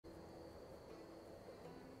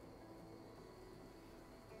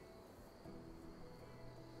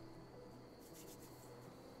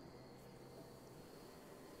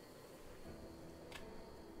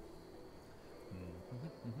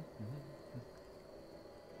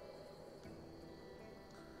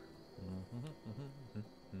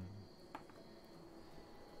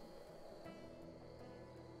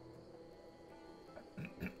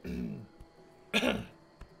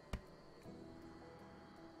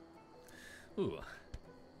Ooh.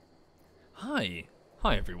 Hi.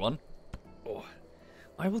 Hi, everyone. Oh.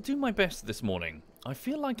 I will do my best this morning. I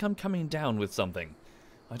feel like I'm coming down with something.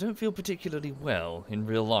 I don't feel particularly well in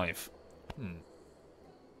real life.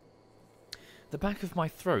 The back of my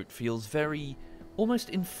throat feels very, almost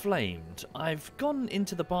inflamed. I've gone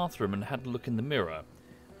into the bathroom and had a look in the mirror.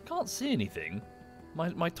 Can't see anything.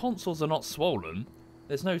 My tonsils are not swollen.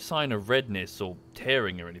 There's no sign of redness or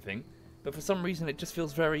tearing or anything. But for some reason it just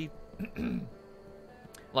feels very,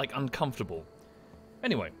 like, uncomfortable.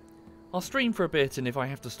 Anyway, I'll stream for a bit, and if I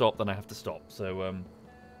have to stop, then I have to stop. So,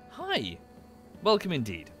 hi. Welcome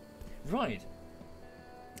indeed. Right.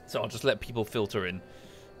 So I'll just let people filter in.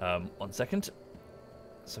 1 second.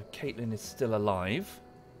 So Caitlin is still alive.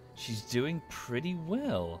 She's doing pretty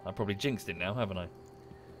well. I probably jinxed it now, haven't I?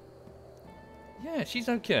 Yeah, she's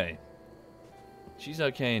okay. She's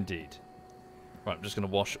okay indeed. Right, I'm just going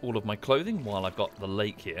to wash all of my clothing while I've got the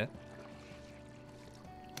lake here.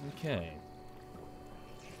 Okay.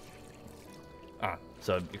 Ah,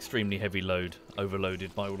 so extremely heavy load,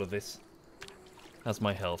 overloaded by all of this. How's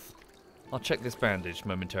my health? I'll check this bandage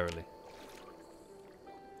momentarily.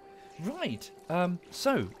 Right,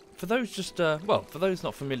 so, for those just, well, for those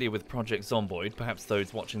not familiar with Project Zomboid, perhaps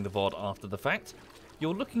those watching the VOD after the fact,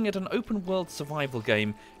 you're looking at an open-world survival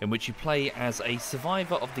game in which you play as a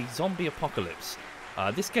survivor of the zombie apocalypse.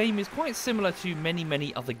 This game is quite similar to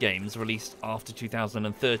many other games released after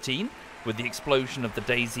 2013, with the explosion of the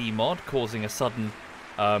DayZ mod causing a sudden,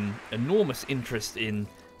 enormous interest in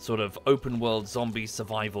sort of open-world zombie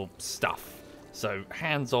survival stuff. So,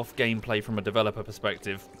 hands-off gameplay from a developer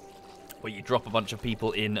perspective, where you drop a bunch of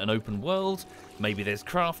people in an open world. Maybe there's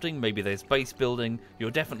crafting, maybe there's base building.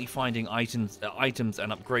 You're definitely finding items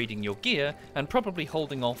and upgrading your gear, and probably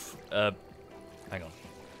holding off. Hang on.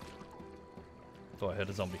 Thought I heard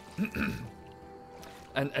a zombie.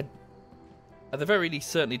 and at the very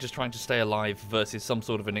least, certainly just trying to stay alive versus some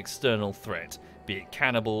sort of an external threat, be it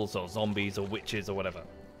cannibals or zombies or witches or whatever.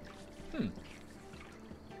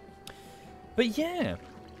 But yeah.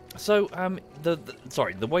 So,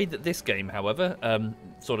 the way that this game, however,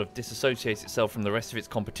 sort of disassociates itself from the rest of its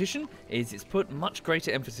competition is it's put much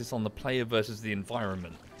greater emphasis on the player versus the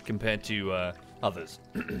environment compared to others.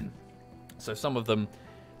 So some of them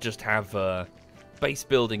just have base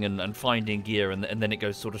building and finding gear, and then it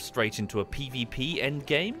goes sort of straight into a PvP end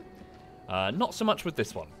game. Not so much with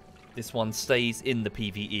this one. This one stays in the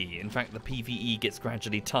PvE. In fact, the PvE gets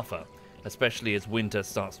gradually tougher, especially as winter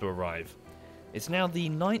starts to arrive. It's now the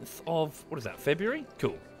 9th of, what is that, February?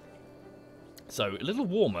 Cool. So, a little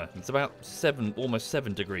warmer. It's about almost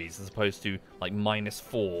 7 degrees, as opposed to, like,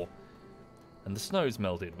 -4. And the snow's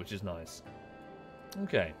melted, which is nice.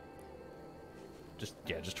 Okay.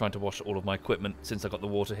 Just trying to wash all of my equipment since I got the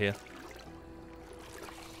water here.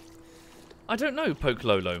 I don't know, Poke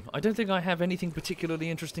Lolo. I don't think I have anything particularly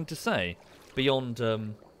interesting to say. Beyond,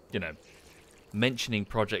 you know, mentioning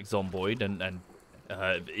Project Zomboid and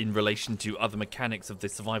in relation to other mechanics of the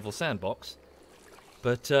survival sandbox.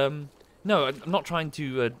 But, no, I'm not trying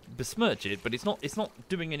to besmirch it, but it's not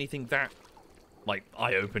doing anything that, like,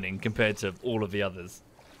 eye-opening compared to all of the others.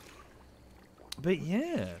 But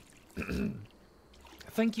yeah.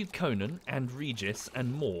 Thank you, Conan and Regis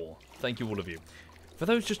and more. Thank you, all of you. For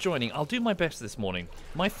those just joining, I'll do my best this morning.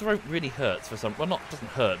 My throat really hurts for some... Well, not doesn't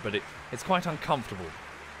hurt, but it's quite uncomfortable.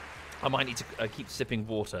 I might need to keep sipping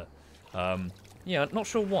water. Yeah, not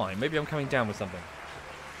sure why. Maybe I'm coming down with something.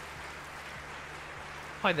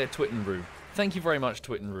 Hi there, Twittenroo. Thank you very much,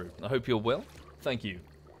 Twittenroo. I hope you're well. Thank you.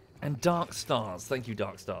 And Dark Stars. Thank you,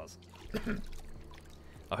 Dark Stars.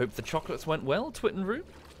 I hope the chocolates went well, Twittenroo.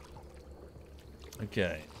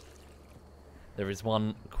 Okay. There is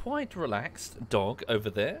one quite relaxed dog over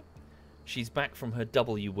there. She's back from her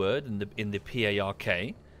W word in the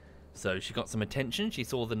PARK. So she got some attention. She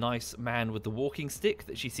saw the nice man with the walking stick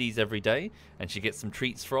that she sees every day, and she gets some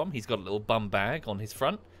treats from. He's got a little bum bag on his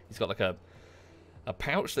front. He's got like a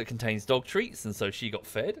pouch that contains dog treats, and so she got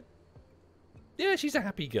fed. Yeah, she's a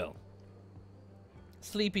happy girl.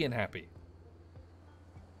 Sleepy and happy.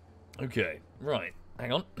 Okay, right.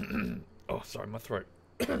 Hang on. Oh, sorry, my throat.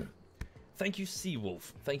 Thank you,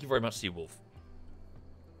 Seawolf. Thank you very much, Seawolf.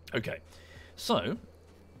 Okay, so,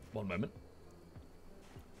 one moment.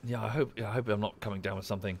 Yeah, I hope I'm not coming down with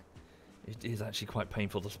something. It is actually quite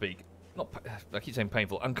painful to speak. I keep saying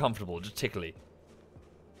painful, uncomfortable, just tickly.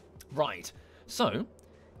 Right, so,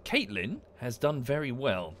 Caitlin has done very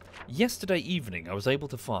well. Yesterday evening, I was able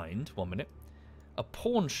to find, 1 minute, a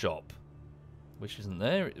pawn shop. Which isn't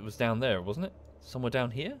there, it was down there, wasn't it? Somewhere down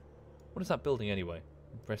here? What is that building anyway?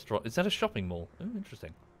 Restaurant, is that a shopping mall? Oh,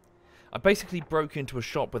 interesting. I basically broke into a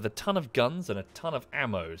shop with a ton of guns and a ton of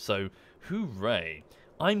ammo, so hooray.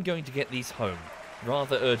 I'm going to get these home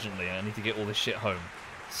rather urgently. I need to get all this shit home.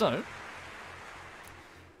 So,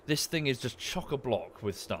 this thing is just chock-a-block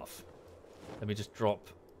with stuff. Let me just drop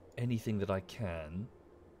anything that I can.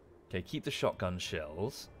 Okay, keep the shotgun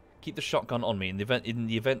shells. Keep the shotgun on me in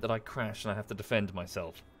the event that I crash and I have to defend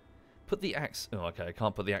myself. Put the axe... Oh, okay, I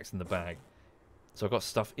can't put the axe in the bag. So I've got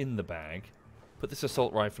stuff in the bag. Put this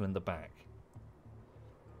assault rifle in the bag.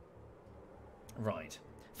 Right.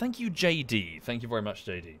 Thank you, JD. Thank you very much,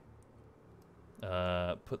 JD.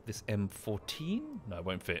 Put this M14? No, it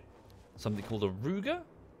won't fit. Something called a Ruger?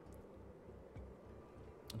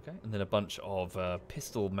 Okay, and then a bunch of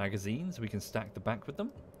pistol magazines. We can stack the back with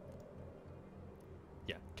them.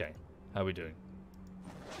 Yeah, okay. How are we doing?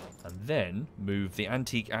 And then move the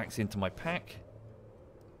antique axe into my pack.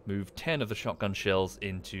 Move 10 of the shotgun shells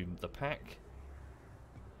into the pack.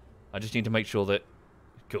 I just need to make sure that...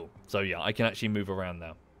 Cool. So yeah, I can actually move around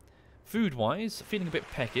now. Food-wise, feeling a bit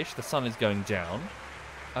peckish. The sun is going down.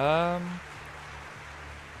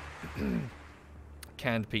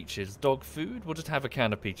 Canned peaches. Dog food. We'll just have a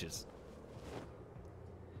can of peaches.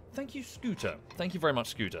 Thank you, Scooter. Thank you very much,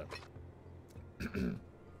 Scooter.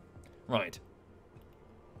 Right.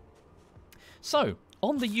 So,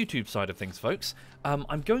 on the YouTube side of things, folks,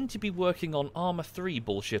 I'm going to be working on Arma 3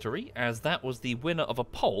 bullshittery, as that was the winner of a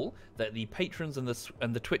poll that the patrons and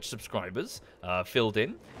the Twitch subscribers filled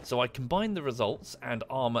in. So I combined the results, and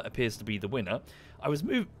Arma appears to be the winner. I was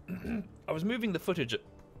moving the footage...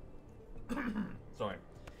 Sorry.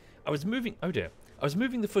 I was moving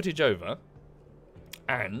the footage over,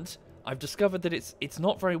 and I've discovered that it's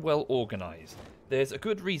not very well organised. There's a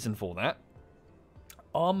good reason for that.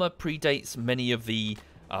 Arma predates many of the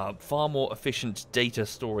far more efficient data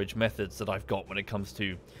storage methods that I've got when it comes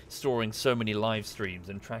to storing so many live streams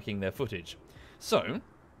and tracking their footage. So,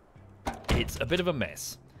 it's a bit of a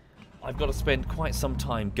mess. I've got to spend quite some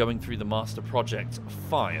time going through the master project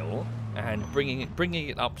file and bringing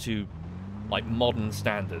it up to like modern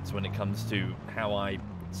standards when it comes to how I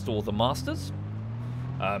store the masters.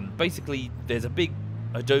 Basically, there's a big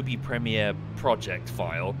Adobe Premiere project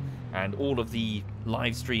file, and all of the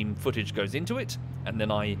live stream footage goes into it, and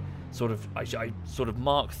then I sort of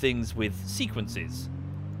mark things with sequences.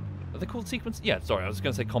 Are they called sequences? Yeah, sorry, I was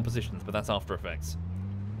going to say compositions, but that's After Effects.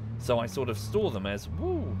 So I sort of store them as...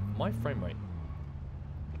 Woo, my frame rate.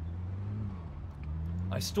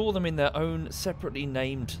 I store them in their own separately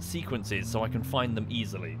named sequences so I can find them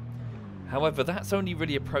easily. However, that's only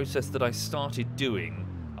really a process that I started doing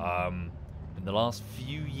in the last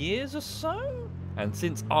few years or so? And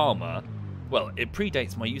since Arma, well, it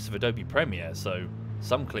predates my use of Adobe Premiere, so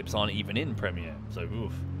some clips aren't even in Premiere, so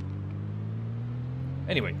oof.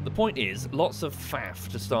 Anyway, the point is, lots of faff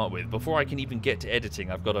to start with. Before I can even get to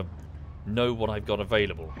editing, I've got to know what I've got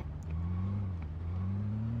available.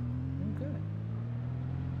 Okay.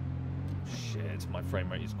 Shit, my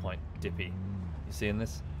frame rate is quite dippy. You seeing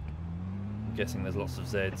this? I'm guessing there's lots of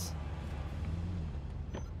Zs.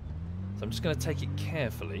 So I'm just going to take it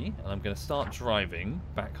carefully, and I'm going to start driving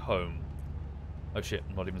back home. Oh shit,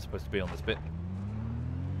 I'm not even supposed to be on this bit.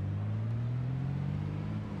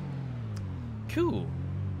 Cool.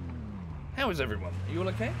 How is everyone? Are you all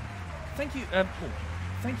okay? Thank you,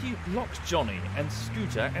 thank you, Locks Johnny, and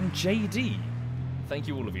Scooter, and JD. Thank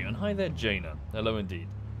you all of you, and hi there, Jaina. Hello indeed.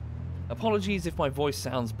 Apologies if my voice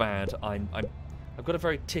sounds bad. I've got a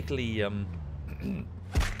very tickly,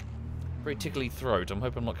 very tickly throat. I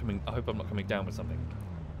hope I'm not coming down with something.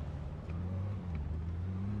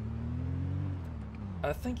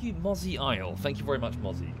 Thank you, Mozzie Isle. Thank you very much,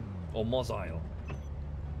 Mozzie. Or Moz Isle.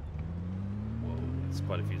 Whoa, there's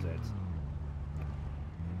quite a few Zs.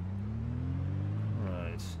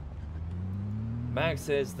 Right. Mag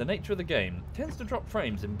says, the nature of the game tends to drop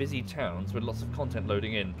frames in busy towns with lots of content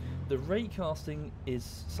loading in. The raycasting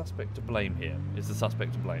is suspect to blame here. Is the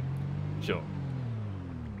suspect to blame? Sure.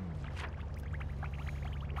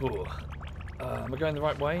 Ooh. Am I going the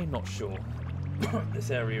right way? Not sure. This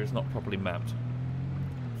area is not properly mapped.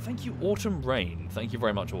 Thank you, Autumn Rain. Thank you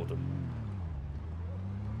very much, Autumn.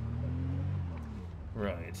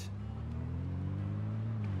 Right.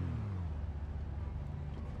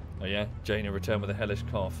 Oh yeah? Jaina returned with a hellish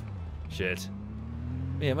cough. Shit.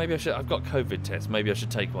 Yeah, maybe I should... I've got COVID tests. Maybe I should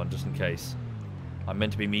take one just in case. I'm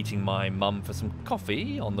meant to be meeting my mum for some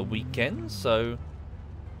coffee on the weekend, so...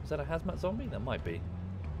 Is that a hazmat zombie? That might be.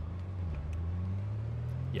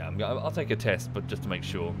 Yeah, I'll take a test, but just to make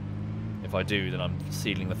sure. If I do, then I'm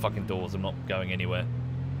sealing the fucking doors. I'm not going anywhere.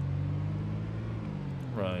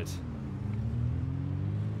 Right.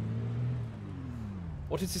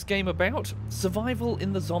 What is this game about? Survival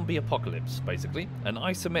in the zombie apocalypse, basically. An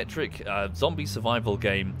isometric zombie survival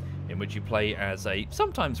game in which you play as a,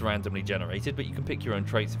 sometimes randomly generated, but you can pick your own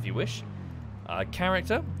traits if you wish,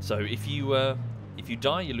 character. So if you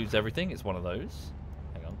die, you lose everything. It's one of those.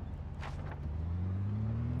 Hang on.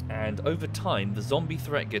 And over time, the zombie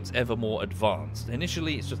threat gets ever more advanced.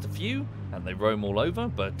 Initially, it's just a few, and they roam all over,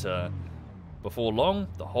 but before long,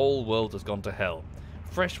 the whole world has gone to hell.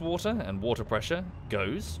 Fresh water and water pressure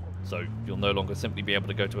goes, so you'll no longer simply be able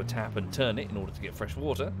to go to a tap and turn it in order to get fresh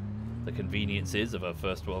water. The conveniences of a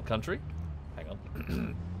first world country. Hang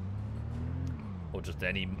on. Or just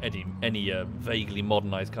any vaguely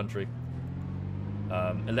modernized country.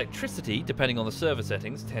 Electricity, depending on the server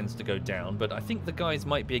settings, tends to go down, but I think the guys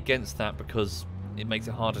might be against that because it makes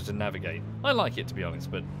it harder to navigate. I like it, to be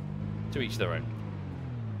honest, but to each their own.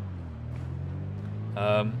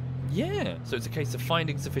 Yeah, so it's a case of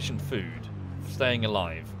finding sufficient food, staying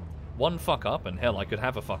alive. One fuck up, and hell, I could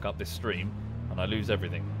have a fuck up this stream, and I lose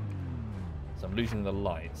everything. So I'm losing the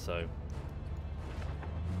light, so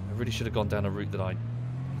I really should have gone down a route that I'd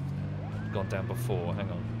gone down before. Hang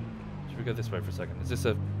on. Should we go this way for a second? Is this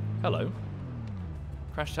a... Hello?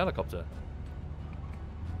 Crashed helicopter.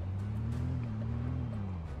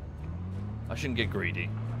 I shouldn't get greedy.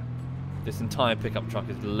 This entire pickup truck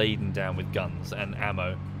is laden down with guns and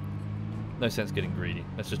ammo. No sense getting greedy.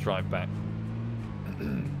 Let's just drive back.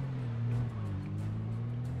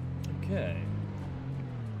 Okay.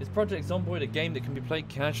 Is Project Zomboid a game that can be played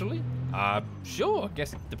casually? Sure, I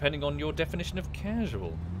guess depending on your definition of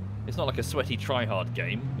casual. It's not like a sweaty try-hard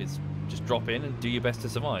game. It's just drop in and do your best to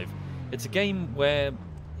survive. It's a game where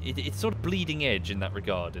it's sort of bleeding edge in that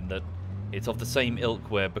regard, in that it's of the same ilk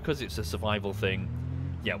where, because it's a survival thing,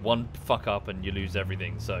 yeah, one fuck up and you lose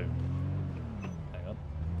everything, so... Hang on.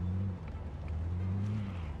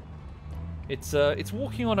 It's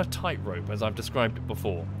walking on a tightrope, as I've described it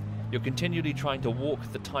before. You're continually trying to walk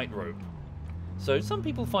the tightrope. So some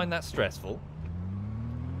people find that stressful.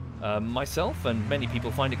 Myself and many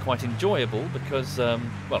people find it quite enjoyable because,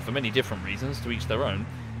 well, for many different reasons, to each their own,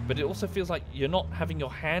 but it also feels like you're not having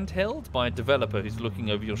your hand held by a developer who's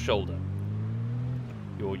looking over your shoulder.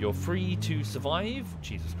 You're free to survive,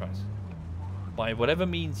 Jesus Christ, by whatever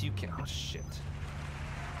means you can. Oh shit!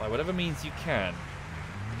 By whatever means you can.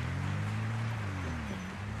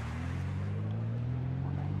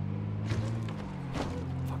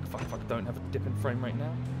 Fuck! Don't have a dip in frame right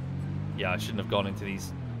now. Yeah, I shouldn't have gone into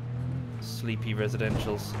these sleepy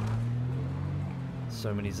residentials.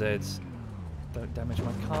 So many Zeds. Don't damage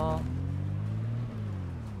my car.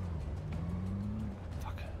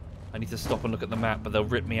 Fuck. I need to stop and look at the map, but they'll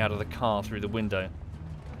rip me out of the car through the window,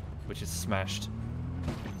 which is smashed.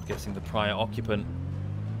 I'm guessing the prior occupant.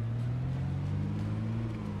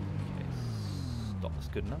 Okay, stop. That's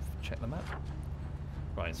good enough. Check the map.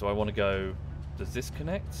 Right, so I want to go... Does this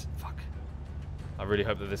connect? Fuck. I really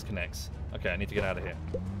hope that this connects. Okay, I need to get out of here.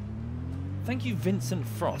 Thank you, Vincent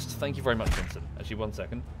Frost. Thank you very much, Vincent. Actually, one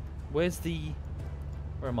second. Where's the...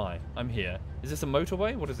 Where am I? I'm here. Is this a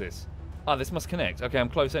motorway? What is this? Ah, this must connect. Okay, I'm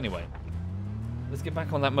close anyway. Let's get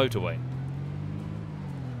back on that motorway.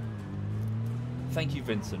 Thank you,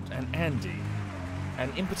 Vincent. And Andy.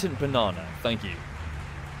 And Impotent Banana. Thank you.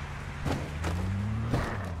 Is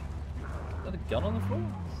that a gun on the floor?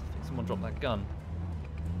 I think someone dropped that gun.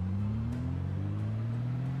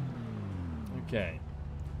 Okay.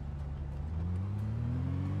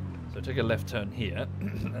 So take a left turn here,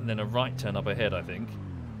 and then a right turn up ahead, I think.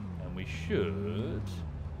 And we should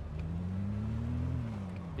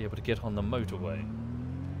be able to get on the motorway.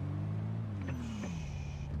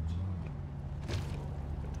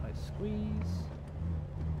 Tight squeeze.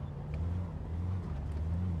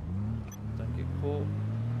 Don't get caught.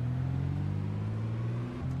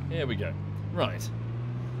 Here we go. Right.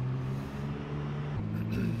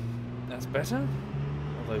 That's better.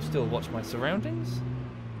 Although still watch my surroundings.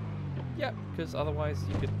 Yeah, because otherwise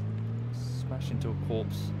you could smash into a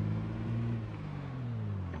corpse.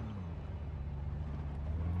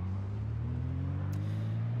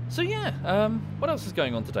 So yeah, what else is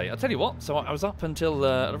going on today? I'll tell you what, so I was up until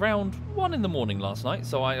around 1 in the morning last night,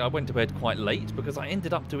 so I went to bed quite late because I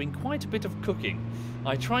ended up doing quite a bit of cooking.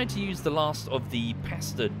 I tried to use the last of the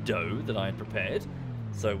pasta dough that I had prepared,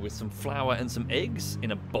 so with some flour and some eggs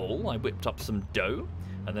in a bowl, I whipped up some dough.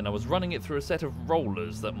 And then I was running it through a set of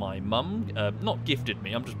rollers that my mum, not gifted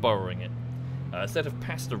me, I'm just borrowing it. A set of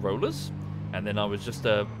pasta rollers. And then I was just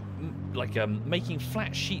making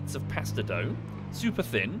flat sheets of pasta dough, super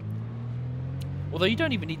thin. Although you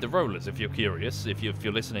don't even need the rollers if you're curious. If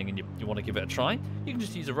you're listening and you want to give it a try, you can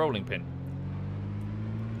just use a rolling pin.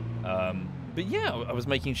 But yeah, I was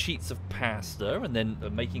making sheets of pasta and then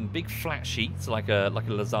making big flat sheets like a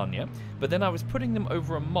lasagna. But then I was putting them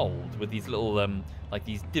over a mold with these little like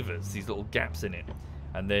these divots, these little gaps in it.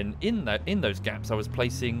 And then in those gaps I was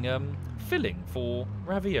placing filling for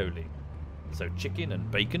ravioli. So chicken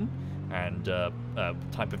and bacon and a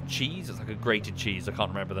type of cheese. It's like a grated cheese. I can't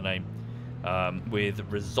remember the name. With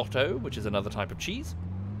risotto, which is another type of cheese,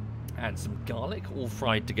 and some garlic, all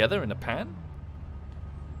fried together in a pan.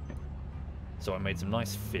 So I made some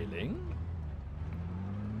nice filling.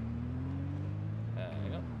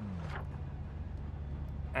 Hang on.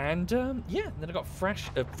 And yeah, then I got fresh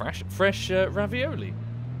ravioli,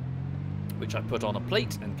 which I put on a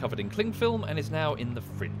plate and covered in cling film, and is now in the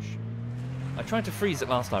fridge. I tried to freeze it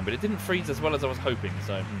last time, but it didn't freeze as well as I was hoping.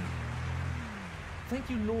 So, thank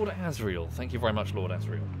you, Lord Asriel. Thank you very much, Lord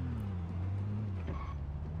Asriel.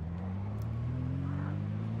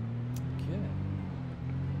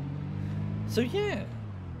 So yeah,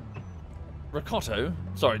 ricotta.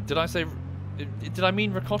 Sorry, did I say? Did I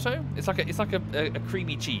mean ricotta? It's like a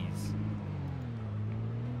creamy cheese.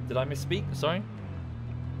 Did I misspeak? Sorry.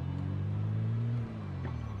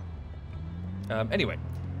 Anyway.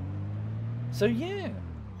 So yeah,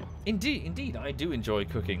 indeed, I do enjoy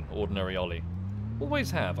cooking ordinary Ollie.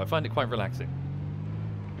 Always have. I find it quite relaxing.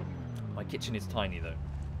 My kitchen is tiny though.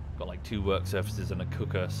 Got like 2 work surfaces and a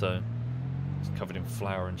cooker, so it's covered in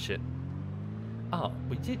flour and shit. Ah,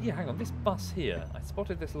 we did, yeah, hang on, this bus here, I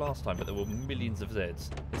spotted this last time, but there were millions of Zeds.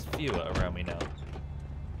 There's fewer around me now.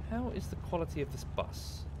 How is the quality of this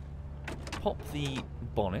bus? Pop the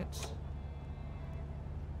bonnet.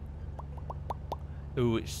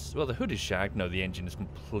 Ooh, well, the hood is shagged. No, the engine is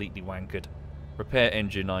completely wankered. Repair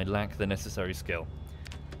engine, I lack the necessary skill.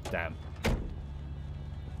 Damn.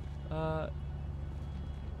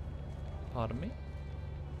 Pardon me?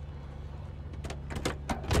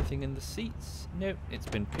 Anything in the seats? Nope, it's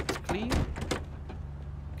been picked clean.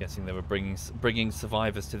 Guessing they were bringing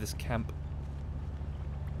survivors to this camp.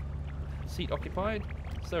 Seat occupied?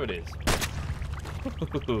 So it is.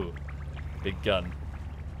 Big gun.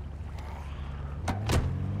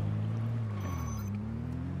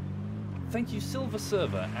 Thank you, Silver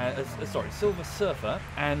Surfer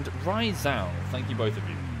and Rizal. Thank you, both of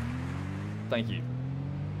you. Thank you.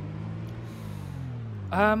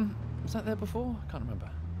 Was that there before? I can't remember.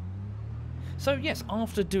 So yes,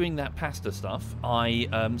 after doing that pasta stuff, I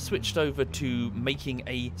switched over to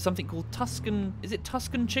making something called Tuscan. Is it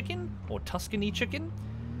Tuscan chicken or Tuscany chicken?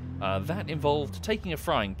 That involved taking a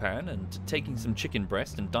frying pan and taking some chicken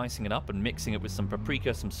breast and dicing it up and mixing it with some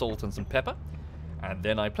paprika, some salt, and some pepper. And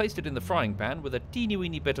then I placed it in the frying pan with a teeny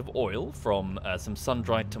weeny bit of oil from some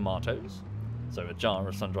sun-dried tomatoes. So a jar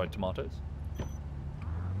of sun-dried tomatoes.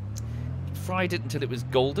 Fried it until it was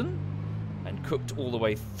golden and cooked all the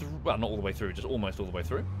way through. Well, not all the way through, just almost all the way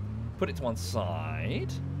through. Put it to one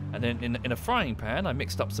side. And then in a frying pan, I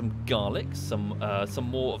mixed up some garlic, some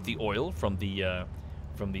more of the oil from the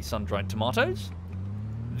sun-dried tomatoes.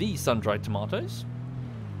 The sun-dried tomatoes.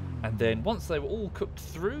 And then once they were all cooked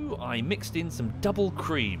through, I mixed in some double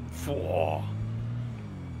cream.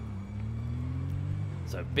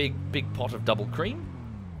 So big pot of double cream.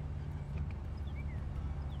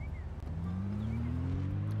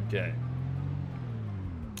 Okay.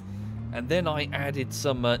 And then I added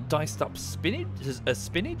some diced up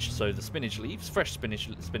spinach, so the spinach leaves, fresh spinach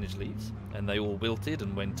leaves, and they all wilted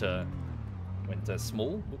and went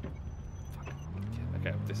small. Fuck.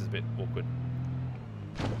 Okay, this is a bit awkward.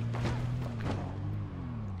 I've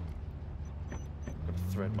got to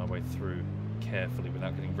thread my way through carefully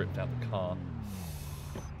without getting ripped out the car.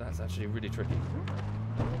 That's actually really tricky.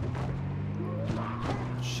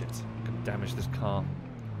 Shit, I'm gonna damage this car.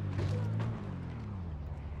 Okay,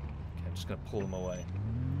 I'm just gonna pull them away.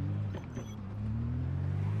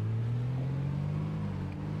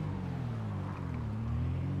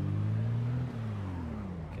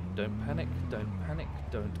 Okay, don't panic, don't panic,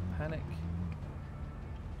 don't panic.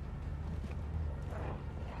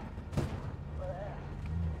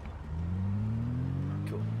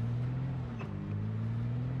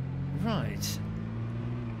 Right.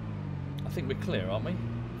 I think we're clear, aren't we?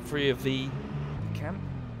 Free of the camp.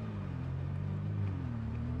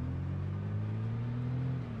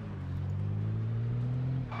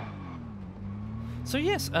 So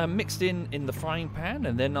yes, mixed in the frying pan,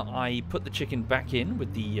 and then I put the chicken back in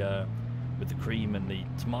with the cream and the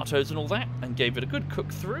tomatoes and all that, and gave it a good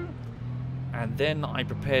cook through. And then I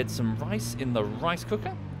prepared some rice in the rice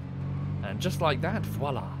cooker, and just like that,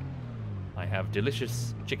 voila! I have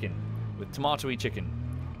delicious chicken. With tomatoey chicken,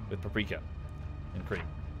 with paprika and cream.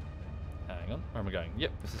 Hang on, where am I going?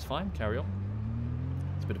 Yep, this is fine, carry on.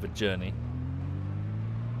 It's a bit of a journey.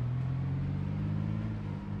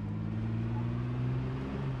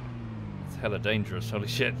 hella dangerous. Holy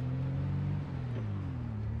shit.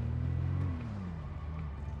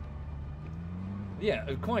 Yeah,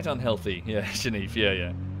 quite unhealthy. Yeah, Shanif.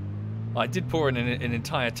 Yeah. I did pour in an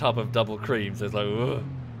entire tub of double cream, so it's like, ugh.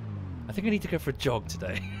 I think I need to go for a jog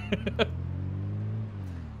today.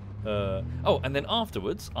 Oh, and then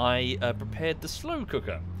afterwards, I prepared the slow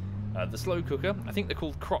cooker. The slow cooker, I think they're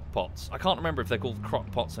called crock pots. I can't remember if they're called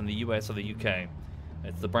crock pots in the US or the UK.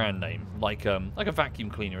 It's the brand name. Like a vacuum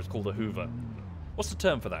cleaner is called a Hoover. What's the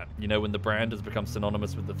term for that? You know, when the brand has become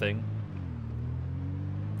synonymous with the thing?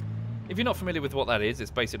 If you're not familiar with what that is,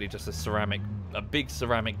 it's basically just a big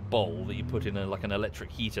ceramic bowl that you put in like an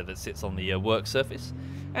electric heater that sits on the work surface,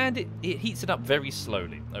 and it heats it up very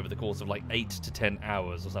slowly over the course of like 8 to 10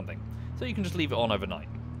 hours or something. So you can just leave it on overnight.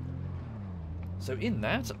 So in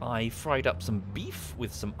that, I fried up some beef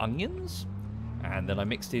with some onions, and then I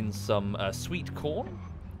mixed in some sweet corn.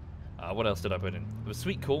 What else did I put in? There was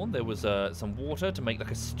sweet corn, there was some water to make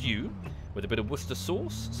like a stew with a bit of Worcester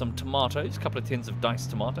sauce, some tomatoes, a couple of tins of diced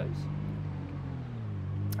tomatoes,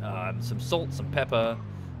 some salt, some pepper,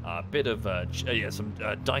 a bit of some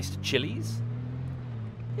diced chilies.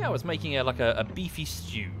 Yeah, I was making like a beefy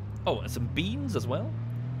stew. Oh, and some beans as well.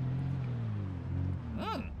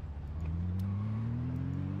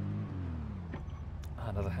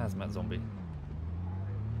 Another hazmat zombie.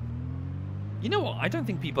 You know what? I don't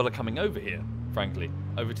think people are coming over here, frankly,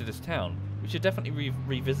 over to this town. We should definitely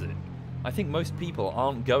revisit it. I think most people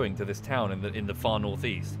aren't going to this town in the far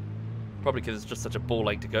northeast. Probably because it's just such a ball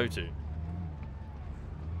ache to go to.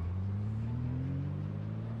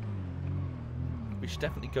 We should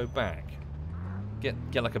definitely go back. Get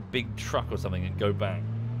like a big truck or something and go back.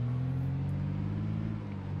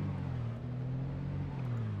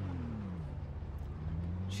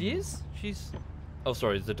 She is? She's... Oh,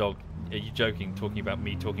 sorry, it's the dog. Are you joking, talking about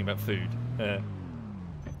me talking about food?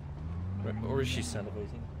 Or is she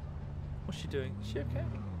salivating? What's she doing? Is she okay?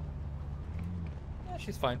 Yeah,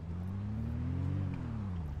 she's fine.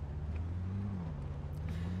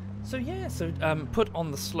 So yeah, put on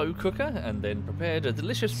the slow cooker and then prepared a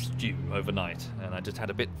delicious stew overnight. And I just had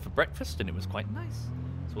a bit for breakfast and it was quite nice.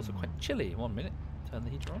 It's also quite chilly. 1 minute. Turn the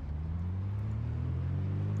heater on.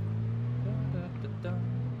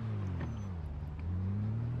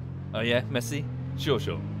 Oh yeah, messy? Sure.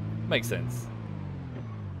 Makes sense.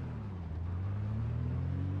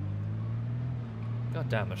 God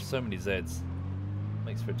damn, there's so many Zs.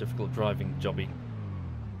 Makes for a difficult driving jobby.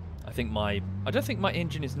 I don't think my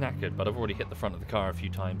engine is knackered, but I've already hit the front of the car a few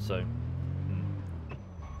times, so...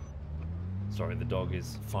 Sorry, the dog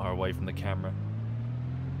is far away from the camera.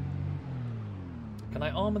 Can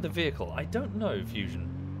I armor the vehicle? I don't know, Fusion.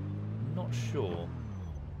 I'm not sure.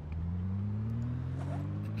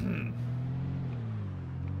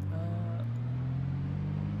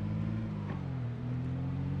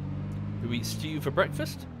 Who eats stew for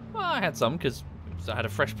breakfast? Well, I had some because I had a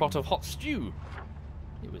fresh pot of hot stew.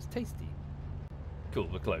 It was tasty. Cool,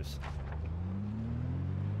 we're close.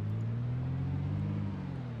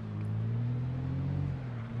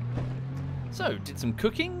 So, did some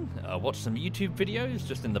cooking, watched some YouTube videos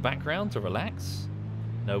just in the background to relax.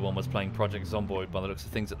 No one was playing Project Zomboid by the looks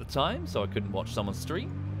of things at the time, so I couldn't watch someone's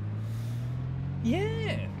stream.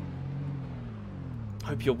 Yeah.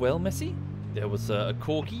 Hope you're well, Messy. There was a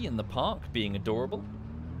corgi in the park being adorable.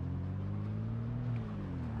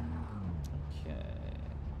 Okay.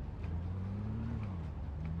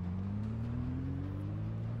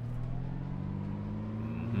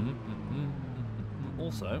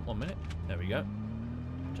 Also, 1 minute. There we go.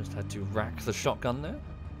 Just had to rack the shotgun there.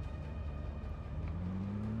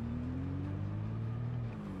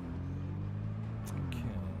 Okay.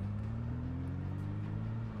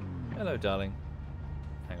 Hello, darling.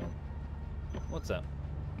 Hang on. What's up?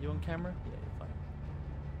 You on camera? Yeah, you're fine.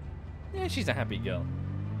 Yeah, she's a happy girl.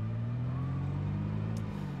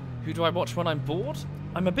 Who do I watch when I'm bored?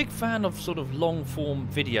 I'm a big fan of sort of long-form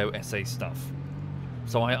video essay stuff.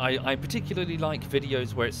 So I particularly like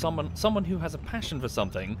videos where it's someone who has a passion for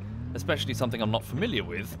something, especially something I'm not familiar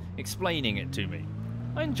with, explaining it to me.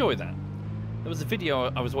 I enjoy that. There was a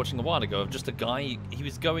video I was watching a while ago of just a guy, he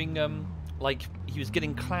was going, like, he was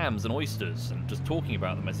getting clams and oysters and just talking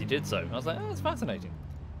about them as he did so. I was like, oh, that's fascinating.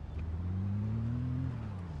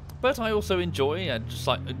 But I also enjoy, just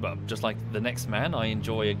like the next man, I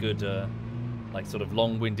enjoy a good, like, sort of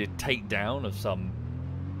long-winded takedown of some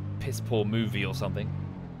piss-poor movie or something.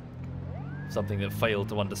 Something that failed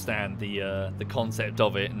to understand the concept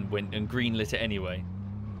of it and went and greenlit it anyway.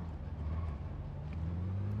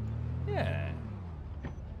 Yeah.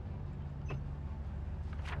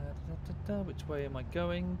 Which way am I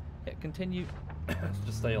going? Yeah, continue. Let's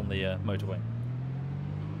just stay on the motorway.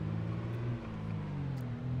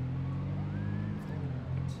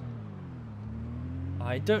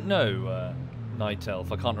 I don't know, Night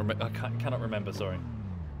Elf. I cannot remember. Sorry.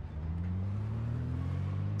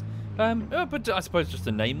 But I suppose just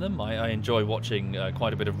to name them, I enjoy watching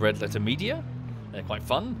quite a bit of Red Letter Media. They're quite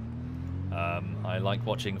fun. I like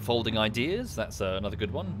watching Folding Ideas. That's another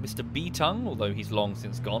good one. Mr. B-Tongue, although he's long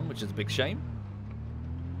since gone, which is a big shame.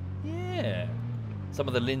 Yeah. Some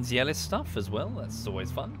of the Lindsay Ellis stuff as well. That's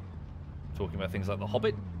always fun. Talking about things like The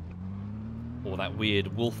Hobbit. Or that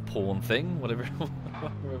weird wolf porn thing, whatever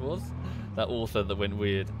it was. That author that went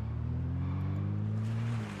weird.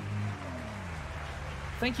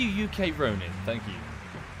 Thank you, UK Ronin. Thank you.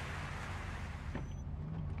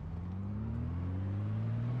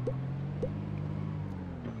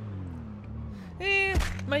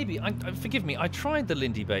 Maybe. Forgive me, I tried the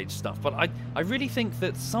Lindy Page stuff, but I really think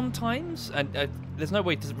that sometimes, and there's no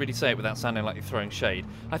way to really say it without sounding like you're throwing shade,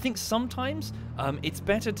 I think sometimes it's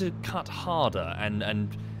better to cut harder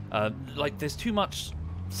and like there's too much,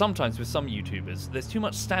 sometimes with some YouTubers, there's too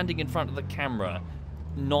much standing in front of the camera,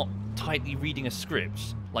 not tightly reading a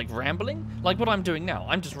script, like rambling, like what I'm doing now.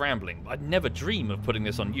 I'm just rambling. I'd never dream of putting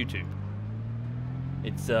this on YouTube.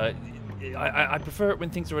 It's I prefer it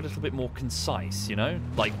when things are a little bit more concise, you know?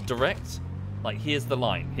 Like, direct. Like, here's the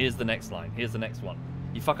line, here's the next line, here's the next one.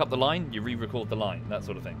 You fuck up the line, you re-record the line, that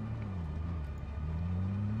sort of thing.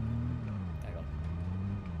 Hang on.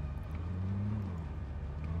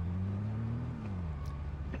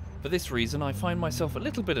 For this reason, I find myself a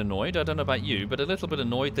little bit annoyed, I don't know about you, but a little bit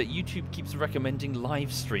annoyed that YouTube keeps recommending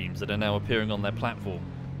live streams that are now appearing on their platform.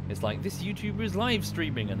 It's like, this YouTuber is live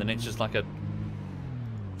streaming, and then it's just like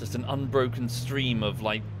just an unbroken stream of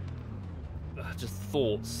like just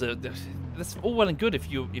thoughts. That's all well and good if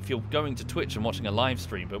you're going to Twitch and watching a live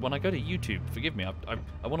stream, but when I go to YouTube, forgive me,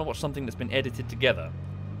 I want to watch something that's been edited together.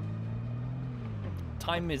 My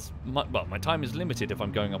time is limited if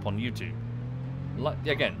I'm going up on YouTube.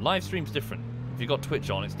 Again, live stream's different. If you've got Twitch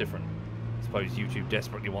on, it's different. I suppose YouTube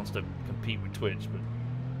desperately wants to compete with Twitch, but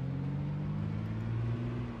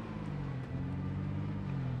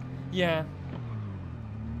yeah.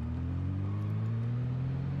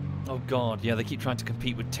 Oh god, yeah, they keep trying to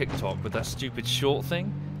compete with TikTok with that stupid short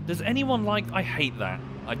thing. Does anyone like... I hate that.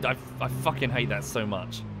 I fucking hate that so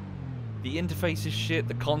much. The interface is shit,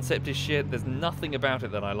 the concept is shit, there's nothing about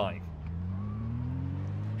it that I like.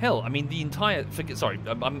 Hell, I mean, the entire... Sorry,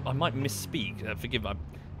 I might misspeak, forgive me,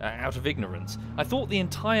 out of ignorance. I thought the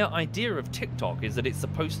entire idea of TikTok is that it's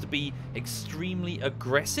supposed to be extremely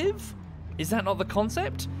aggressive? Is that not the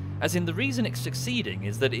concept? As in, the reason it's succeeding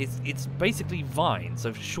is that it's basically Vine,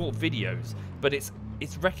 so short videos, but it's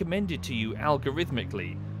recommended to you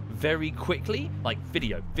algorithmically very quickly, like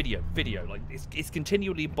video, like it's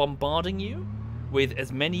continually bombarding you with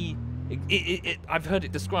as many. I've heard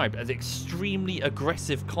it described as extremely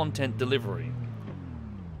aggressive content delivery,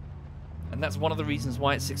 and that's one of the reasons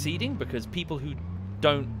why it's succeeding, because people who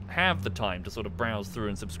don't have the time to sort of browse through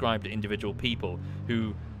and subscribe to individual people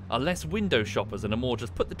who are less window shoppers and are more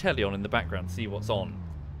just put the telly on in the background, see what's on.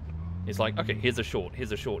 It's like, okay, here's a short,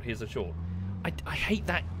 here's a short, here's a short. I hate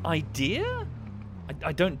that idea.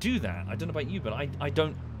 I don't do that. I don't know about you, but I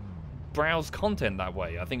don't browse content that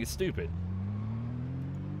way. I think it's stupid.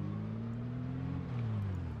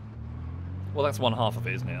 Well, that's one half of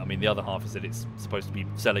it, isn't it? I mean, the other half is that it's supposed to be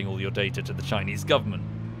selling all your data to the Chinese government.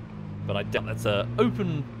 But I doubt that's a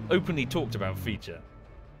openly talked about feature.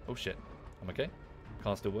 Oh shit, I'm okay.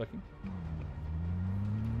 Car's still working.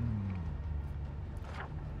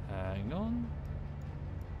 Hang on.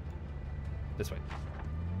 This way.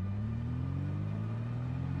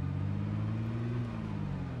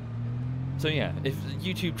 So yeah, if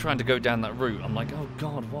YouTube trying to go down that route, I'm like, oh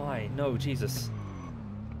god, why? No, Jesus.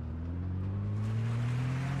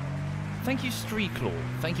 Thank you, Streeclaw.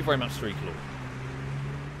 Thank you very much, Streeclaw.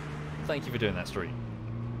 Thank you for doing that stream.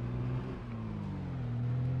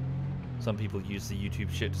 Some people use the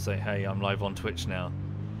YouTube shit to say, hey, I'm live on Twitch now.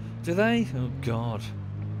 Do they? Oh, God.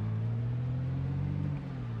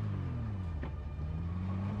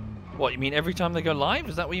 What, you mean every time they go live?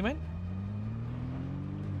 Is that what you meant?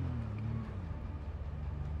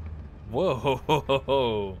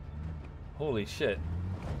 Whoa. Holy shit.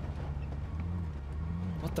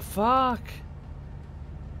 What the fuck?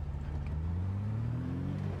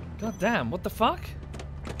 God damn, what the fuck?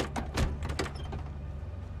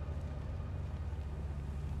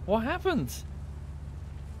 What happened? Is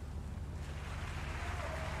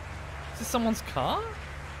this someone's car?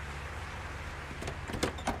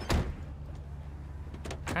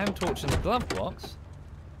 hand torch in the glove box.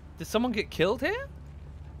 Did someone get killed here?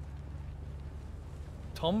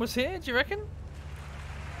 Tom was here, do you reckon?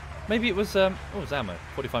 Maybe it was, oh, it was ammo,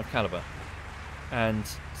 45 caliber. And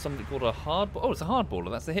something called a hardball. Oh, it's a hardballer.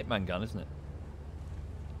 That's the Hitman gun, isn't it?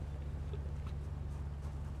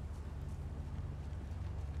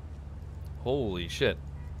 Holy shit.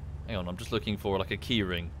 Hang on, I'm just looking for like a key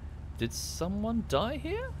ring. Did someone die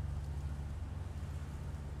here?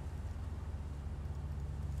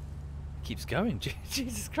 It keeps going.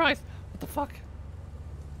 Jesus Christ. What the fuck?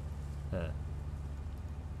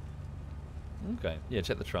 Okay. Yeah,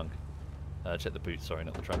 check the trunk. Check the boot, sorry,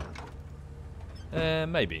 not the trunk.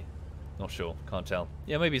 Maybe. Not sure. Can't tell.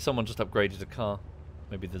 Yeah, maybe someone just upgraded a car.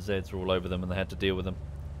 Maybe the Zeds were all over them and they had to deal with them.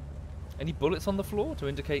 Any bullets on the floor to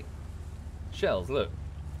indicate shells? Look.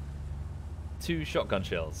 2 shotgun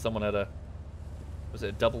shells. Someone had a... Was it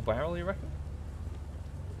a double barrel, you reckon?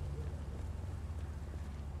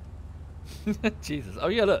 Jesus. Oh,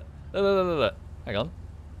 yeah, look. Look. Hang on.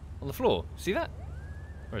 On the floor. See that?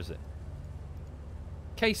 Where is it?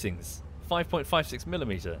 Casings.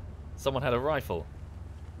 5.56mm. Someone had a rifle.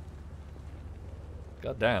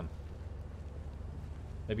 God damn.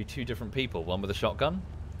 Maybe 2 different people. One with a shotgun.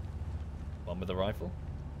 One with a rifle.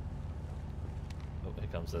 Oh, here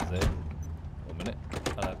comes that there. 1 minute.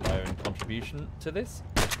 I'll have my own contribution to this.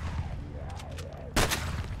 There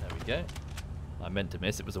we go. I meant to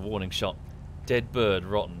miss. It was a warning shot. Dead bird.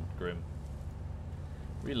 Rotten. Grim.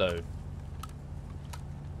 Reload.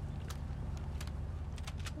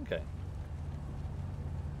 Okay.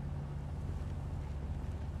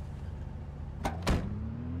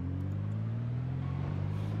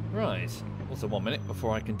 Right. Also 1 minute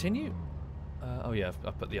before I continue. Oh yeah,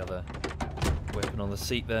 I've put the other weapon on the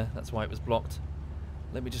seat there. That's why it was blocked.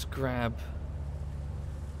 Let me just grab...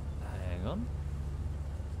 Hang on.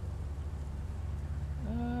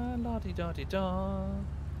 La-di-da-di-da.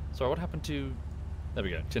 Sorry, what happened to... There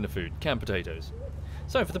we go, tin of food. Canned potatoes.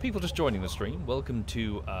 So, for the people just joining the stream, welcome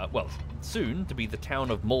to, well, soon to be the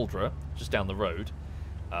town of Muldra, just down the road.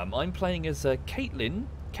 I'm playing as Caitlin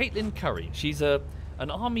Curry. She's an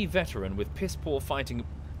army veteran with piss-poor fighting,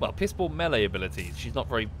 well, piss-poor melee abilities. She's not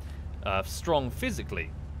very strong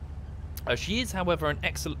physically. She is, however, an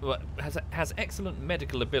excellent has excellent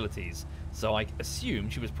medical abilities, so I assume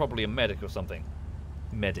she was probably a medic or something.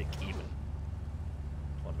 Medic, even.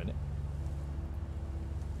 1 minute.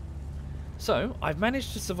 So, I've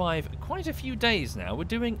managed to survive quite a few days now. We're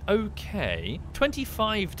doing okay.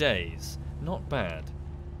 25 days. Not bad.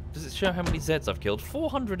 Does it show how many Zeds I've killed?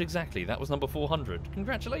 400 exactly. That was number 400.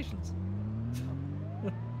 Congratulations.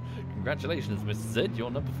 Congratulations, Mr. Z.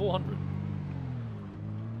 You're number 400.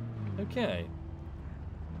 Okay.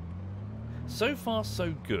 So far,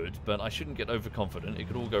 so good, but I shouldn't get overconfident. It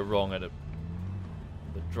could all go wrong at the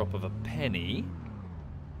drop of a penny.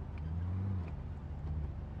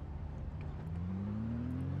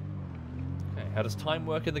 Okay, how does time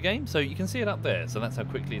work in the game? So you can see it up there, so that's how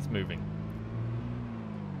quickly it's moving.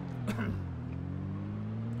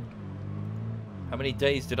 How many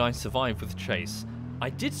days did I survive with Chase? I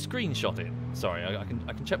did screenshot it. Sorry, I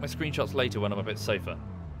can check my screenshots later when I'm a bit safer.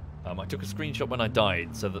 I took a screenshot when I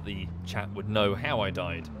died so that the chat would know how I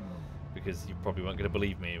died, because you probably weren't going to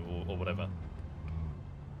believe me or whatever.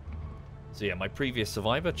 So yeah, my previous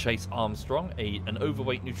survivor, Chase Armstrong, an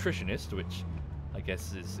overweight nutritionist, which I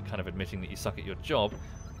guess is kind of admitting that you suck at your job.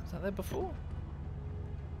 Was that there before?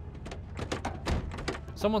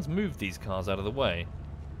 Someone's moved these cars out of the way.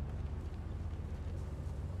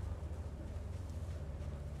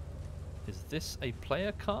 Is this a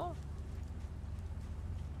player car?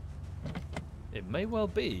 It may well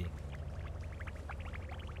be.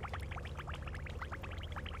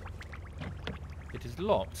 It is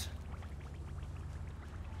locked.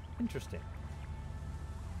 Interesting.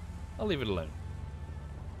 I'll leave it alone.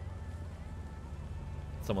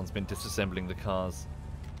 Someone's been disassembling the cars.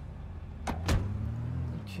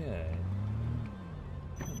 Okay.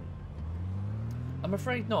 I'm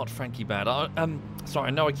afraid not, Frankie Bad. Sorry,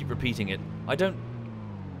 I know I keep repeating it. I don't...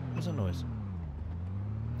 What's that noise?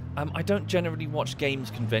 I don't generally watch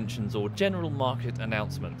games conventions or general market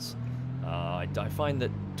announcements. I find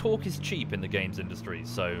that talk is cheap in the games industry,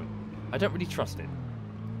 so I don't really trust it.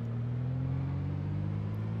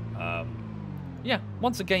 Yeah,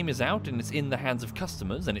 once a game is out and it's in the hands of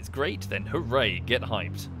customers and it's great, then hooray, get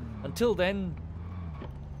hyped. Until then,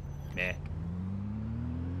 meh.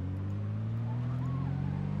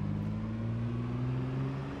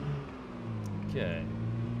 Okay.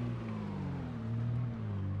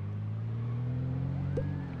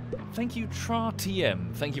 Thank you, Tra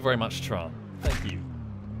TM. Thank you very much, Tra. Thank you.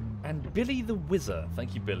 And Billy the Whizzer.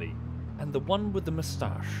 Thank you, Billy. And the one with the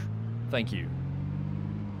moustache. Thank you.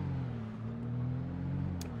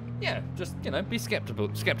 Yeah, just, you know, be skeptical,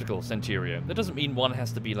 Centurio. That doesn't mean one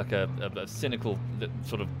has to be like a cynical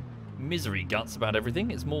sort of misery guts about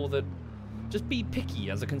everything. It's more that just be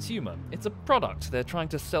picky as a consumer. It's a product. They're trying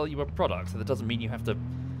to sell you a product. So that doesn't mean you have to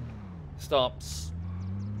start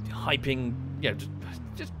hyping. Yeah,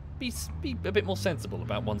 just be a bit more sensible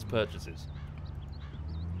about one's purchases.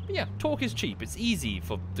 But yeah, talk is cheap. It's easy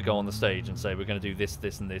to go on the stage and say we're going to do this,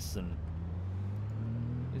 this, and this, and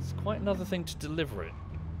it's quite another thing to deliver it.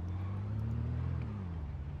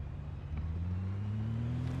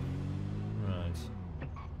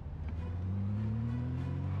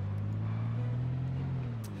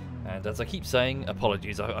 And as I keep saying,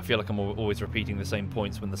 apologies, I feel like I'm always repeating the same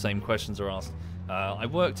points when the same questions are asked. I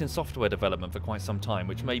worked in software development for quite some time,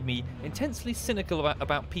 which made me intensely cynical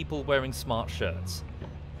about people wearing smart shirts.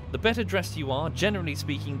 The better dressed you are, generally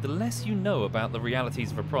speaking, the less you know about the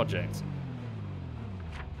realities of a project.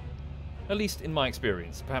 At least in my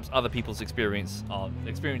experience. Perhaps other people's experiences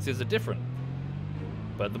are different.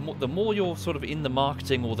 But the more you're sort of in the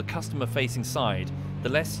marketing or the customer-facing side, the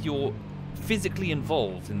less you're physically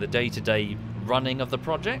involved in the day-to-day running of the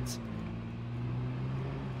project.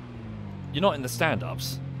 You're not in the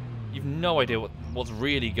stand-ups. You've no idea what's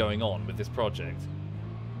really going on with this project.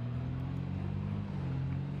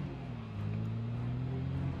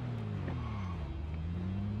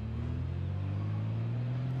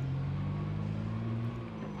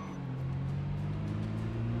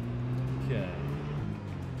 Okay.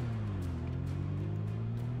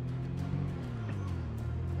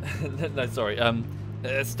 No, sorry.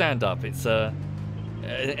 Stand up. It's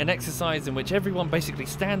an exercise in which everyone basically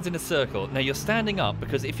stands in a circle. Now you're standing up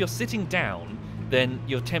because if you're sitting down, then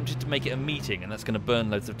you're tempted to make it a meeting, and that's going to burn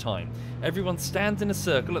loads of time. Everyone stands in a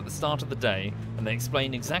circle at the start of the day, and they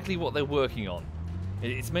explain exactly what they're working on.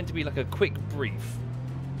 It's meant to be like a quick brief.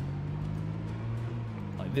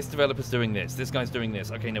 Like, this developer's doing this. This guy's doing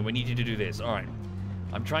this. Okay, no, we need you to do this. All right.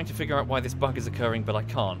 I'm trying to figure out why this bug is occurring, but I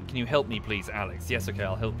can't. Can you help me, please, Alex? Yes, okay,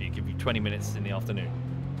 I'll help you. Give you 20 minutes in the afternoon.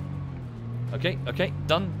 Okay,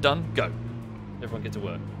 done, go. Everyone get to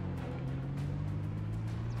work.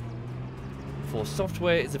 For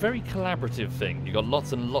software, it's a very collaborative thing. You've got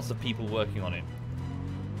lots and lots of people working on it.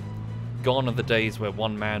 Gone are the days where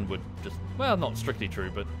one man would just, well, not strictly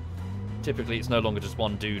true, but typically it's no longer just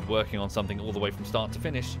one dude working on something all the way from start to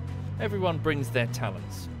finish. Everyone brings their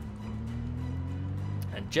talents.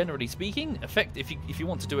 And generally speaking, if you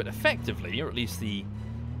want to do it effectively, or at least the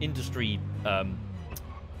industry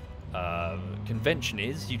convention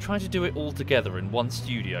is, you try to do it all together in one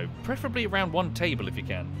studio, preferably around one table if you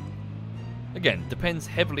can. Again, depends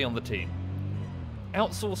heavily on the team.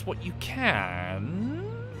 Outsource what you can,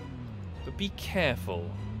 but be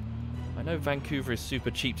careful. I know Vancouver is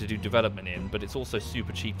super cheap to do development in, but it's also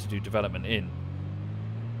super cheap to do development in.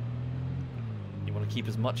 You want to keep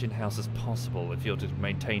as much in-house as possible if you're to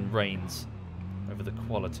maintain reins over the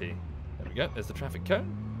quality. There we go, there's the traffic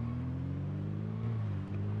cone.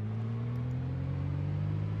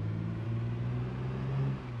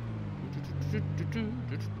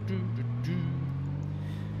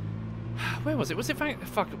 Where was it? Was it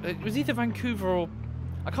it was either Vancouver or...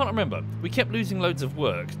 I can't remember. We kept losing loads of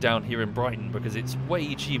work down here in Brighton because it's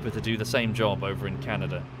way cheaper to do the same job over in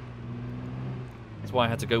Canada. That's why I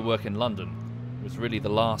had to go work in London. It was really the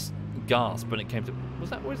last gasp when it came to...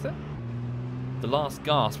 what was that? The last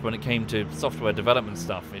gasp when it came to software development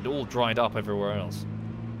stuff. It all dried up everywhere else.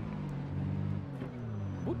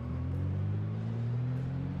 Whoop.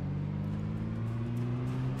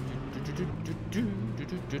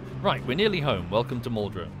 Right, we're nearly home. Welcome to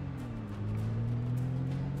Maldron.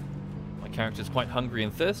 My character's quite hungry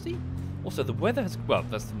and thirsty. Also, the weather has... well,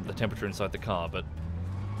 that's the temperature inside the car, but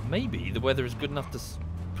maybe the weather is good enough to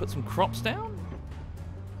put some crops down?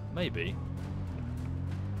 Maybe.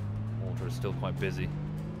 Water is still quite busy.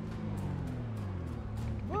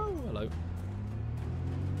 Whoa, hello.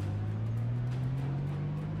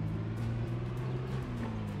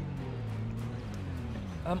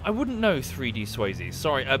 I wouldn't know 3D Swayze.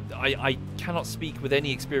 Sorry, I cannot speak with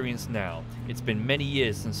any experience now. It's been many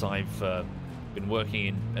years since I've been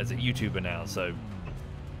working as a YouTuber now, so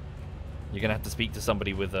you're going to have to speak to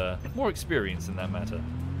somebody with more experience in that matter,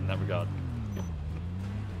 in that regard.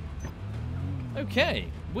 Okay,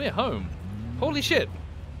 we're home. Holy shit,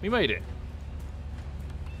 we made it.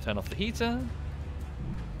 Turn off the heater.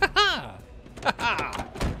 Ha-ha! Ha-ha!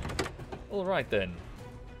 All right then.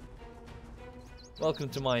 Welcome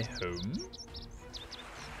to my home.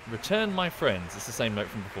 Return my friends. It's the same note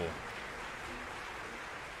from before.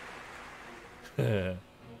 Cool.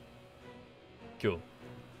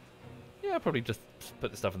 Yeah, I'll probably just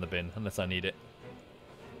put the stuff in the bin, unless I need it.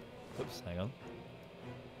 Oops, hang on.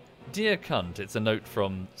 Dear cunt, it's a note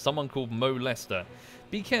from someone called Mo Lester.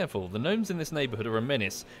 Be careful, the gnomes in this neighbourhood are a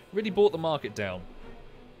menace. Really brought the market down.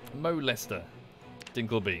 Mo Lester.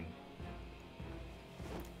 Dinklebean.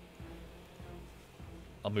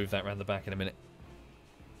 I'll move that around the back in a minute.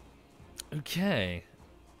 Okay.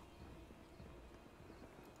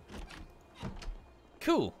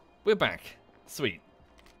 Cool. We're back. Sweet.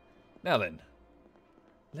 Now then.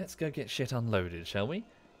 Let's go get shit unloaded, shall we?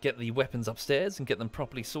 Get the weapons upstairs and get them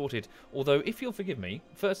properly sorted. Although, if you'll forgive me,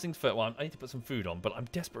 first things first, well, I need to put some food on, but I'm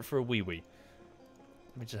desperate for a wee-wee.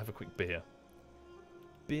 Let me just have a quick beer.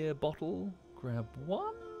 Beer bottle. Grab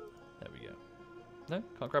one. There we go. No?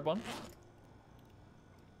 Can't grab one?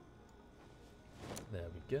 There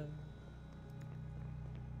we go.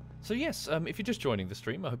 So yes, if you're just joining the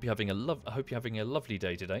stream, I hope you're having a lovely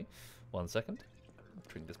day today. 1 second.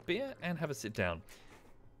 Drink this beer and have a sit down.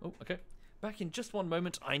 Oh, okay. Back in just 1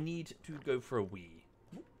 moment. I need to go for a wee.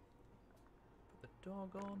 Put the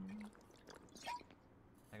dog on.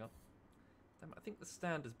 Hang on. Damn, I think the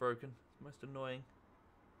stand is broken. It's most annoying.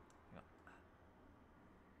 Hang on.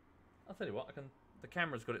 I'll tell you what. The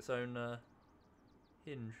camera's got its own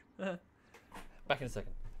hinge. Back in a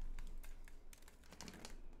second.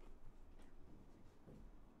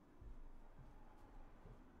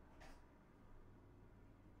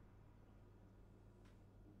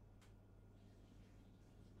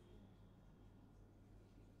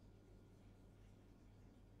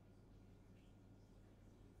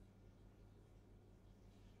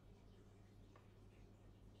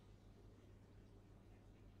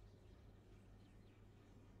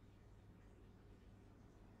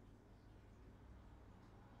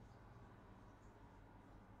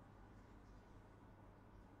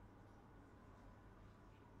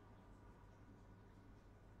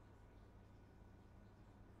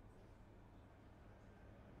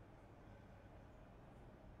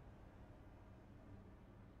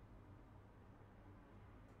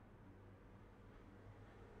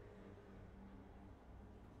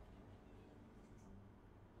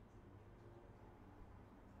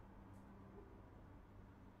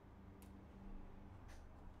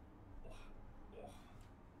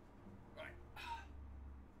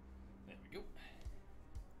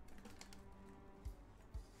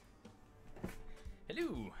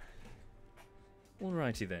 Hello!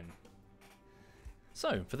 Alrighty then.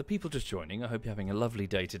 So, for the people just joining, I hope you're having a lovely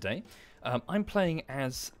day today. I'm playing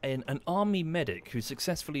as an army medic who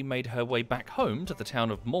successfully made her way back home to the town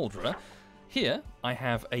of Moldra. Here, I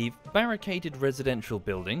have a barricaded residential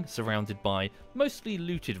building surrounded by mostly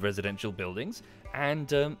looted residential buildings, and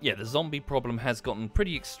yeah, the zombie problem has gotten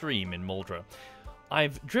pretty extreme in Moldra.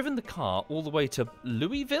 I've driven the car all the way to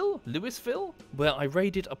Louisville, where I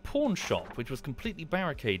raided a pawn shop which was completely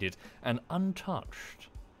barricaded and untouched.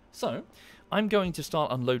 So, I'm going to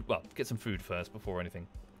start get some food first before anything.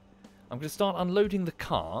 I'm going to start unloading the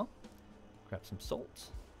car. Grab some salt.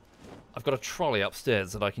 I've got a trolley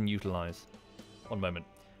upstairs that I can utilise. 1 moment.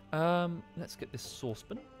 Let's get this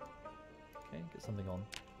saucepan. Okay, get something on.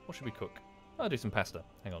 What should we cook? I'll do some pasta.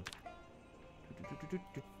 Hang on.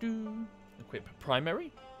 Equip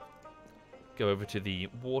primary. Go over to the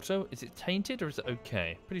water. Is it tainted or is it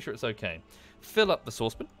okay? Pretty sure it's okay. Fill up the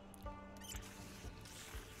saucepan.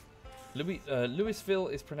 Louisville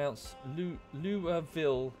is pronounced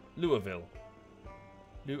Louisville. Louisville?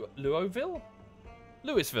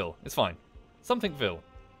 Louisville. It's fine. Somethingville.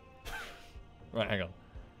 Right, hang on.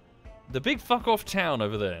 The big fuck off town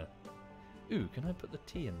over there. Ooh, can I put the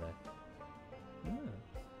tea in there?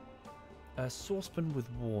 A saucepan with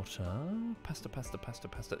water. Pasta.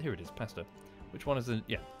 Here it is, pasta. Which one is the...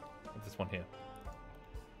 Yeah, this one here.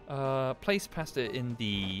 Place pasta in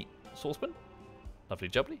the saucepan. Lovely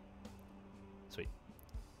jubbly. Sweet.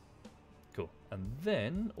 Cool. And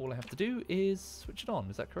then all I have to do is switch it on.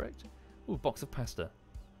 Is that correct? Ooh, box of pasta.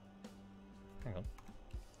 Hang on.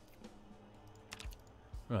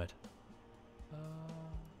 Right. There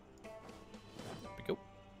we go.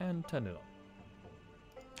 And turn it on.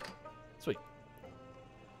 Sweet.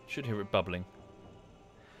 Should hear it bubbling.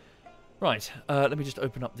 Right. Let me just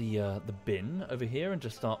open up the bin over here and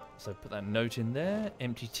just start. So put that note in there.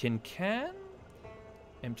 Empty tin can.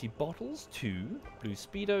 Empty bottles. 2. Blue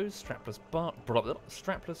speedos. Strapless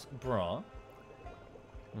bra.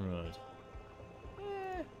 Right.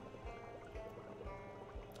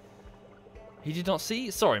 He did not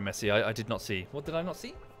see? Sorry, Messi, I did not see. What did I not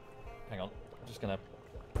see? Hang on. I'm just going to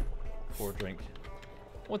pour a drink.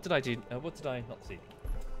 What did I do? What did I not see?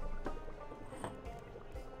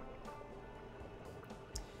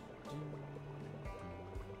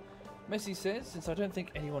 Messi says, since I don't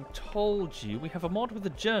think anyone told you, we have a mod with a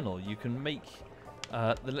journal you can make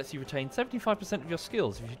that lets you retain 75% of your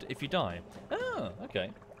skills if you die. Oh,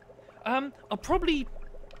 okay. I'll probably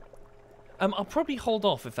hold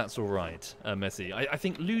off if that's all right, Messi. I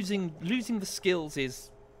think losing the skills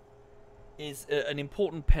is an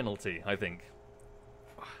important penalty, I think.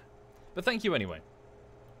 But thank you anyway.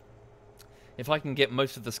 If I can get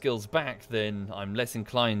most of the skills back, then I'm less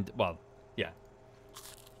inclined... Well, yeah.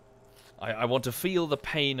 I want to feel the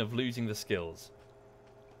pain of losing the skills.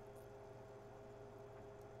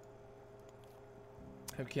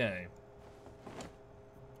 Okay.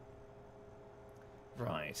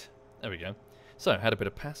 Right. There we go. So, had a bit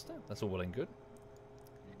of pasta. That's all well and good.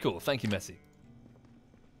 Cool. Thank you, Messi.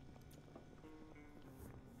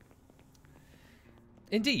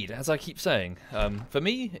 Indeed, as I keep saying, for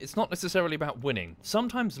me, it's not necessarily about winning.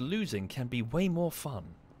 Sometimes losing can be way more fun.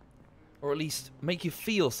 Or at least make you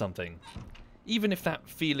feel something. Even if that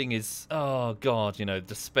feeling is, oh god, you know,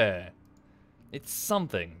 despair. It's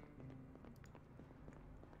something.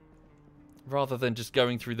 Rather than just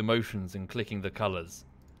going through the motions and clicking the colours.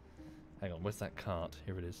 Hang on, where's that cart?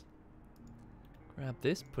 Here it is. Grab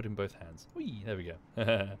this, put in both hands. Whee, there we go.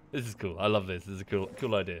 This is cool. I love this. This is a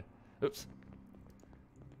cool idea. Oops.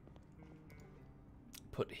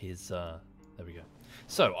 Put his, there we go.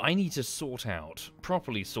 So, I need to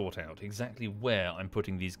properly sort out exactly where I'm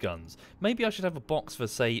putting these guns. Maybe I should have a box for,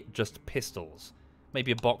 say, just pistols.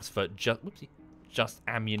 Maybe a box for just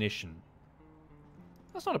ammunition.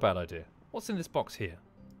 That's not a bad idea. What's in this box here?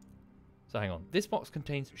 So, hang on. This box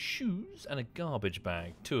contains shoes and a garbage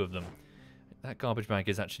bag. 2 of them. That garbage bag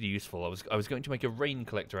is actually useful. I was going to make a rain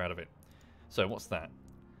collector out of it. So, what's that?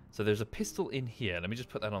 So, there's a pistol in here. Let me just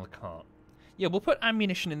put that on the cart. Yeah, we'll put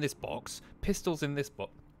ammunition in this box, pistols in this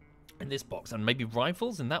box, and maybe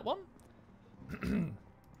rifles in that one?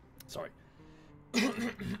 Sorry.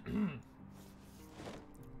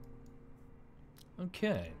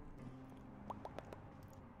 Okay.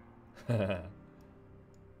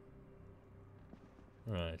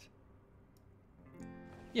 Right.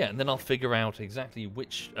 Yeah, and then I'll figure out exactly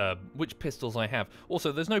which pistols I have.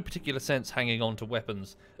 Also, there's no particular sense hanging on to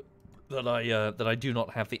weapons that I do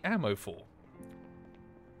not have the ammo for.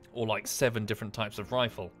 Or like 7 different types of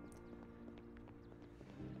rifle.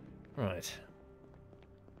 Right.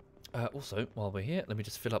 Also, while we're here, let me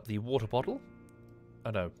just fill up the water bottle. Oh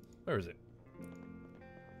no, where is it?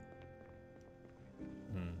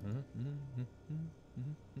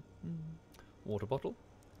 Water bottle.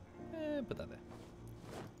 Put that there.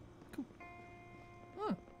 Cool.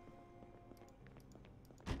 Oh.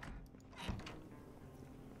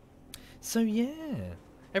 So yeah.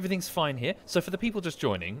 Everything's fine here. So for the people just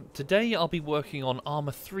joining, today I'll be working on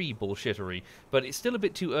Arma 3 bullshittery, but it's still a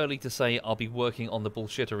bit too early to say I'll be working on the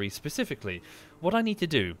bullshittery specifically. What I need to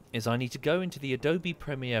do is I need to go into the Adobe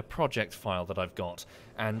Premiere project file that I've got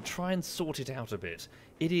and try and sort it out a bit.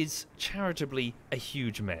 It is charitably a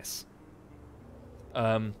huge mess.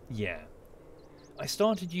 Yeah. I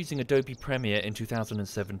started using Adobe Premiere in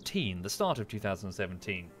 2017, the start of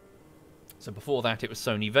 2017. So before that it was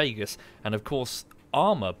Sony Vegas, and of course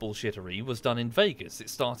Arma bullshittery was done in Vegas. It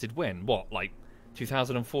started when? What, like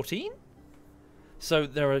 2014? So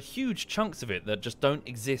there are huge chunks of it that just don't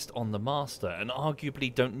exist on the master, and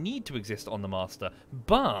arguably don't need to exist on the master.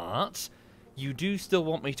 But you do still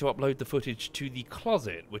want me to upload the footage to the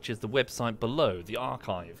closet, which is the website below, the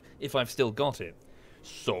archive, if I've still got it.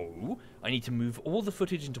 So I need to move all the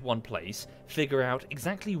footage into one place, figure out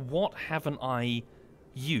exactly what haven't I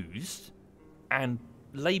used, and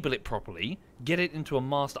label it properly, get it into a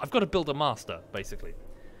master. I've got to build a master, basically.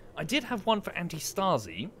 I did have one for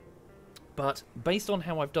Anti-Stasi, but based on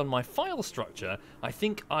how I've done my file structure, I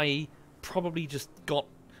think I probably just got...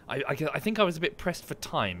 I think I was a bit pressed for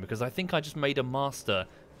time, because I think I just made a master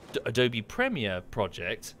Adobe Premiere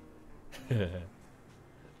project.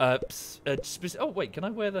 Oh, wait, can I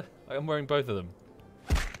wear the... I'm wearing both of them.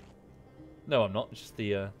 No, I'm not. It's just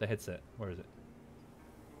the headset. Where is it?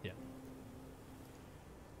 Yeah.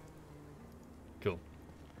 Cool.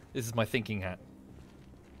 This is my thinking hat.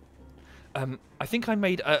 I think I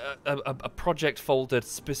made a project folder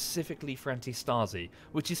specifically for Anti-Stasi,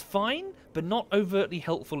 which is fine, but not overtly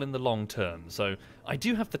helpful in the long term. So I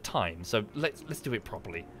do have the time, so let's do it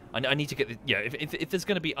properly. I need to get the, yeah. If there's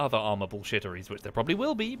going to be other Arma bullshitteries, which there probably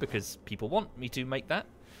will be, because people want me to make that,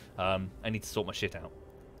 I need to sort my shit out.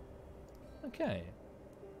 Okay.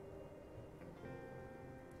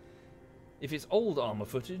 If it's old Arma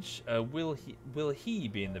footage, will he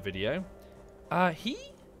be in the video? He?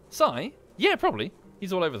 Sai? Yeah, probably.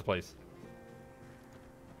 He's all over the place.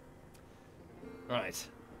 Right.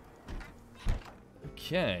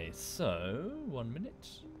 Okay, so 1 minute.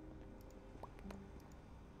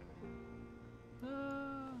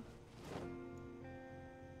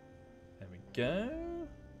 There we go.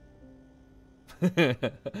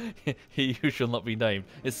 He who shall not be named.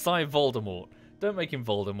 It's Cy Voldemort. Don't make him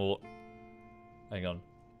Voldemort. Hang on.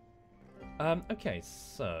 Okay,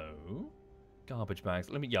 so garbage bags.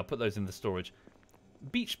 Let me put those in the storage.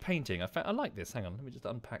 Beach painting. I like this. Hang on, let me just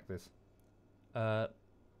unpack this. How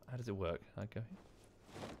does it work? Okay.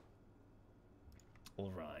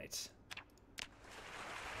 All right.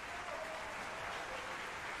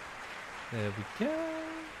 There we go.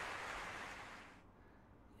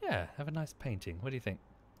 Yeah, have a nice painting. What do you think?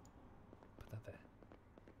 Put that there.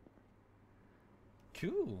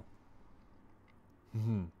 Cool.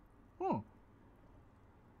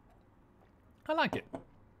 I like it.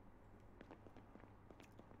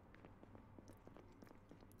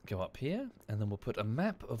 Go up here, and then we'll put a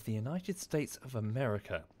map of the United States of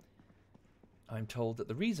America. I'm told that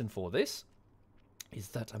the reason for this is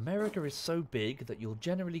that America is so big that you'll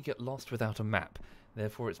generally get lost without a map.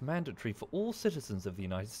 Therefore, it's mandatory for all citizens of the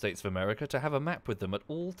United States of America to have a map with them at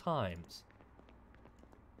all times.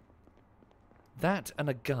 That and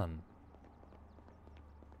a gun.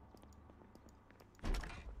 Can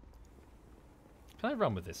I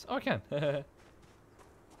run with this? Oh, I can.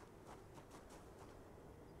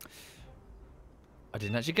 I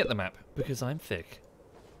didn't actually get the map because I'm thick.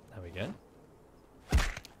 There we go.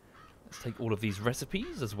 Let's take all of these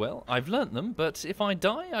recipes as well. I've learnt them, but if I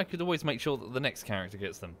die, I could always make sure that the next character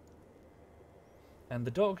gets them. And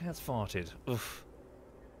the dog has farted. Oof.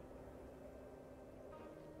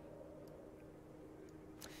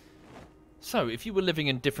 So, if you were living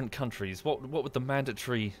in different countries, what would the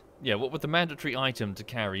mandatory item to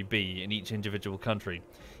carry be in each individual country?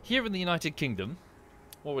 Here in the United Kingdom,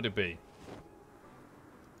 what would it be?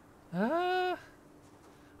 I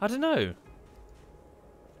don't know.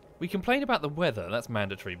 We complain about the weather, that's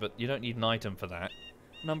mandatory, but you don't need an item for that.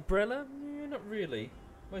 An umbrella? Not really.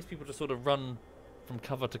 Most people just sort of run from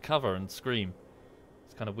cover to cover and scream.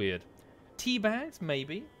 It's kind of weird. Tea bags?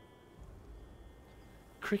 Maybe.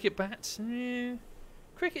 Cricket bats?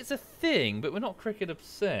 Cricket's a thing, but we're not cricket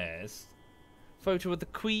obsessed. Photo of the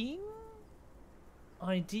Queen?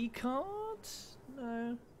 ID card?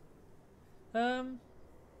 No.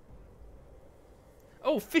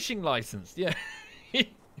 Oh, fishing license. Yeah.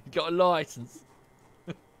 Got a license.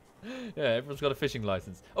 Yeah, everyone's got a fishing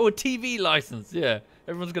license. Oh, a TV license. Yeah,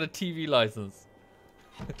 everyone's got a TV license.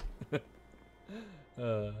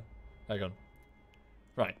 Hang on.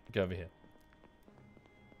 Right, go over here.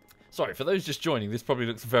 Sorry, for those just joining, this probably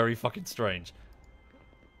looks very fucking strange.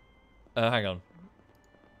 Hang on.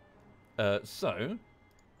 So,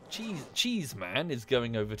 Cheese Man is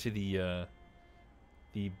going over to the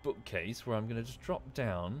bookcase where I'm going to just drop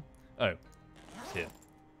down. Oh, it's here.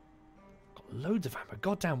 Got loads of ammo.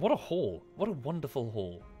 God damn, what a haul. What a wonderful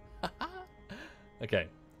haul. Okay,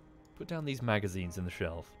 put down these magazines in the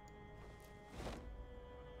shelf.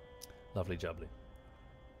 Lovely jubbly.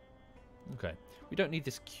 Okay, we don't need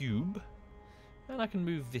this cube. And I can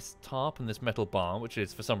move this tarp and this metal bar, which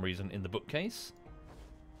is for some reason in the bookcase.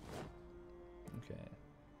 Okay.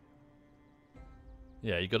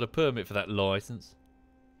 Yeah, you got a permit for that license.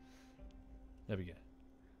 There we go.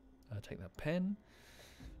 Take that pen.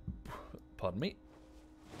 Pardon me.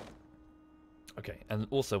 Okay, and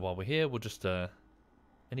also while we're here, we'll just...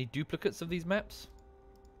 any duplicates of these maps?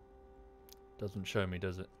 Doesn't show me,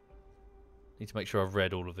 does it? Need to make sure I've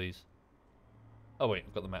read all of these. Oh wait,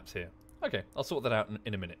 I've got the maps here. Okay, I'll sort that out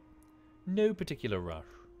in a minute. No particular rush.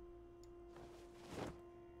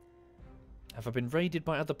 Have I been raided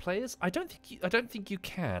by other players? I don't think you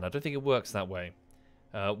can. I don't think it works that way.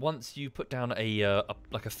 Once you put down a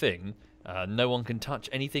thing, no one can touch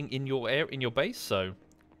anything in your base. So,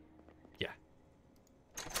 yeah.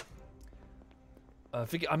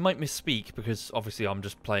 I might misspeak because obviously I'm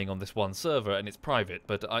just playing on this one server and it's private.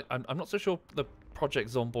 But I'm not so sure the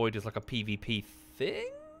Project Zomboid is like a PvP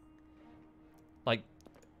thing. Like,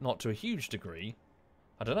 not to a huge degree.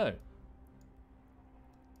 I don't know.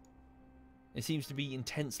 It seems to be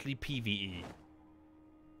intensely PvE.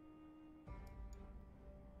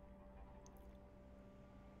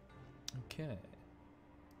 Okay.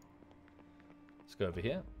 Let's go over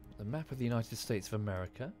here. The map of the United States of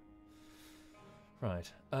America.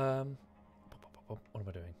 Right. What am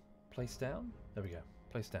I doing? Place down? There we go.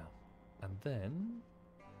 Place down. And then...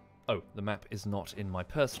 Oh, the map is not in my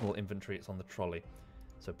personal inventory. It's on the trolley.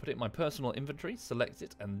 So put it in my personal inventory, select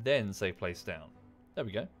it, and then say place down. There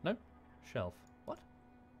we go. No? Shelf. What?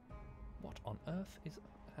 What on earth is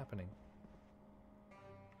happening?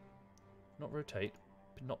 Not rotate.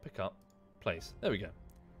 Did not pick up. Place. There we go.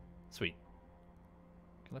 Sweet.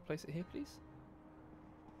 Can I place it here, please?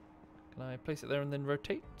 Can I place it there and then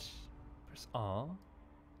rotate? Press R.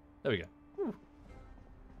 There we go. Woo.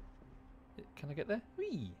 Can I get there?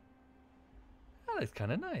 Whee! That looks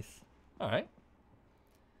kind of nice. Alright.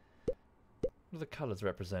 What do the colours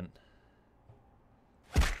represent?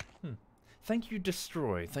 Thank you,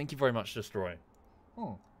 Destroy. Thank you very much, Destroy.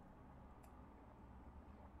 Oh.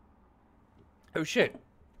 Oh shit.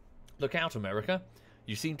 Look out, America.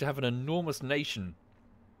 You seem to have an enormous nation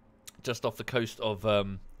just off the coast of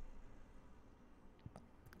I'm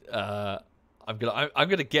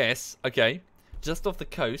gonna guess, okay. Just off the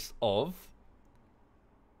coast of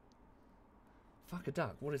fuck a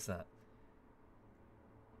duck, what is that?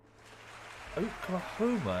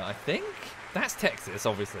 Oklahoma, I think? That's Texas,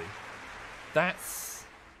 obviously. That's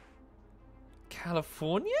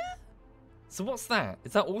California? So what's that?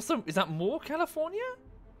 Is that also, is that more California?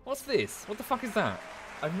 What's this? What the fuck is that?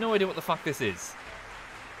 I have no idea what the fuck this is.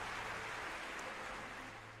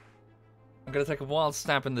 I'm gonna take a wild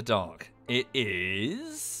stab in the dark. It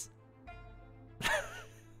is...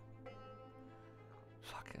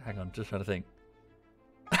 Fuck, hang on, just trying to think.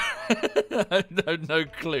 no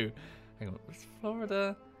clue. Hang on, where's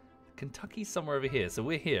Florida? Kentucky's somewhere over here, so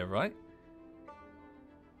we're here, right?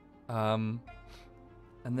 And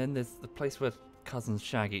then there's the place where cousins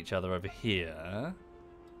shag each other over here.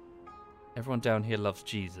 Everyone down here loves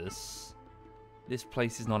Jesus. This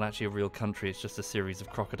place is not actually a real country, it's just a series of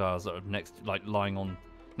crocodiles that are lying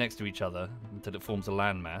next to each other until it forms a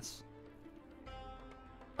landmass.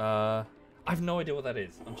 I have no idea what that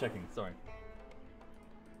is. I'm checking, sorry.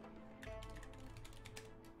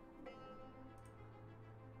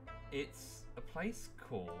 It's a place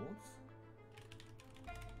called...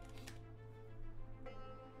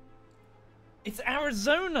 It's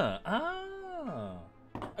Arizona! Ah!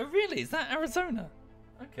 Oh really? Is that Arizona?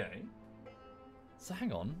 Okay. So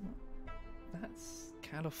hang on. That's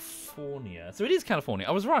California. So it is California.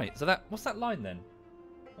 I was right. So that... What's that line then?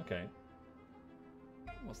 Okay.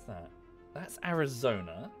 What's that? That's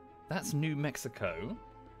Arizona. That's New Mexico.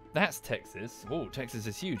 That's Texas. Oh, Texas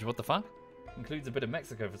is huge. What the fuck? Includes a bit of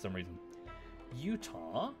Mexico for some reason.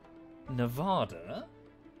 Utah. Nevada.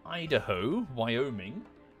 Idaho. Wyoming.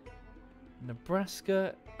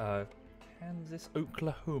 Nebraska. Kansas.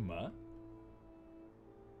 Oklahoma.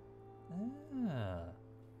 Ah.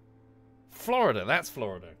 Florida. That's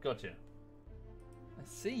Florida. Gotcha. I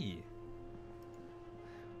see.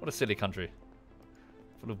 What a silly country.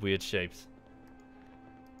 Full of weird shapes.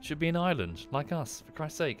 Should be an island, like us, for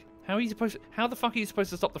Christ's sake. How the fuck are you supposed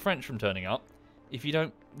to stop the French from turning up if you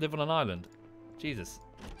don't live on an island? Jesus.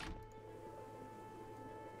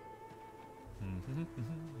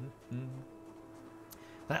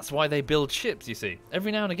 That's why they build ships, you see.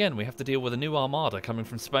 Every now and again we have to deal with a new armada coming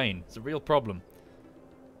from Spain. It's a real problem.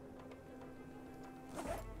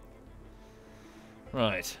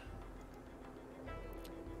 Right.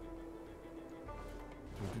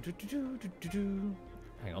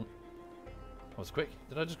 Hang on. That was quick.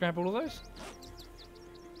 Did I just grab all of those?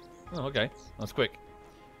 Oh, okay. That was quick.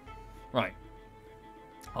 Right.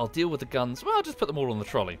 I'll deal with the guns. Well, I'll just put them all on the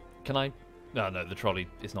trolley. Can I? No, the trolley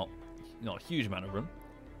is not a huge amount of room.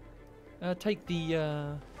 Take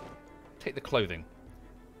the clothing.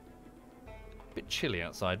 Bit chilly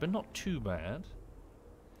outside, but not too bad.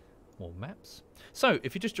 More maps. So,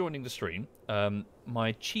 if you're just joining the stream,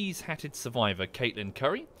 my cheese-hatted survivor, Caitlin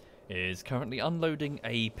Curry, is currently unloading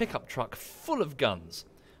a pickup truck full of guns.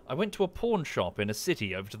 I went to a pawn shop in a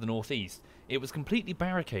city over to the northeast. It was completely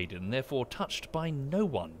barricaded and therefore touched by no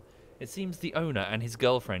one. It seems the owner and his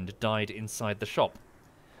girlfriend died inside the shop.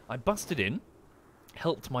 I busted in,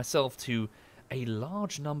 helped myself to a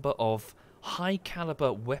large number of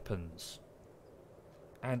high-caliber weapons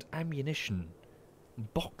and ammunition.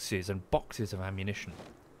 Boxes and boxes of ammunition.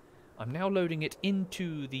 I'm now loading it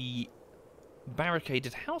into the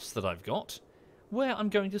barricaded house that I've got, where I'm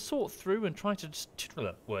going to sort through and try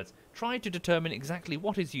to determine exactly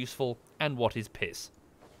what is useful and what is piss.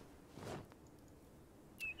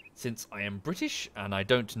 Since I am British and I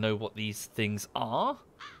don't know what these things are,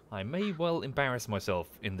 I may well embarrass myself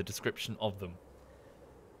in the description of them.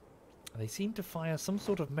 They seem to fire some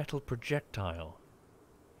sort of metal projectile.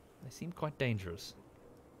 They seem quite dangerous.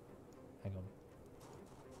 Hang on.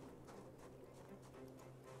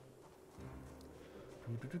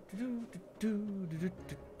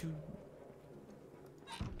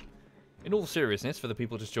 In all seriousness, for the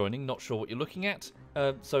people just joining, not sure what you're looking at.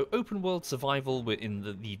 So, open world survival in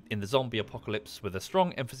the zombie apocalypse with a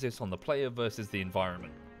strong emphasis on the player versus the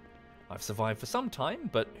environment. I've survived for some time,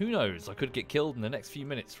 but who knows? I could get killed in the next few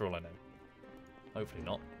minutes for all I know. Hopefully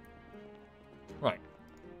not. Right.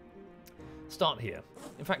 Start here.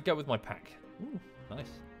 In fact, go with my pack. Ooh,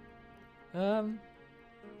 nice. Hang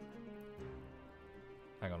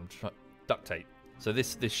on, duct tape. So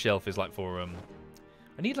this shelf is like for I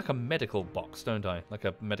need like a medical box, don't I? Like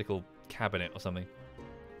a medical cabinet or something.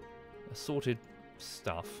 Assorted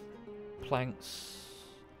stuff. Planks.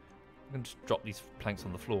 I can just drop these planks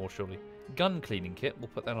on the floor, surely. Gun cleaning kit. We'll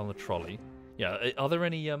put that on the trolley. Yeah. Are there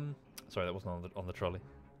any Sorry, that wasn't on the trolley.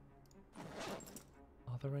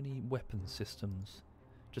 Are there any weapon systems?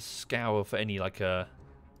 Just scour for any like a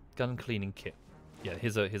gun cleaning kit. Yeah.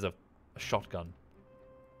 Here's a shotgun.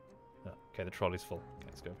 Oh, okay, the trolley's full. Okay,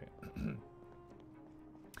 let's go over here.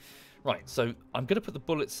 Right. So I'm going to put the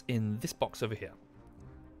bullets in this box over here.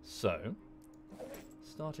 So.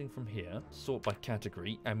 Starting from here, sort by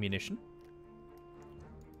category, ammunition.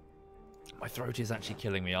 My throat is actually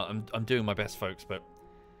killing me. I'm doing my best, folks, but...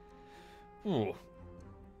 Ooh.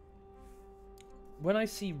 When I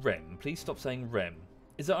see Rem, please stop saying Rem.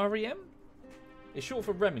 Is it REM? It's short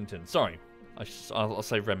for Remington. Sorry. I'll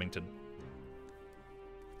say Remington.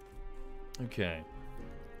 Okay.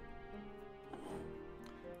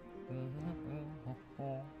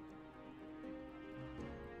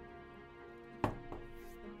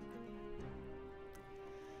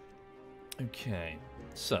 Okay,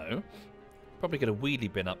 so probably get a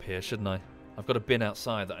wheelie bin up here, shouldn't I? I've got a bin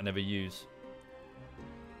outside that I never use.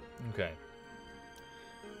 Okay.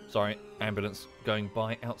 Sorry, ambulance going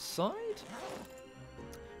by outside.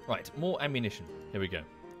 Right, more ammunition. Here we go.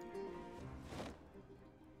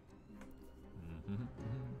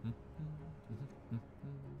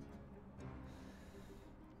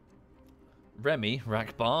 Remy,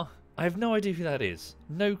 rack bar. I have no idea who that is.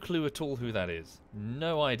 No clue at all who that is.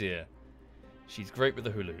 No idea. She's great with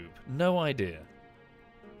the hula hoop. No idea.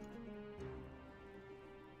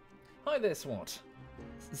 Hi there, SWAT.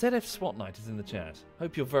 ZF SWAT Night is in the chat.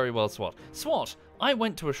 Hope you're very well, SWAT. SWAT, I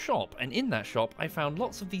went to a shop, and in that shop I found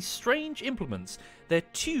lots of these strange implements. They're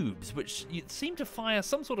tubes which seem to fire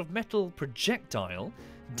some sort of metal projectile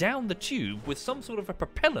down the tube with some sort of a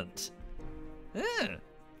propellant.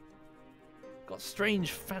 Got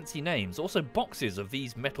strange fancy names. Also boxes of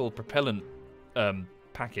these metal propellant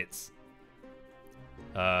packets.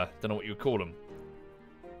 Don't know what you would call them.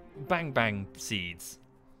 Bang bang seeds.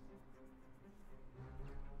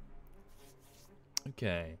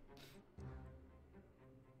 Okay.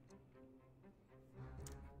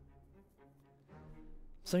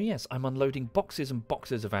 So yes, I'm unloading boxes and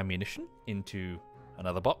boxes of ammunition into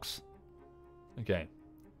another box. Okay.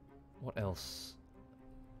 What else?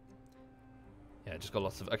 Yeah, just got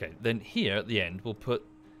lots of... Okay, then here at the end we'll put...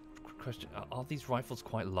 Question, are these rifles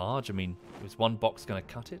quite large? I mean, is one box going to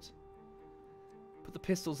cut it? Put the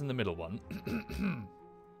pistols in the middle one.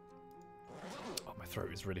 Oh, my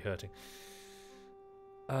throat is really hurting.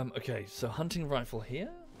 Okay, so hunting rifle here.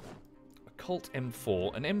 A Colt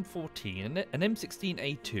M4, an M14, an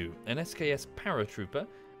M16A2, an SKS paratrooper,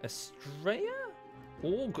 a Straya?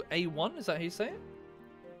 Org A1, is that how you say it?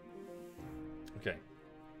 Okay.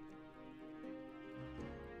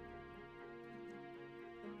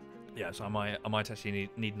 Yeah, so I might actually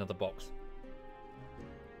need another box.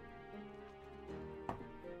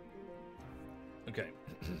 Okay.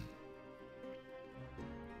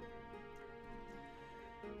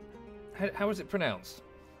 How is it pronounced?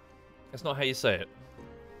 That's not how you say it.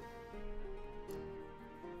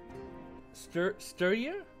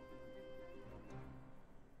 Sturrier?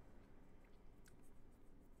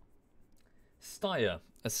 Steyr.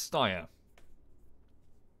 A Steyr.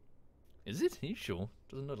 Is it? Are you sure?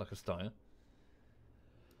 Doesn't look like a Steyr.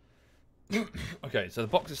 Okay, so the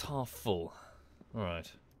box is half full.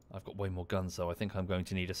 Alright. I've got way more guns, though. I think I'm going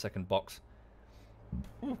to need a second box.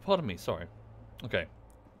 Oh, pardon me. Sorry. Okay.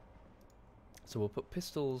 So we'll put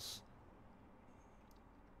pistols.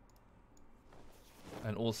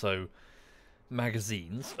 And also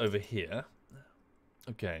magazines over here.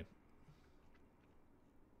 Okay.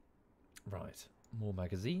 Right. More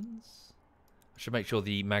magazines. I should make sure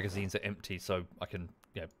the magazines are empty so I can,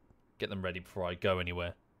 you know, get them ready before I go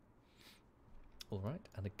anywhere. Alright,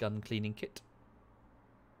 and a gun cleaning kit.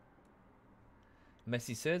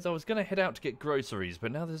 Messi says, I was going to head out to get groceries,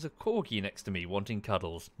 but now there's a corgi next to me wanting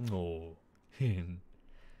cuddles. Oh.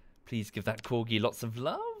 Please give that corgi lots of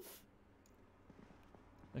love.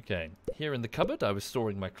 Okay, here in the cupboard I was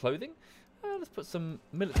storing my clothing. Let's put some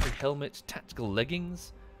military helmet, tactical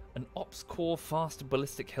leggings, an Ops Core fast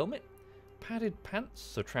ballistic helmet, padded pants,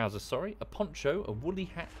 so trousers, sorry, a poncho, a woolly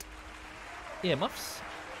hat, earmuffs,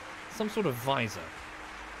 some sort of visor.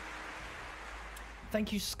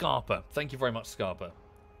 Thank you, Scarpa. Thank you very much, Scarpa.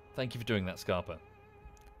 Thank you for doing that, Scarpa.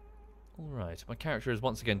 Alright, my character is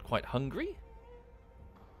once again quite hungry.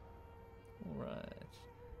 Alright.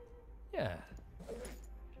 Yeah.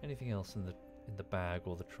 Anything else in the bag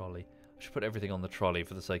or the trolley? I should put everything on the trolley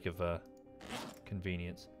for the sake of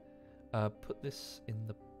convenience. Put this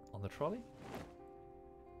on the trolley.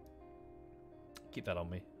 Keep that on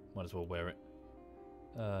me. Might as well wear it.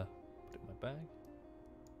 Put it in my bag.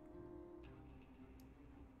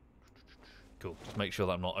 Cool. Just make sure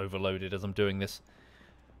that I'm not overloaded as I'm doing this.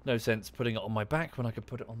 No sense putting it on my back when I could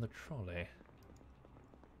put it on the trolley.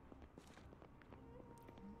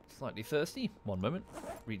 Slightly thirsty. One moment.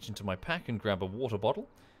 Reach into my pack and grab a water bottle.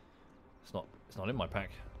 It's not in my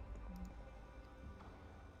pack.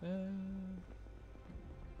 Did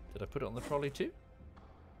I put it on the trolley too?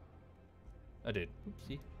 I did.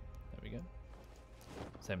 Oopsie. There we go.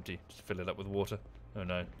 It's empty. Just fill it up with water. Oh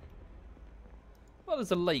no. Well,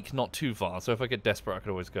 there's a lake not too far, so if I get desperate I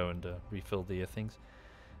could always go and refill the things.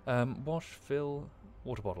 Wash, fill,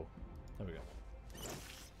 water bottle. There we go.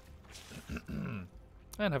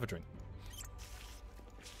 And have a drink.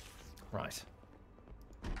 Right.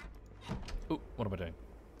 Oh, what am I doing?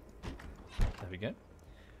 There we go.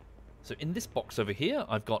 So in this box over here,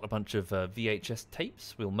 I've got a bunch of VHS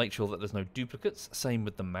tapes. We'll make sure that there's no duplicates. Same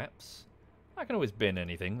with the maps. I can always bin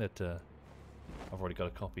anything that I've already got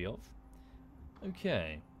a copy of.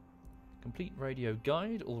 Okay. Complete radio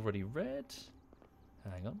guide, already read.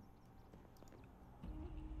 Hang on.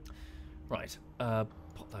 Right.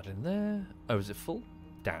 Pop that in there. Oh, is it full?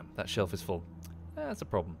 Damn, that shelf is full. That's a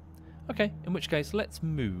problem. Okay, in which case, let's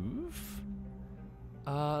move...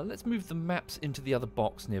 let's move the maps into the other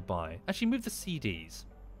box nearby. Actually, move the CDs.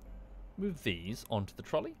 Move these onto the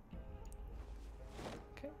trolley.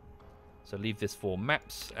 Okay. So leave this for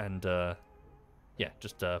maps and, yeah,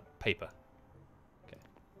 just paper. Okay.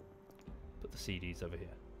 Put the CDs over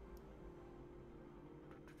here.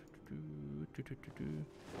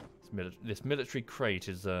 This military crate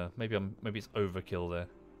is, maybe it's overkill there.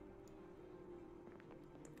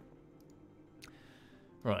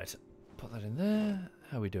 Right. Put that in there.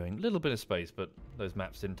 How are we doing? A little bit of space, but those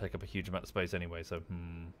maps didn't take up a huge amount of space anyway, so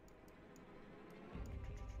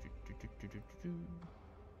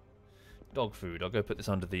Dog food. I'll go put this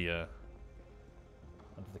under the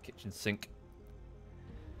kitchen sink.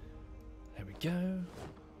 There we go.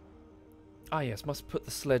 Ah yes, must put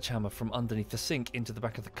the sledgehammer from underneath the sink into the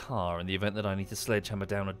back of the car in the event that I need to sledgehammer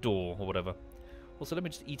down a door or whatever. Also, let me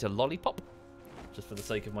just eat a lollipop, just for the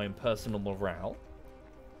sake of my own personal morale.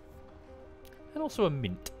 And also a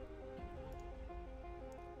mint.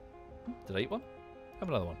 Did I eat one? Have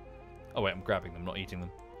another one. Oh wait, I'm grabbing them, not eating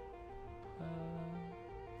them.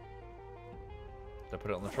 Did I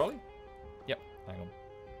put it on the trolley? Yep, hang on.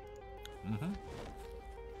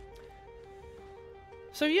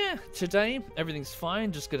 So yeah, today everything's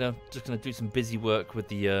fine. Just gonna do some busy work with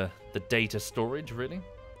the data storage, really.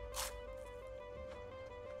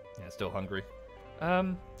 Yeah, still hungry.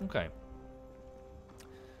 Okay.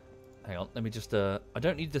 Hang on, let me just, I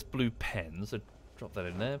don't need this blue pen, so drop that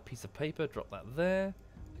in there. Piece of paper, drop that there.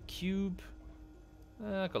 A cube.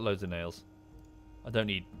 I've got loads of nails. I don't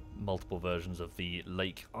need multiple versions of the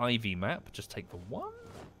Lake Ivy map, just take the one.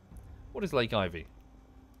 What is Lake Ivy?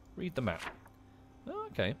 Read the map. Oh,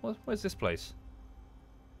 okay, where's this place?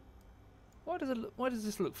 Why does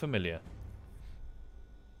this look familiar?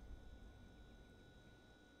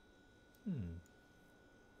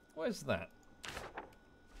 Where's that?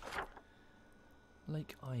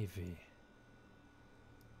 Lake Ivy.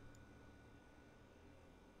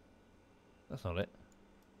 That's not it.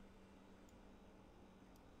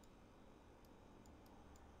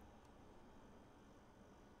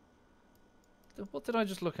 What did I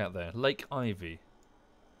just look at there? Lake Ivy.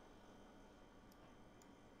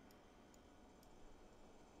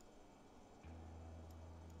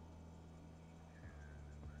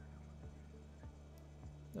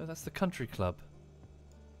 No, that's the country club.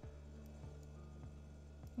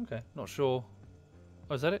 Okay, not sure.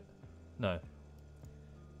 Oh, is that it? No.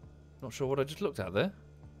 Not sure what I just looked at there.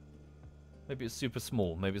 Maybe it's super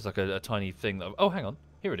small. Maybe it's like a tiny thing that... Oh, hang on.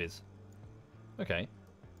 Here it is. Okay.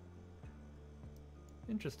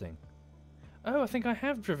 Interesting. Oh, I think I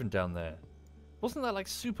have driven down there. Wasn't that like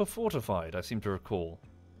super fortified, I seem to recall?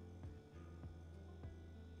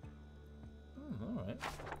 Alright.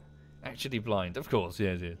 Actually blind, of course,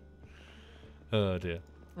 yes, yes. Oh dear.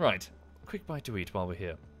 Right. Quick bite to eat while we're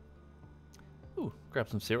here. Ooh, grab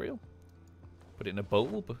some cereal. Put it in a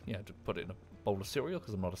bowl, but yeah, just put it in a bowl of cereal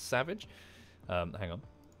because I'm not a savage. Hang on.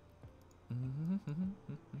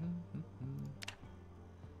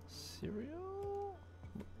 Cereal?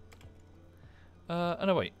 Oh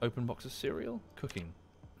no, wait. Open box of cereal? Cooking.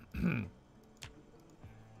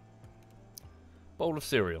 Bowl of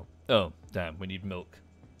cereal. Oh, damn. We need milk.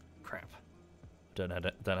 Crap. Don't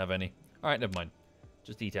have any. Alright, never mind.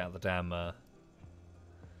 Just eat out the damn...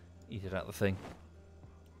 eat it out the thing.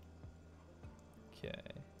 Okay.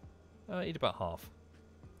 Eat about half.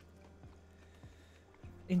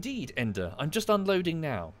 Indeed, Ender. I'm just unloading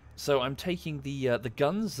now. So I'm taking the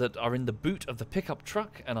guns that are in the boot of the pickup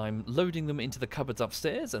truck and I'm loading them into the cupboards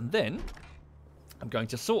upstairs, and then I'm going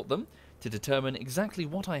to sort them to determine exactly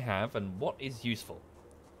what I have and what is useful.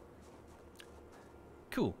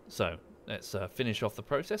 Cool. So let's finish off the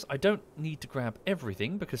process. I don't need to grab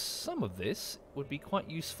everything because some of this would be quite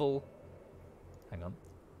useful. Hang on.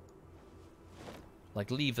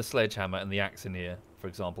 Like leave the sledgehammer and the axe in here, for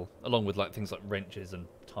example, along with like things like wrenches and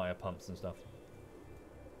tyre pumps and stuff.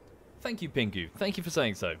 Thank you, Pingu. Thank you for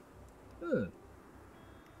saying so.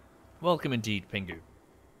 Welcome indeed, Pingu.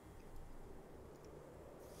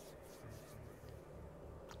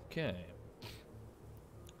 Okay.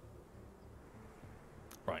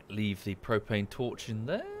 Right, leave the propane torch in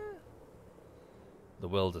there. The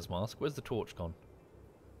welder's mask. Where's the torch gone?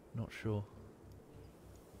 Not sure.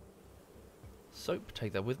 Soap,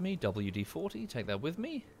 take that with me. WD-40, take that with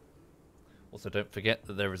me. Also, don't forget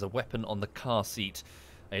that there is a weapon on the car seat.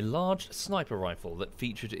 A large sniper rifle that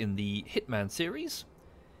featured in the Hitman series.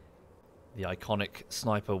 The iconic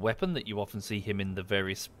sniper weapon that you often see him in the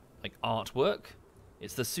various like artwork.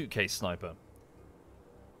 It's the suitcase sniper.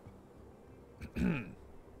 There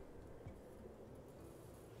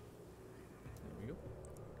we go.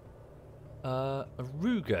 A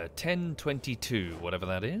Ruger 1022, whatever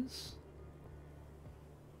that is.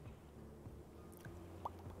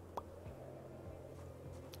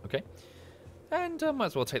 Okay. And might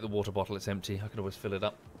as well take the water bottle, it's empty. I could always fill it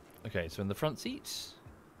up. Okay, so in the front seat...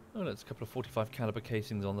 Oh, there's a couple of 45 caliber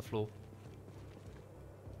casings on the floor.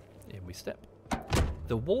 In we step.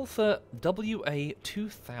 The Walther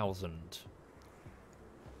WA-2000.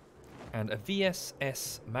 And a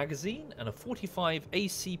VSS magazine and a 45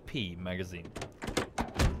 ACP magazine.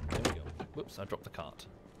 There we go. Whoops, I dropped the cart.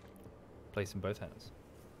 Place in both hands.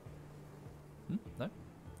 No?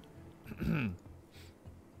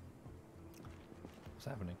 What's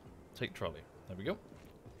happening? Take trolley. There we go.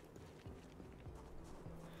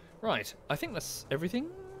 Right, I think that's everything.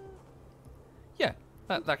 Yeah,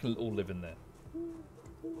 that can all live in there.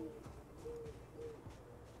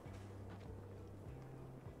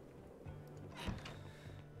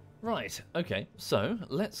 Right, okay, so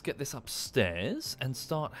let's get this upstairs and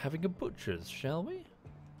start having a butcher's, shall we?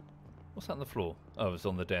 What's that on the floor? Oh, it was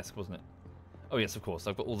on the desk, wasn't it? Oh yes, of course,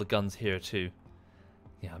 I've got all the guns here too.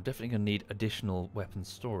 Yeah, I'm definitely going to need additional weapon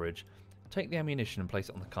storage. Take the ammunition and place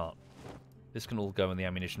it on the cart. This can all go in the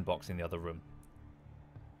ammunition box in the other room.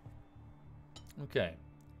 Okay.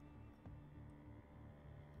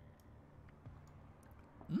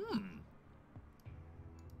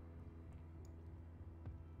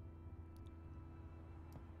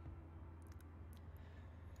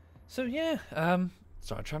 So yeah,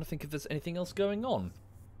 sorry, I'm trying to think if there's anything else going on.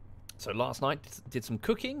 So last night did some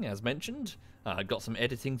cooking, as mentioned. Got some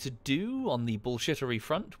editing to do on the bullshittery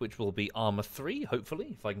front, which will be Armour 3,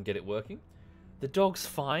 hopefully, if I can get it working. The dog's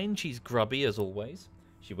fine, she's grubby as always.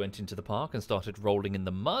 She went into the park and started rolling in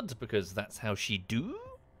the mud, because that's how she do.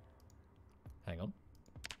 Hang on.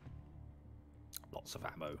 Lots of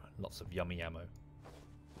ammo, lots of yummy ammo.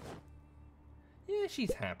 Yeah,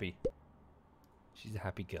 she's happy. She's a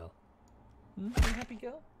happy girl. You a happy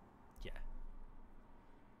girl? Yeah.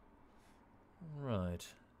 Right.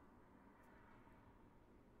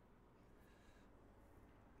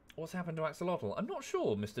 What's happened to Axolotl? I'm not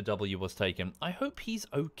sure Mr. W was taken. I hope he's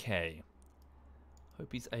okay.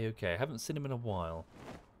 Hope he's a-okay. I haven't seen him in a while.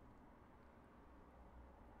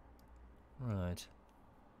 Right.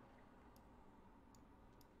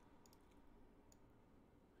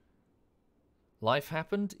 Life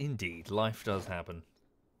happened? Indeed, life does happen.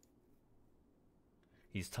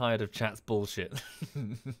 He's tired of chat's bullshit.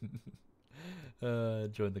 Join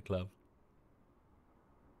the club.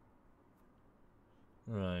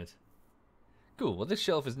 Right. Cool, well this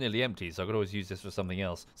shelf is nearly empty, so I could always use this for something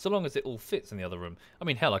else. So long as it all fits in the other room. I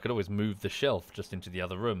mean, hell, I could always move the shelf just into the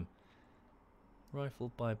other room.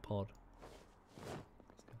 Rifle bipod.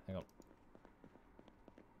 Hang on.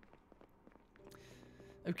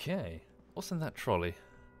 Okay. What's in that trolley?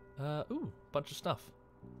 Ooh, bunch of stuff.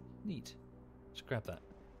 Neat. Just grab that.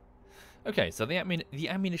 Okay, so the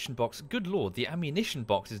ammunition box. Good lord, the ammunition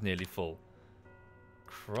box is nearly full.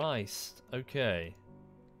 Christ. Okay.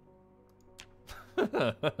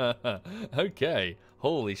 Okay.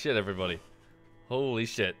 Holy shit, everybody. Holy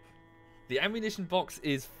shit. The ammunition box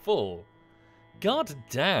is full. God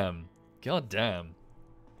damn. God damn.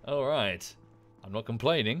 Alright. I'm not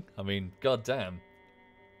complaining. I mean, god damn.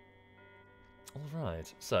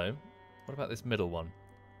 Alright, so, what about this middle one?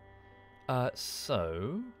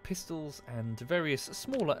 So, pistols and various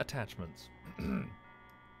smaller attachments.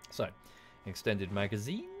 So, extended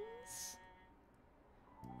magazines?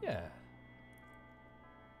 Yeah.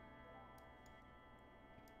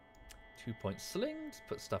 2-point slings,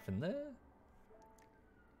 put stuff in there.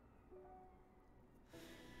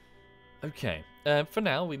 Okay, for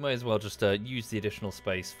now we may as well just use the additional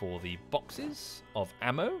space for the boxes of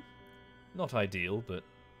ammo. Not ideal, but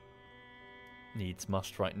needs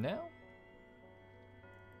must right now.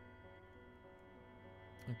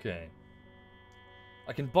 Okay.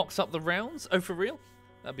 I can box up the rounds? Oh, for real?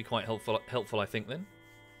 That'd be quite helpful I think, then.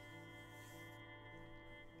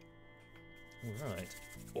 Alright.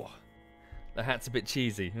 Oh, the hat's a bit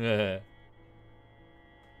cheesy.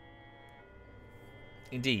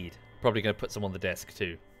 Indeed. Probably going to put some on the desk,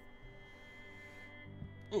 too.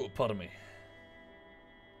 Oh, pardon me.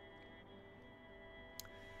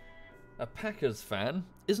 A Packers fan?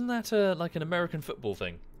 Isn't that like an American football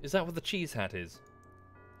thing? Is that what the cheese hat is?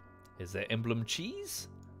 Is their emblem cheese?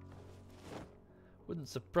 Wouldn't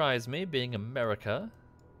surprise me, being America.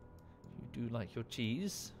 You do like your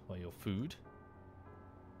cheese, or your food.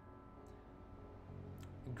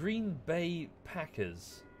 Green Bay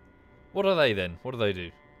Packers. What are they then? What do they do?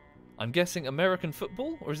 I'm guessing American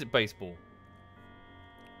football, or is it baseball?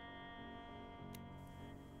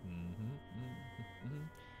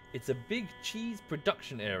 It's a big cheese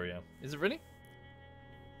production area. Is it really?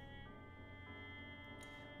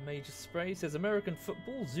 Major Spray says American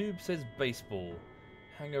football. Zoob says baseball.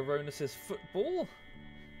 Hangarona says football.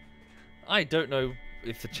 I don't know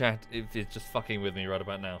if the chat if it's just fucking with me right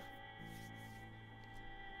about now.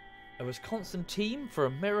 A Wisconsin team for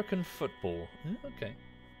American football. Okay.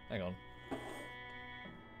 Hang on.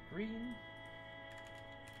 Green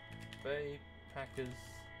Bay Packers.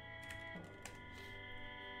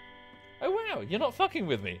 Oh wow, you're not fucking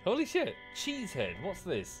with me. Holy shit. Cheesehead, what's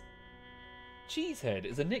this? Cheesehead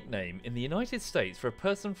is a nickname in the United States for a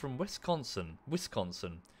person from Wisconsin,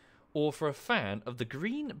 or for a fan of the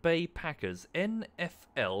Green Bay Packers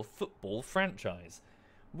NFL football franchise.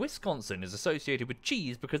 Wisconsin is associated with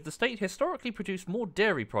cheese because the state historically produced more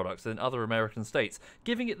dairy products than other American states,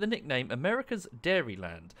 giving it the nickname America's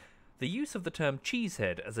Dairyland. The use of the term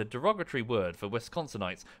cheesehead as a derogatory word for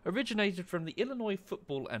Wisconsinites originated from Illinois and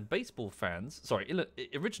football baseball fans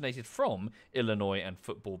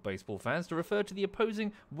to refer to the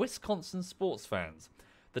opposing Wisconsin sports fans.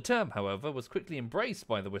 The term, however, was quickly embraced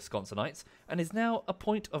by the Wisconsinites and is now a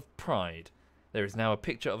point of pride. There is now a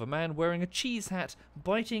picture of a man wearing a cheese hat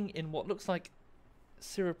biting in what looks like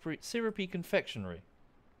syrupy confectionery.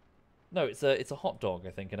 No, it's a hot dog, I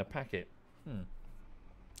think, in a packet.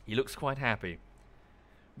 He looks quite happy.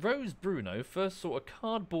 Rose Bruno first saw a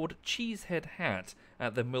cardboard cheesehead hat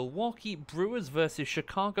at the Milwaukee Brewers vs.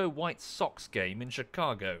 Chicago White Sox game in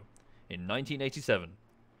Chicago in 1987.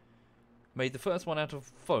 Made the first one out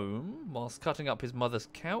of foam whilst cutting up his mother's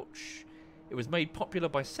couch. It was made popular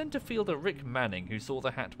by centre fielder Rick Manning, who saw the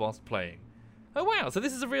hat whilst playing. Oh wow, so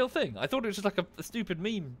this is a real thing. I thought it was just like a stupid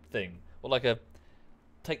meme thing. Or like a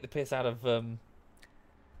take the piss out of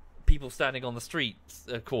people standing on the street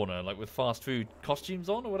corner, like with fast food costumes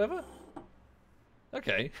on or whatever.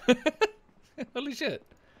 Okay. Holy shit.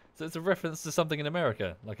 So it's a reference to something in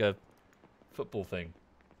America, like a football thing.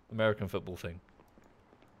 American football thing.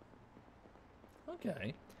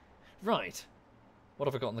 Okay. Right. What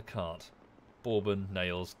have I got on the cart? Bourbon,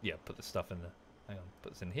 nails. Yeah, put this stuff in there. Hang on.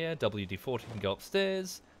 Put this in here. WD-40 can go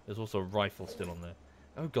upstairs. There's also a rifle still on there.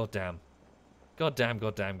 Oh, goddamn. Goddamn,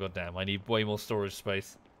 goddamn, goddamn. I need way more storage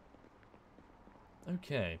space.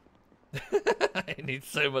 Okay. I need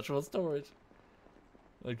so much more storage.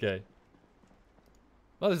 Okay.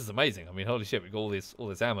 Well, this is amazing. I mean, holy shit, we've got all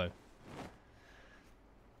this ammo.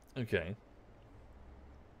 Okay.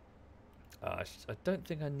 I don't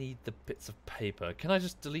think I need the bits of paper. Can I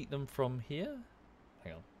just delete them from here?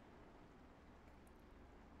 Hang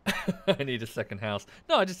on. I need a second house.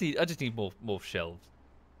 No, I just need more shelves.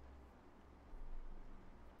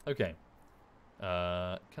 Okay.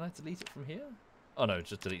 Can I delete it from here? Oh no, it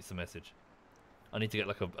just deletes the message. I need to get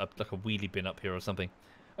like a wheelie bin up here or something.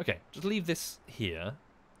 Okay, just leave this here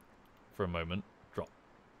for a moment. Drop.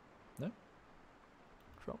 No?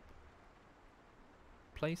 Drop.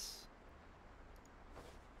 Place.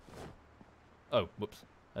 Oh, whoops.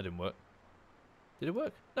 That didn't work. Did it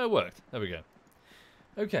work? No, it worked. There we go.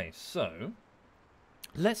 Okay, so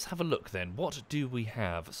Let's have a look then. What do we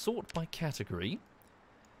have? Sort by category.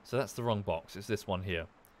 So that's the wrong box. It's this one here.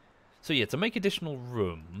 So yeah, to make additional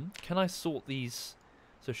room, can I sort these?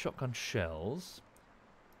 So shotgun shells.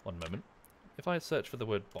 One moment. If I search for the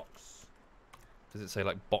word box, does it say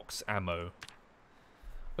like box ammo?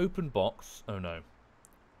 Open box. Oh no.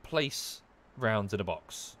 Place rounds in a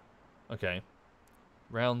box. Okay.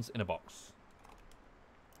 Rounds in a box.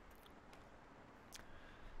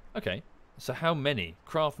 Okay. So how many?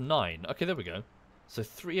 Craft 9. Okay, there we go. So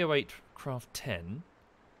 308, craft 10.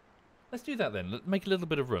 Let's do that then. Let's make a little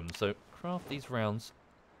bit of room. So craft these rounds.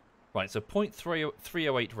 Right, so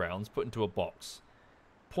 .308 rounds put into a box.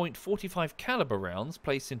 .45 caliber rounds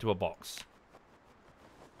placed into a box.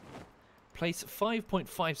 Place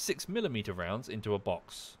 5.56mm rounds into a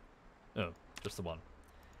box. Oh, just the one.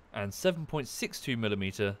 And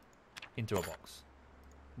 7.62mm into a box.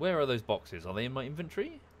 Where are those boxes? Are they in my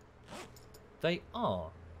inventory? They are.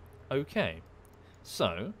 Okay.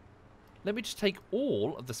 So, let me just take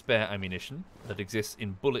all of the spare ammunition that exists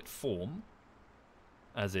in bullet form,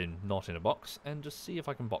 as in not in a box, and just see if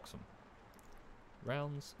I can box them.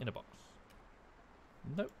 Rounds in a box.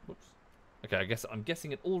 Nope. Whoops. Okay, I'm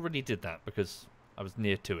guessing it already did that because I was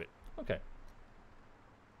near to it. Okay.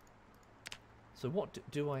 So what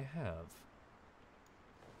do I have?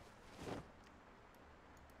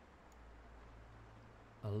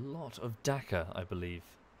 A lot of Dakar, I believe.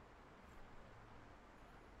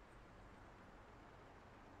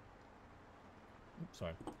 Oops,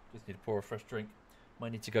 sorry. Just need to pour a fresh drink.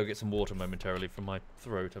 Might need to go get some water momentarily from my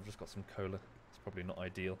throat. I've just got some cola. It's probably not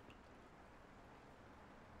ideal.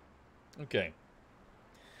 Okay.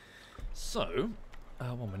 So,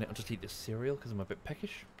 1 minute. I'll just eat this cereal because I'm a bit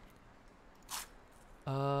peckish.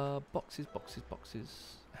 Boxes, boxes,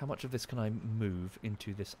 boxes. How much of this can I move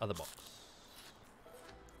into this other box?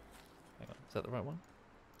 Hang on. Is that the right one?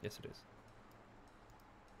 Yes, it is.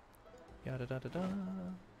 Yada da da da.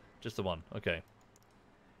 Just the one. Okay.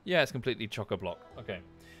 Yeah, it's completely chock-a-block. Okay.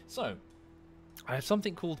 So, I have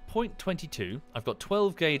something called .22. I've got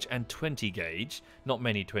 12 gauge and 20 gauge. Not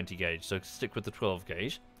many 20 gauge, so stick with the 12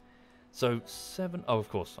 gauge. So, 7... Oh, of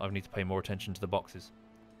course, I need to pay more attention to the boxes.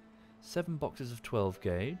 7 boxes of 12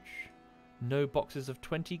 gauge. No boxes of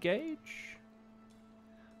 20 gauge.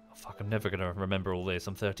 Oh, fuck, I'm never going to remember all this.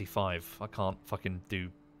 I'm 35. I can't fucking do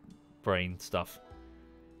brain stuff.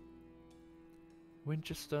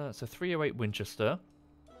 Winchester. So, 308 Winchester.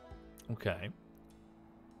 Okay.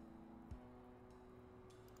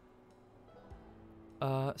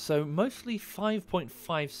 So mostly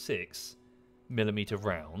 5.56mm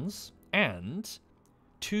rounds and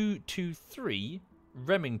 223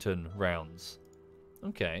 Remington rounds.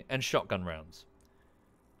 Okay, and shotgun rounds.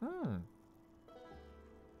 And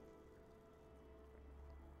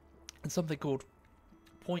something called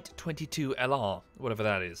 .22 LR, whatever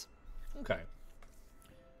that is. Okay.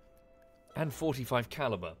 And 45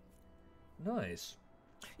 caliber. Nice.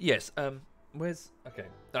 Yes, where's... Okay.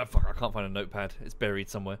 Oh, fuck, I can't find a notepad. It's buried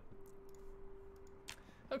somewhere.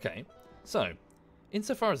 Okay. So,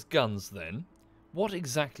 insofar as guns, then, what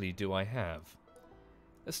exactly do I have?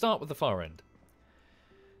 Let's start with the far end.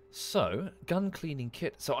 So, gun cleaning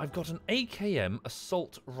kit. So, I've got an AKM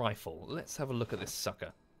assault rifle. Let's have a look at this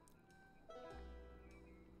sucker.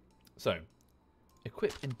 So,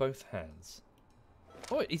 equip in both hands.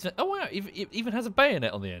 Oh, oh wow, it even has a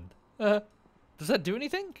bayonet on the end. Does that do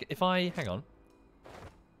anything? If I... Hang on.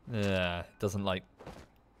 It doesn't like...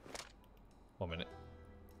 1 minute.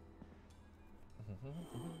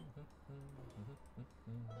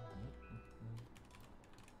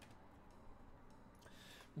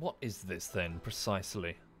 What is this then,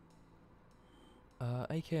 precisely?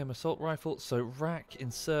 AKM assault rifle. So, rack,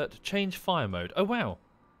 insert, change fire mode. Oh, wow.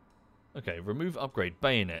 Okay, remove upgrade,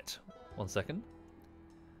 bayonet. 1 second.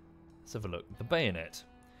 Let's have a look. The bayonet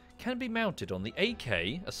can be mounted on the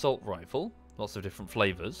AK assault rifle. Lots of different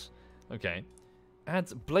flavors. Okay.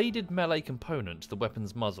 Adds bladed melee component to the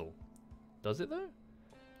weapon's muzzle. Does it though?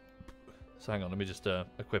 So hang on, let me just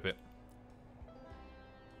equip it.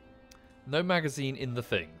 No magazine in the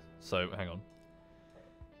thing. So hang on.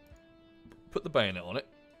 Put the bayonet on it.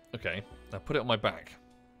 Okay. Now put it on my back.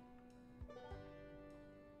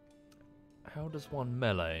 How does one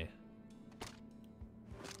melee?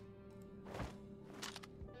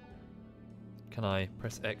 Can I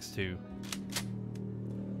press X to...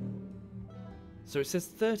 So it says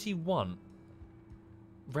 31.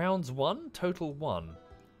 Rounds 1? Total 1.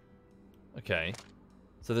 Okay.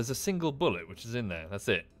 So there's a single bullet which is in there. That's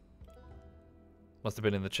it. Must have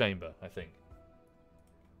been in the chamber, I think.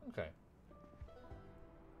 Okay.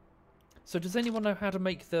 So does anyone know how to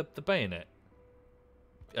make the bayonet?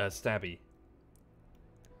 stabby.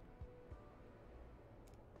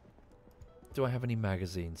 Do I have any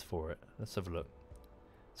magazines for it? Let's have a look.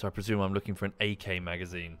 So I presume I'm looking for an AK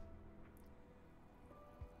magazine.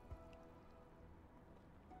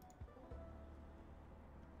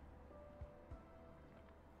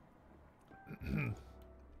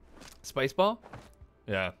 Spacebar?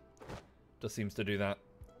 Yeah. Just seems to do that.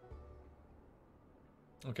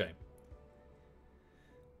 Okay.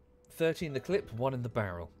 30 in the clip, 1 in the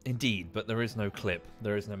barrel. Indeed, but there is no clip.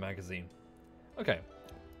 There is no magazine. Okay.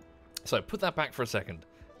 So, put that back for a second.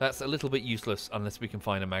 That's a little bit useless unless we can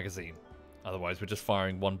find a magazine. Otherwise, we're just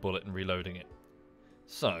firing one bullet and reloading it.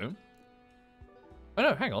 So... Oh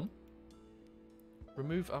no, hang on.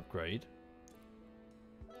 Remove upgrade.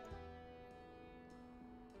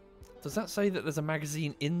 Does that say that there's a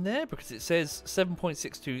magazine in there? Because it says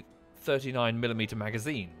 7.62 39mm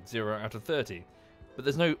magazine, 0 out of 30. But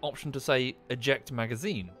there's no option to say eject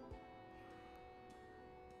magazine.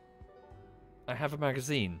 I have a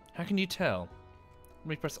magazine. How can you tell? Let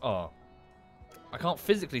me press R. I can't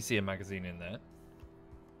physically see a magazine in there.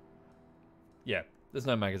 Yeah, there's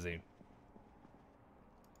no magazine.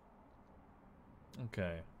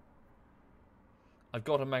 Okay. I've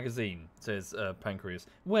got a magazine, says Pancreas.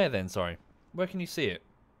 Where then, sorry? Where can you see it?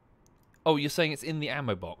 Oh, you're saying it's in the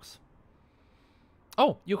ammo box.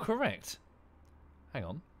 Oh, you're correct. Hang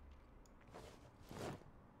on.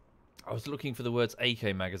 I was looking for the words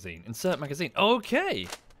AK magazine. Insert magazine. Okay!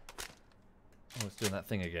 Oh, it's doing that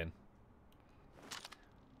thing again.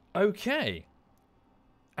 Okay.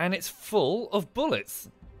 And it's full of bullets.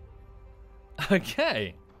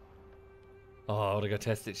 Okay. Oh, I want to go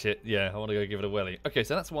test it, shit. Yeah, I want to go give it a welly. Okay,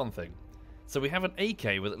 so that's one thing. So we have an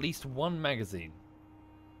AK with at least one magazine.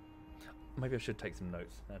 Maybe I should take some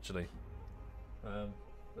notes, actually.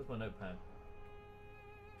 Where's my notepad?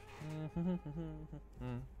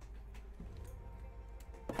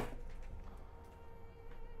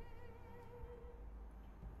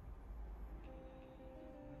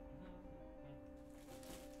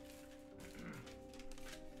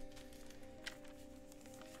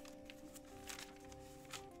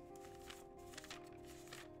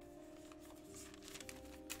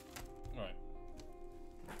 Right.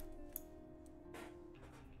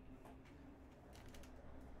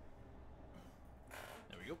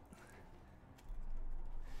 There we go.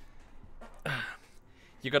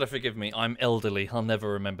 You gotta forgive me, I'm elderly. I'll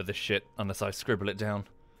never remember this shit unless I scribble it down.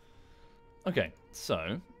 Okay,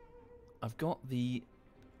 so I've got the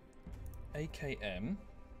AKM.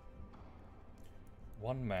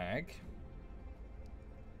 One mag.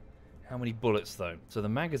 How many bullets though? So the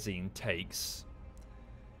magazine takes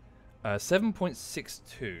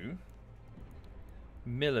 7.62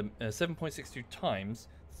 7.62 times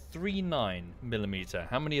 39mm.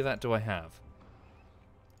 How many of that do I have?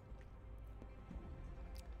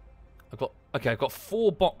 I've got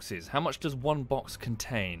 4 boxes. How much does one box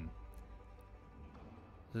contain?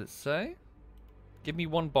 Does it say? Give me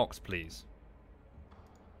one box, please.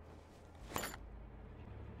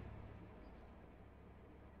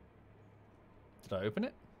 Did I open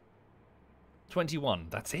it? 21.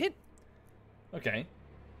 That's it? Okay.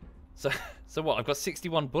 So what? I've got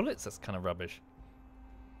 61 bullets? That's kind of rubbish.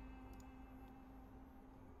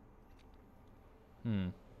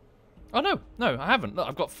 Oh, no, I haven't. Look,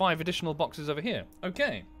 I've got 5 additional boxes over here.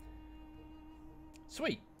 Okay.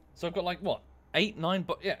 Sweet. So I've got, like, what? 8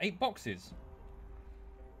 boxes.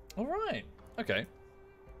 All right. Okay.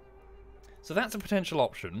 So that's a potential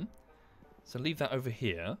option. So leave that over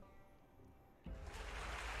here.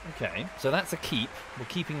 Okay. So that's a keep. We're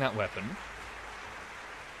keeping that weapon.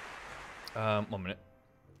 1 minute.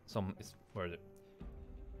 Where is it?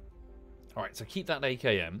 All right. So keep that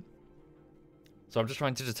AKM. So I'm just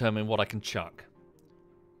trying to determine what I can chuck.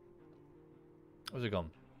 Where's it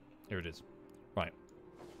gone? Here it is. Right.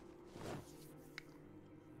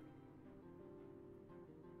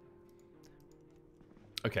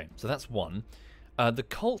 Okay, so that's one. The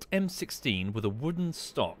Colt M16 with a wooden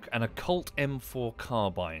stock and a Colt M4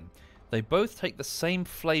 carbine. They both take the same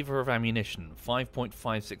flavour of ammunition,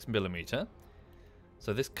 5.56mm.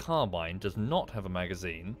 So this carbine does not have a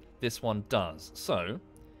magazine. This one does. So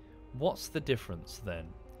what's the difference then?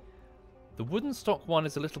 The wooden stock one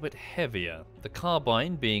is a little bit heavier. The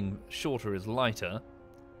carbine, being shorter, is lighter.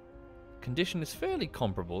 Condition is fairly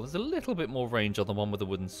comparable. There's a little bit more range on the one with the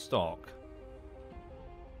wooden stock.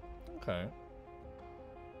 Okay.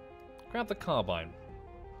 Grab the carbine.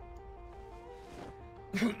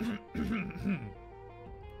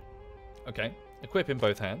 Okay. Equip in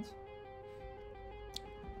both hands.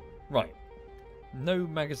 Right. No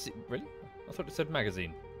magazine. Really? I thought it said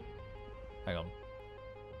magazine. Hang on.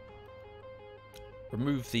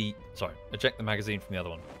 eject the magazine from the other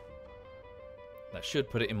one. That should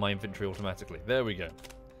put it in my inventory automatically. There we go.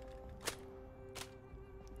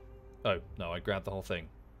 Oh, no, I grabbed the whole thing.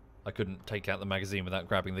 I couldn't take out the magazine without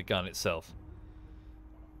grabbing the gun itself.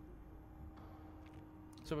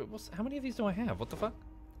 So how many of these do I have? What the fuck?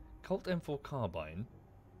 Colt M4 carbine.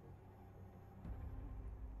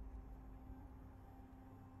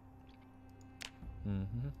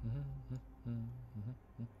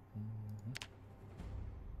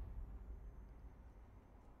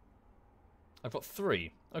 I've got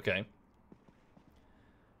 3. Okay.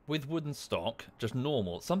 With wooden stock, just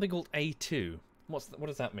normal. Something called A2. What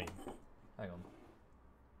does that mean? Hang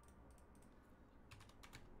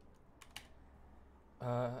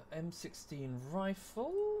on. M16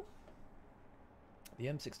 rifle. The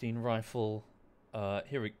M16 rifle.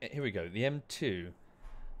 Here we go. The M2.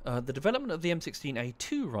 The development of the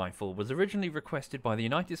M16A2 rifle was originally requested by the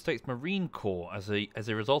United States Marine Corps as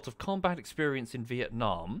a result of combat experience in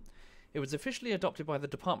Vietnam. It was officially adopted by the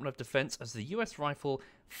Department of Defense as the US rifle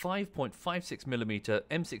 5.56mm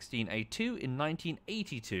M16A2 in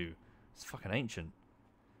 1982. It's fucking ancient.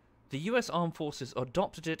 The US Armed Forces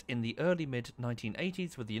adopted it in the early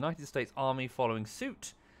mid-1980s, with the United States Army following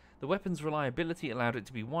suit. The weapon's reliability allowed it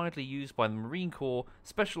to be widely used by the Marine Corps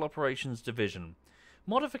Special Operations Division.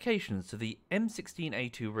 Modifications to the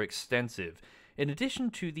M16A2 were extensive. In addition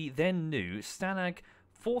to the then new Stanag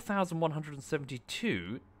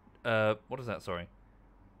 4172, what is that, sorry?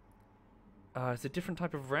 It's a different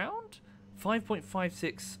type of round?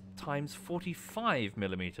 5.56 times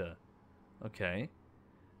 45mm. Okay.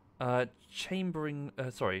 Chambering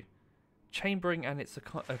and its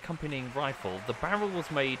accompanying rifle. The barrel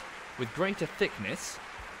was made with greater thickness.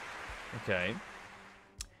 Okay.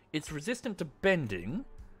 It's resistant to bending,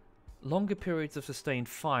 longer periods of sustained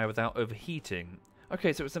fire without overheating.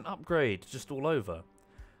 Okay, so it's an upgrade just all over.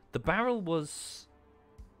 The barrel was...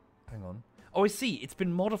 Hang on. Oh, I see. It's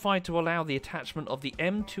been modified to allow the attachment of the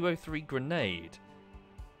M203 grenade.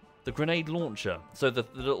 The grenade launcher. So the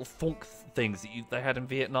little thunk things that they had in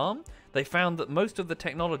Vietnam, they found that most of the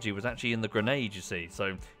technology was actually in the grenade, you see.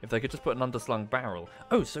 So if they could just put an underslung barrel.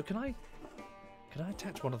 Oh, so can I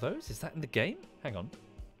attach one of those? Is that in the game? Hang on.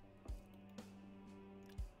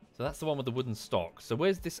 So that's the one with the wooden stock. So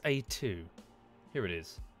where's this A2? Here it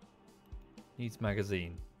is. Needs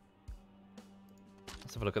magazine.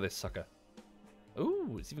 Let's have a look at this sucker.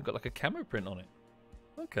 Ooh, it's even got like a camo print on it.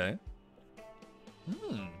 Okay.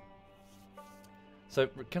 So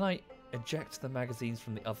can I eject the magazines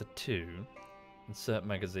from the other two? Insert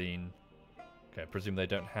magazine. Okay, I presume they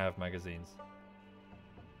don't have magazines.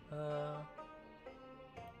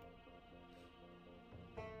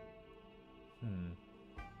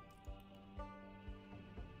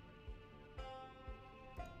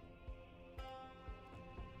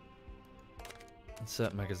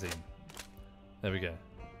 Insert magazine. There we go.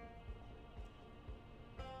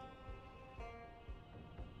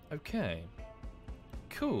 Okay.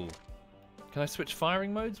 Cool. Can I switch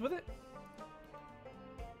firing modes with it?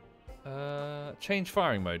 Change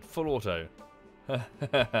firing mode. Full auto.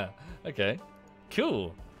 Okay.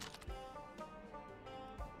 Cool.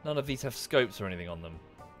 None of these have scopes or anything on them.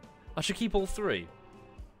 I should keep all 3.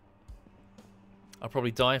 I'll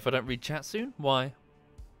probably die if I don't read chat soon. Why?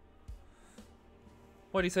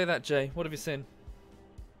 Why do you say that, Jay? What have you seen?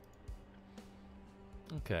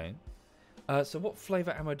 Okay. So what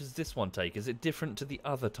flavour ammo does this one take? Is it different to the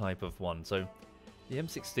other type of one? So the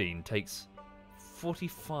M16 takes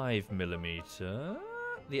 45mm.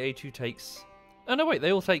 The A2 takes... Oh, no, wait.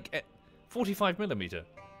 They all take 45mm.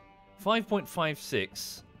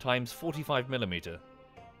 5.56 times 45mm.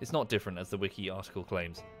 It's not different, as the wiki article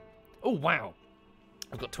claims. Oh, wow.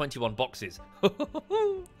 I've got 21 boxes.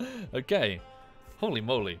 Okay. Holy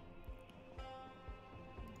moly.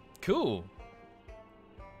 Cool.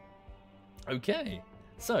 Okay.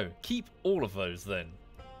 So, keep all of those then.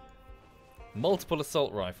 Multiple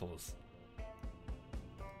assault rifles.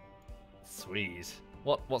 Sweet.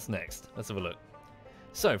 What's next? Let's have a look.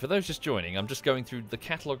 So, for those just joining, I'm just going through the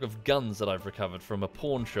catalogue of guns that I've recovered from a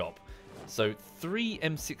pawn shop. So, 3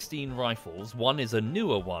 M16 rifles. One is a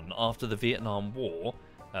newer one after the Vietnam War.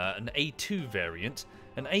 An A2 variant.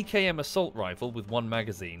 An AKM assault rifle with 1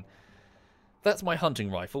 magazine. That's my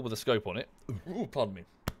hunting rifle with a scope on it. Ooh, pardon me.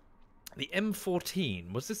 The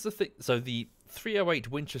M14. Was this the thing? So, the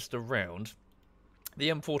 308 Winchester round. The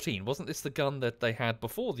M14. Wasn't this the gun that they had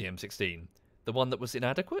before the M16? The one that was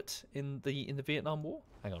inadequate in the Vietnam War?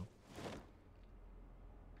 Hang on.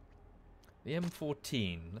 The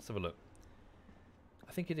M14. Let's have a look.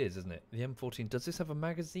 I think it is, isn't it? The M14. Does this have a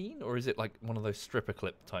magazine? Or is it like one of those stripper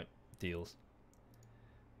clip type deals?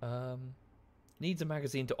 Needs a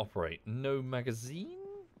magazine to operate. No magazine?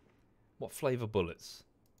 What flavour bullets?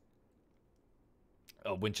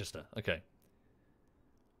 Oh, Winchester. Okay.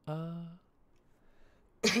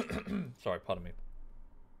 Sorry, pardon me.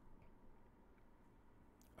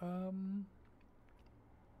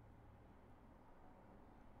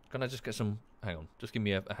 Can I just get some... Hang on. Just give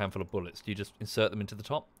me a handful of bullets. Do you just insert them into the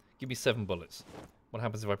top? Give me 7 bullets. What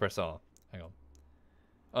happens if I press R? Hang on.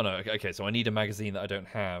 Oh, no. Okay, so I need a magazine that I don't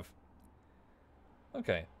have.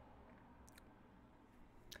 Okay.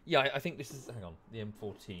 Yeah, I think this is... Hang on. The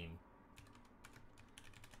M14.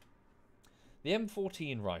 The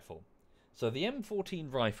M14 rifle. So the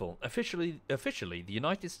M14 rifle, officially the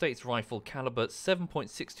United States rifle caliber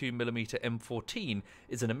 7.62mm M14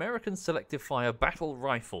 is an American selective fire battle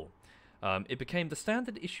rifle. It became the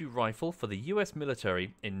standard issue rifle for the US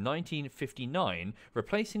military in 1959,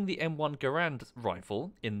 replacing the M1 Garand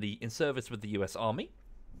rifle in service with the US Army.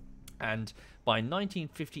 And by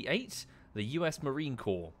 1958, the US Marine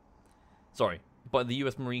Corps. Sorry, by the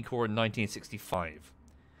US Marine Corps in 1965.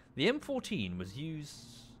 The M14 was used...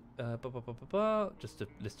 just a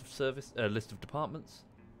list of departments.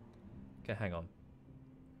 Okay, hang on.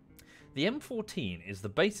 The M14 is the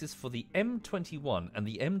basis for the M21 and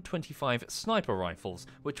the M25 sniper rifles,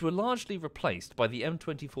 which were largely replaced by the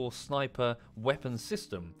M24 sniper weapon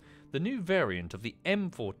system. The new variant of the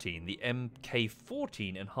M14, the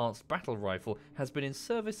MK14 enhanced battle rifle, has been in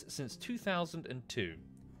service since 2002.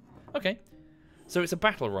 Okay, so it's a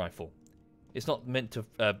battle rifle. It's not meant to...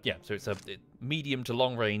 yeah, so it's a medium to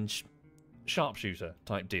long-range sharpshooter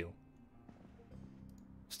type deal.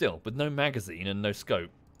 Still, with no magazine and no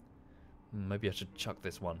scope. Maybe I should chuck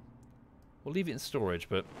this one. We'll leave it in storage,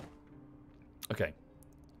 but... Okay.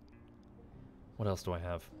 What else do I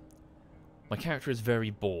have? My character is very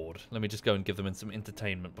bored. Let me just go and give them some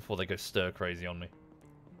entertainment before they go stir-crazy on me.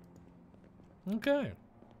 Okay.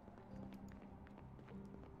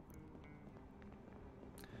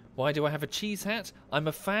 Why do I have a cheese hat? I'm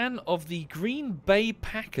a fan of the Green Bay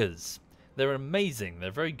Packers. They're amazing.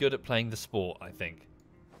 They're very good at playing the sport, I think.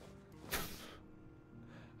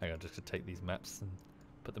 Hang on, just to take these maps and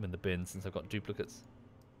put them in the bin since I've got duplicates.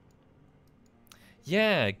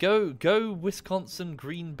 Yeah, go Wisconsin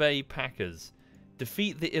Green Bay Packers.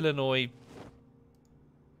 Defeat the Illinois...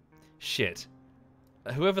 Shit.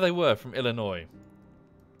 Whoever they were from Illinois.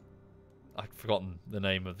 I've forgotten the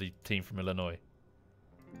name of the team from Illinois.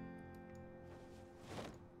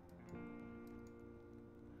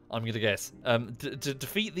 I'm going to guess. To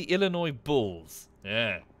defeat the Illinois Bulls.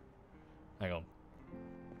 Yeah. Hang on.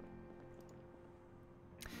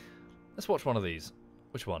 Let's watch one of these.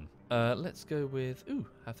 Which one? Let's go with... Ooh,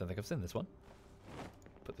 I don't think I've seen this one.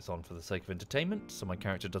 Put this on for the sake of entertainment, so my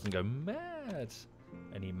character doesn't go mad.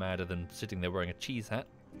 Any madder than sitting there wearing a cheese hat.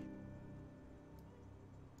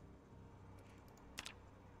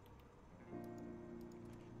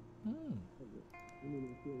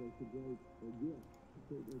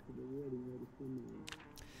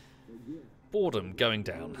 Boredom going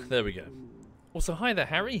down. There we go. Also, hi there,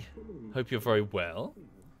 Harry. Hope you're very well.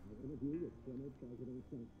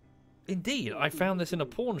 Indeed, I found this in a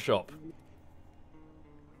pawn shop.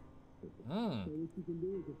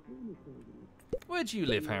 Where do you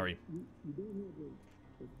live, Harry?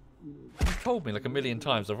 You've told me like a million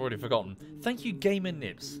times, I've already forgotten. Thank you, Gamer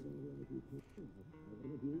Nibs.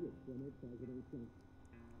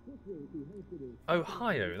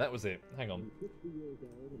 Ohio, that was it. Hang on.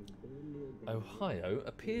 Ohio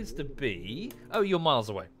appears to be... Oh, you're miles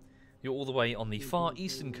away. You're all the way on the far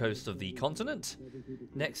eastern coast of the continent,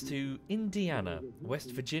 next to Indiana, West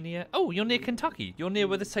Virginia. Oh, you're near Kentucky. You're near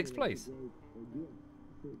where this takes place.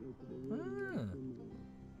 Ah.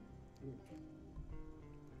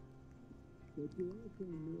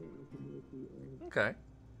 Okay.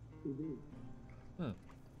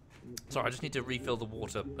 Sorry, I just need to refill the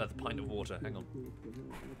water, the pint of water. Hang on.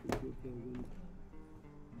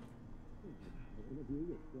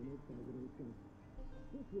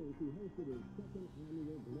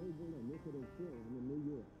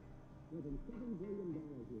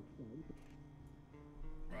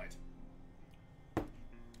 Right.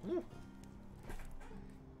 Ooh.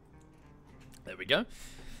 There we go.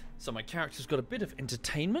 So my character's got a bit of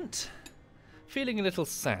entertainment. Feeling a little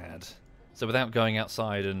sad. So without going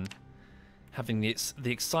outside and having the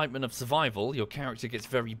excitement of survival, your character gets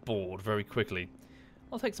very bored very quickly.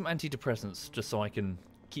 I'll take some antidepressants just so I can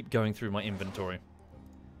keep going through my inventory.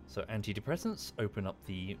 So antidepressants, open up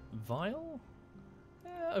the vial.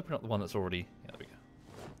 Open up the one that's already... Yeah, there we go.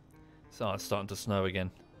 So it's starting to snow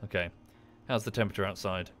again. Okay. How's the temperature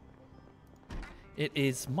outside? It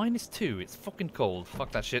is -2. It's fucking cold.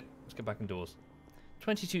 Fuck that shit. Let's get back indoors.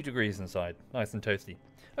 22 degrees inside. Nice and toasty.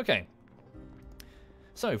 Okay.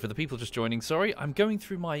 So, for the people just joining, sorry, I'm going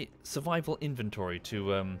through my survival inventory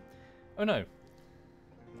to, oh no.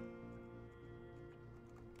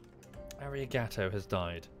 Ariagato has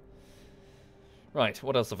died. Right,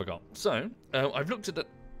 what else have I got? So, I've looked at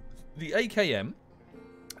the AKM,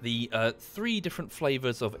 the 3 different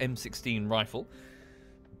flavours of M16 rifle,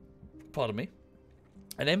 pardon me,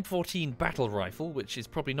 an M14 battle rifle, which is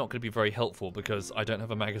probably not going to be very helpful because I don't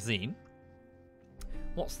have a magazine.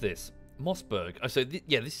 What's this? Mossberg. Oh, so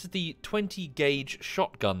yeah, this is the 20 gauge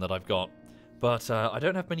shotgun that I've got, but I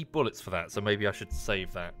don't have many bullets for that, so maybe I should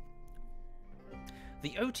save that.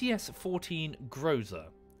 The OTS-14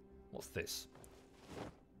 Groza. What's this?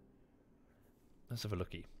 Let's have a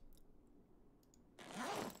looky.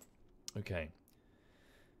 Okay.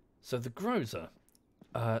 So the Groza,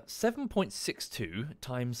 7.62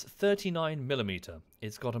 times 39mm.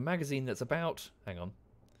 It's got a magazine that's about, hang on,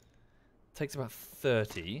 takes about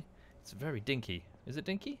 30. It's very dinky. Is it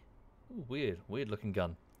dinky? Ooh, weird looking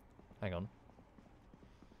gun. Hang on.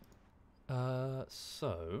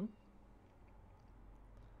 So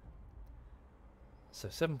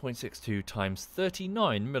 7.62 times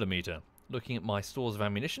 39mm. Looking at my stores of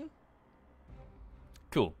ammunition.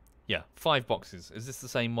 Cool. Yeah, 5 boxes. Is this the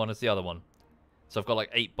same one as the other one? So I've got like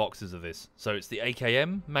 8 boxes of this. So it's the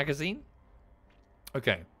AKM magazine.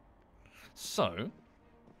 Okay. So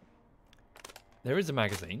there is a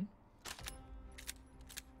magazine.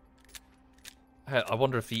 I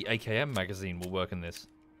wonder if the AKM magazine will work in this.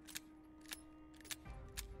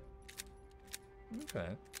 Okay.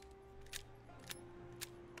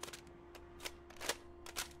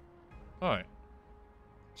 Alright.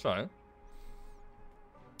 So,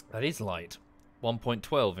 that is light.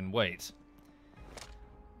 1.12 in weight.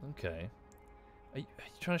 Okay. Are you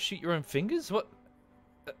trying to shoot your own fingers? What?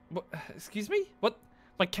 What? Excuse me? What?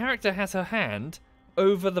 My character has her hand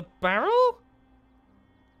over the barrel?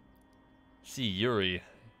 See, Yuri,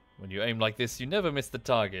 when you aim like this, you never miss the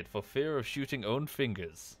target for fear of shooting own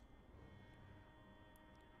fingers.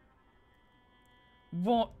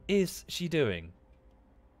 What is she doing?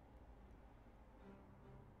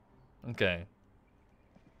 Okay.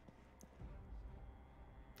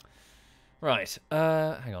 Right,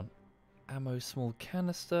 hang on. Ammo small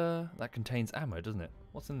canister. That contains ammo, doesn't it?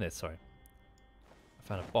 What's in this? Sorry. I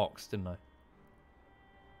found a box, didn't I?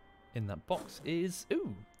 In that box is...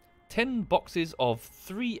 Ooh! 10 boxes of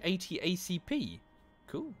 380 ACP.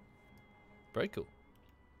 Cool. Very cool.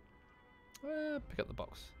 Pick up the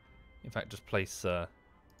box. In fact, just place the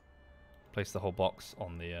whole box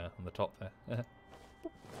on the top there.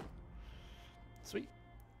 Sweet.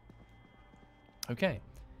 Okay.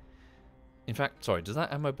 In fact, sorry, does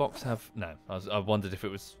that ammo box have... No, I wondered if it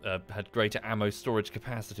was had greater ammo storage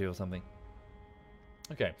capacity or something.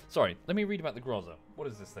 Okay, sorry, let me read about the Groza. What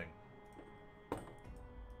is this thing?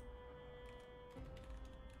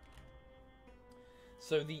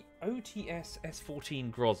 So the OTS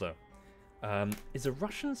S-14 Groza is a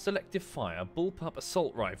Russian selective fire bullpup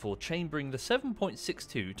assault rifle chambering the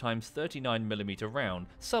 7.62 times 39mm round,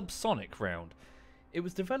 subsonic round. It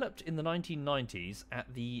was developed in the 1990s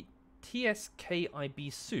at the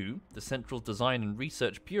TSKIB-SU, the Central Design and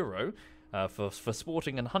Research Bureau for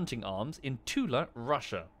sporting and hunting arms, in Tula,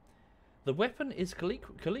 Russia. The weapon is is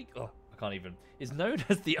known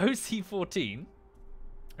as the OC-14,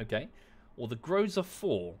 okay, or the Groza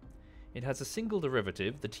 4. It has a single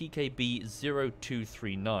derivative, the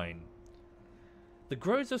TKB-0239. The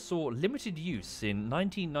Groza saw limited use in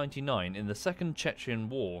 1999 in the Second Chechen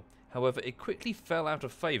War. However, it quickly fell out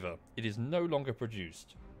of favour. It is no longer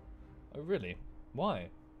produced. Oh, really? Why?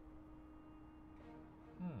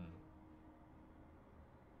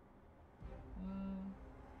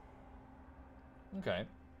 Okay.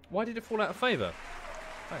 Why did it fall out of favour?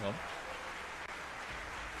 Hang on.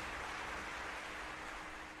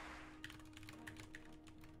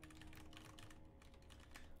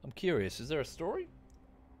 I'm curious. Is there a story?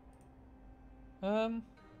 Hang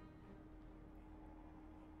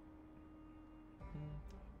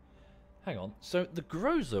on. So the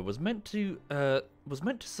Groza was meant to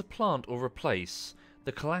supplant or replace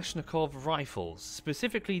the Kalashnikov rifles,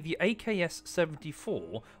 specifically the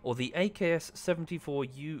AKS-74 or the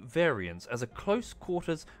AKS-74U variants, as a close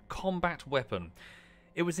quarters combat weapon.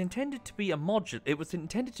 It was intended to be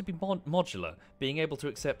modular, being able to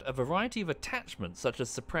accept a variety of attachments such as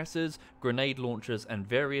suppressors, grenade launchers, and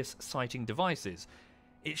various sighting devices.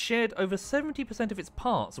 It shared over 70% of its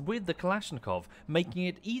parts with the Kalashnikov, making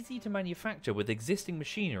it easy to manufacture with existing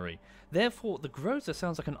machinery. Therefore, the Groza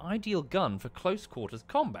sounds like an ideal gun for close quarters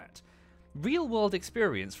combat. Real-world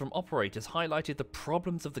experience from operators highlighted the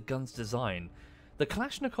problems of the gun's design. The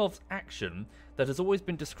Kalashnikov's action, that has always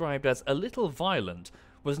been described as a little violent,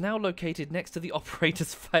 was now located next to the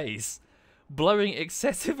operator's face, blowing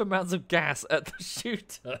excessive amounts of gas at the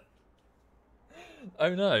shooter.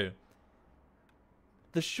 Oh no.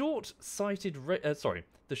 The short sight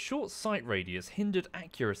radius hindered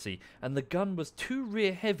accuracy, and the gun was too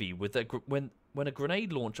rear heavy with when a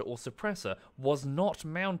grenade launcher or suppressor was not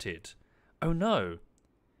mounted. Oh no.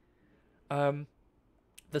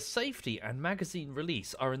 The safety and magazine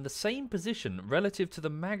release are in the same position relative to the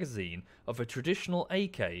magazine of a traditional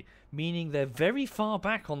AK, meaning they're very far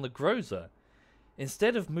back on the Groza,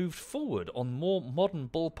 instead of moved forward on more modern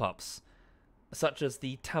bullpups, such as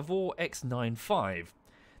the Tavor X95.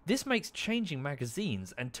 This makes changing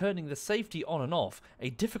magazines and turning the safety on and off a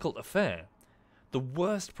difficult affair. The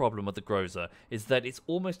worst problem with the Groza is that it's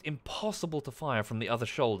almost impossible to fire from the other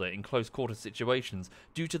shoulder in close quarter situations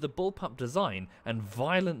due to the bullpup design and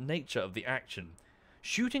violent nature of the action.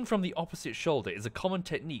 Shooting from the opposite shoulder is a common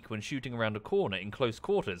technique when shooting around a corner in close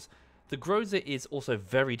quarters. The Groza is also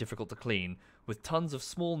very difficult to clean, with tons of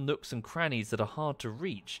small nooks and crannies that are hard to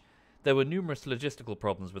reach. There were numerous logistical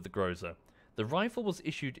problems with the Groza. The rifle was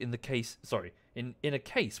issued in a case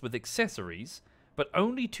with accessories, but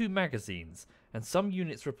only 2 magazines, and some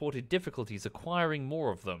units reported difficulties acquiring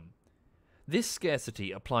more of them. This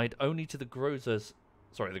scarcity applied only to the Groza's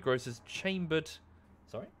chambered.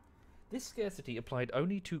 This scarcity applied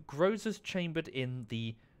only to Groza's chambered in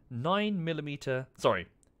the 9mm.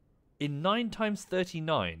 In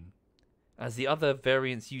 9x39, as the other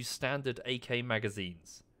variants use standard AK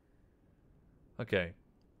magazines. Okay.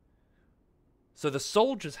 So the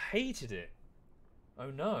soldiers hated it. Oh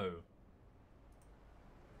no.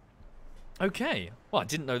 Okay. Well, I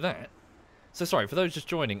didn't know that. So sorry, for those just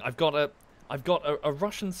joining, I've got a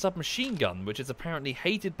Russian submachine gun, which is apparently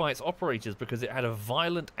hated by its operators because it had a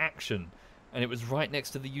violent action, and it was right next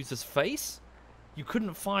to the user's face. You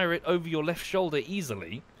couldn't fire it over your left shoulder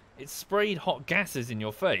easily. It sprayed hot gases in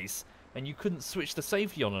your face, and you couldn't switch the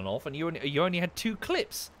safety on and off, and you only had 2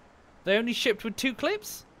 clips. They only shipped with 2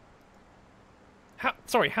 clips? How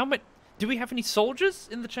many? Do we have any soldiers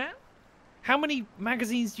in the chat? How many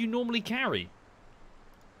magazines do you normally carry?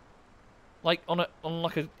 Like on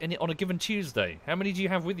a given Tuesday, how many do you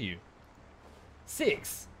have with you?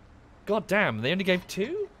 6. God damn, they only gave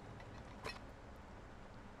 2.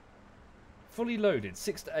 Fully loaded,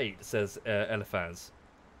 6 to 8, says Eliphaz.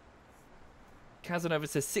 Casanova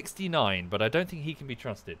says 69, but I don't think he can be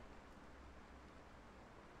trusted.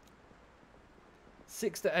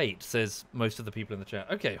 6 to 8, says most of the people in the chat.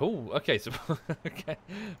 Okay, okay, so okay.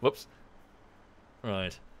 Whoops.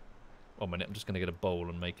 Right. 1 minute, I'm just going to get a bowl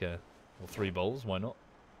and make or 3 bowls, why not?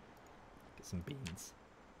 Get some beans.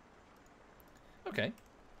 Okay.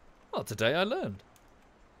 Well, today I learned.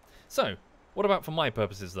 So, what about for my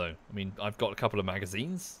purposes, though? I mean, I've got a couple of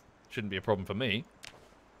magazines. Shouldn't be a problem for me.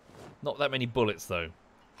 Not that many bullets, though.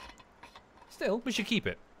 Still, we should keep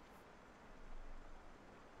it.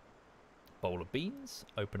 Bowl of beans.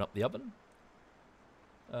 Open up the oven.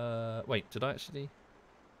 Wait, did I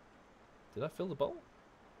fill the bowl?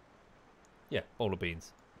 Yeah, bowl of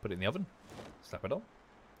beans. Put it in the oven. Slap it on.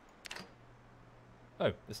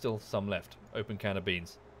 Oh, there's still some left. Open can of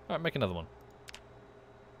beans. Alright, make another one.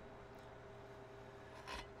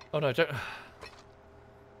 Oh no, don't...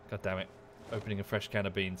 God damn it. Opening a fresh can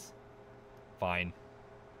of beans. Fine.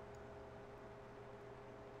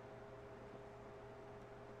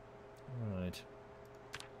 Right.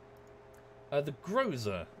 The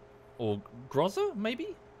Groza. Or Groza,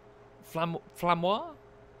 maybe? Flamoir?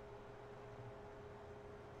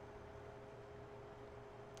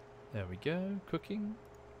 There we go. Cooking.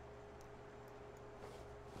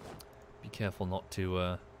 Be careful not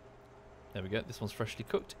to... There we go. This one's freshly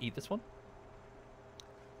cooked. Eat this one.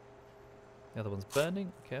 The other one's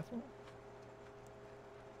burning. Careful.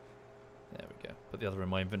 There we go. Put the other in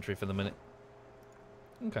my inventory for the minute.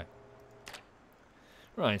 Okay.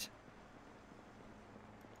 Right.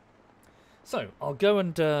 So I'll go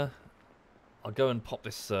and pop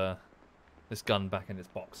this this gun back in its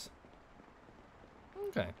box.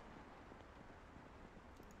 Okay.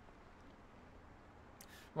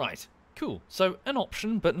 Right. Cool. So an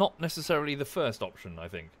option, but not necessarily the first option, I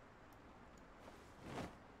think.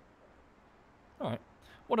 Alright.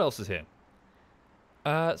 What else is here?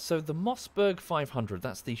 So the Mossberg 500,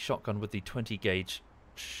 that's the shotgun with the 20 gauge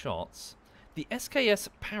shots. The SKS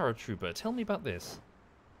Paratrooper, tell me about this.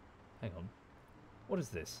 Hang on. What is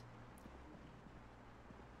this?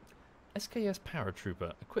 SKS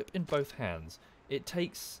Paratrooper. Equipped in both hands. It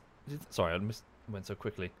takes... Sorry, went so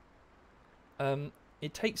quickly.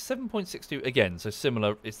 It takes 7.62 again, so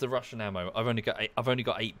similar. It's the Russian ammo. I've only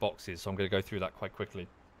got 8 boxes, so I'm going to go through that quite quickly.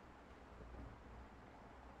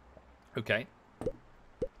 Okay.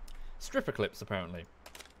 Stripper clips, apparently.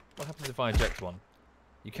 What happens if I eject one?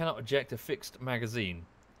 You cannot eject a fixed magazine.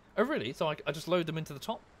 Oh, really? So I just load them into the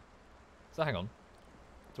top? So hang on.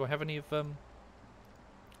 Do I have any of... Can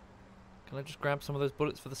I just grab some of those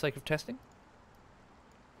bullets for the sake of testing?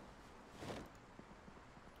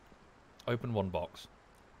 Open one box.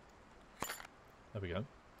 There we go.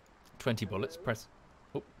 20 bullets. Press...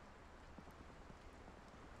 Oh.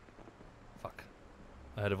 Fuck.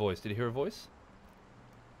 I heard a voice. Did you hear a voice?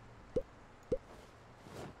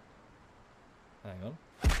 Hang on.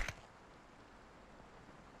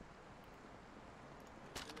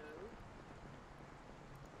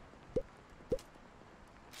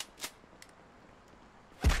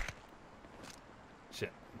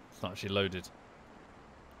 Shit. It's not actually loaded.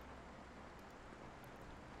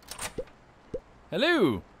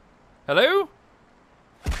 Hello? Hello?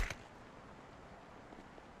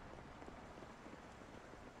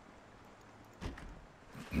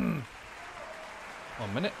 1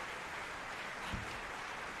 minute.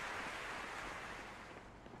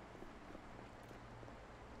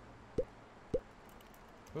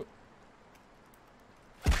 Oh.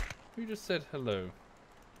 Who just said hello?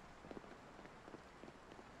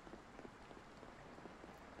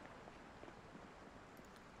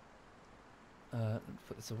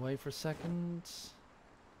 Put this away for a second.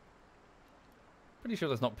 Pretty sure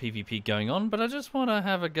there's not PvP going on, but I just want to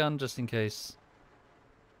have a gun just in case.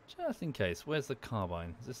 Just in case. Where's the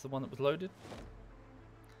carbine? Is this the one that was loaded?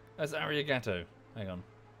 That's Ariagato. Hang on.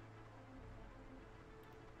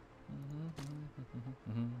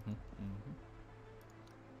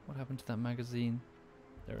 What happened to that magazine?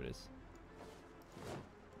 There it is.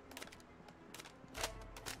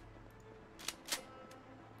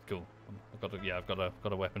 Cool. I've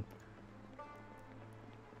got a weapon.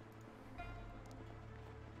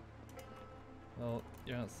 Well,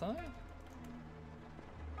 you're outside?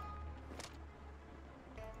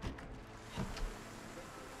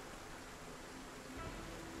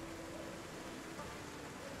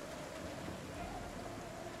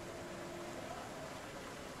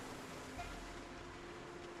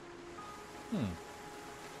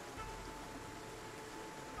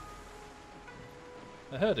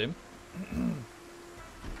 I heard him.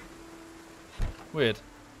 Weird.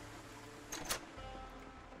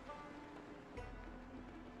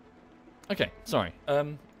 Okay, sorry.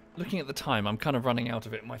 Looking at the time, I'm kind of running out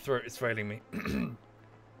of it. My throat is failing me.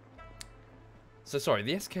 So sorry,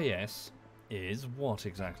 the SKS is what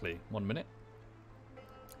exactly? 1 minute.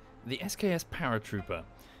 The SKS Paratrooper.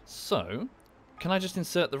 So, can I just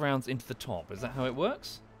insert the rounds into the top? Is that how it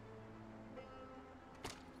works?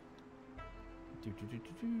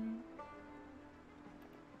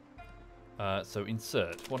 So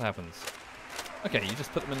insert. What happens? Okay, you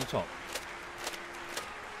just put them in the top.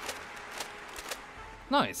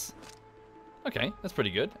 Nice. Okay, that's pretty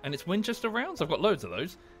good. And it's Winchester rounds? I've got loads of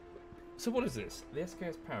those. So what is this? The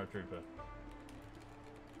SKS Paratrooper.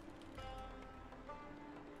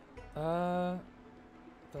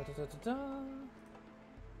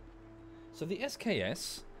 So the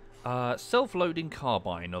SKS, self-loading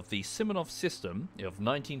carbine of the Simonov system of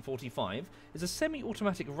 1945, is a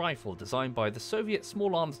semi-automatic rifle designed by the Soviet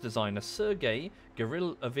small arms designer Sergei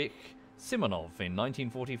Gavrilovich Simonov in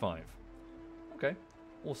 1945. Okay,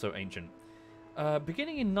 also ancient.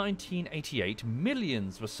 Beginning in 1988,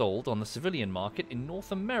 millions were sold on the civilian market in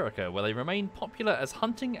North America, where they remain popular as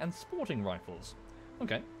hunting and sporting rifles.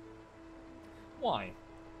 Okay. Why?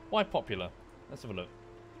 Why popular? Let's have a look.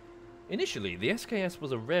 Initially, the SKS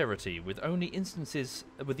was a rarity, with the only instances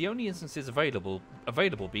available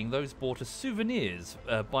being those bought as souvenirs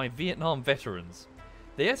by Vietnam veterans.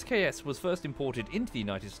 The SKS was first imported into the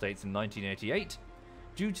United States in 1988.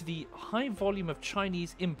 Due to the high volume of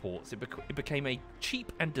Chinese imports, it became a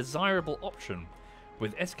cheap and desirable option,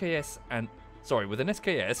 with an SKS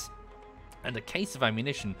and a case of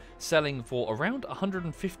ammunition selling for around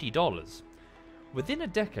 $150. Within a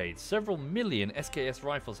decade, several million SKS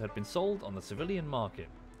rifles had been sold on the civilian market.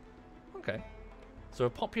 Okay. So a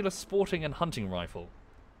popular sporting and hunting rifle.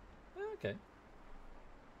 Okay.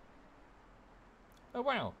 Oh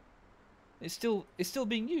wow. It's still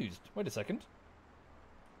being used. Wait a second.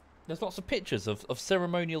 There's lots of pictures of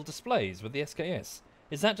ceremonial displays with the SKS.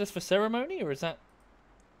 Is that just for ceremony, or is that...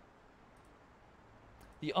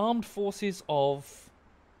 The Armed Forces of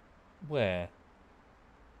Where?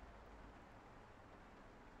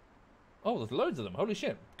 Oh, there's loads of them. Holy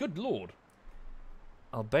shit. Good lord.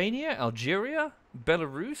 Albania, Algeria,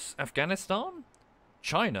 Belarus, Afghanistan,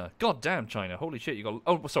 China. God damn, China. Holy shit, you got...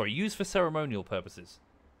 Oh, sorry. Used for ceremonial purposes.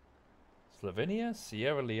 Slovenia,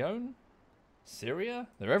 Sierra Leone, Syria.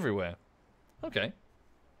 They're everywhere. Okay.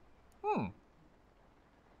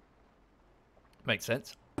 Makes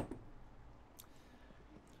sense.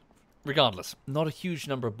 Regardless, not a huge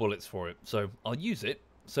number of bullets for it, so I'll use it.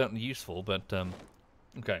 Certainly useful, but,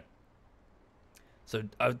 okay. So,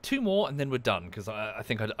 2 more, and then we're done, because I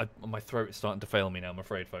think my throat is starting to fail me now, I'm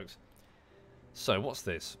afraid, folks. So, what's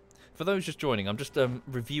this? For those just joining, I'm just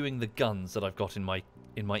reviewing the guns that I've got in my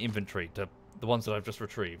inventory, the ones that I've just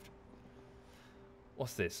retrieved.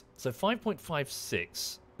 What's this? So,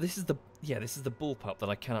 5.56. This is the bullpup that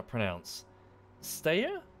I cannot pronounce.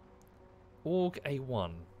 Steyr? Org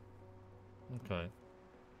A1. Okay.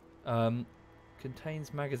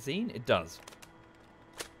 Contains magazine? It does.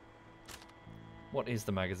 What is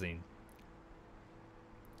the magazine?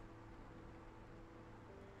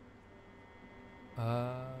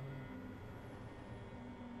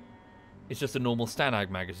 It's just a normal Stanag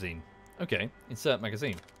magazine. Okay, insert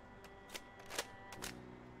magazine.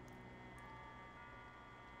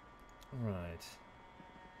 Right.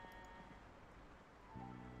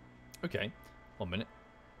 Okay, 1 minute.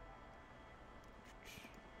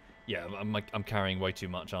 Yeah, I'm carrying way too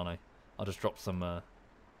much, aren't I? I'll just drop some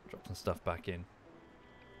stuff back in.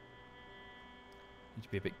 Need to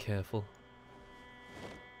be a bit careful.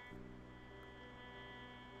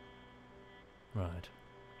 Right.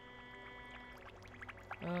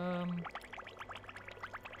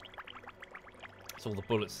 It's all the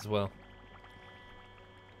bullets as well.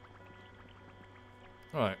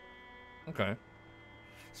 Right. Okay.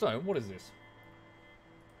 So, what is this?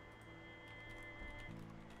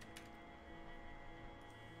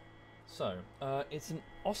 So, it's an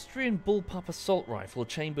Austrian bullpup assault rifle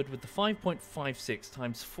chambered with the 5.56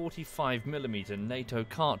 times 45mm NATO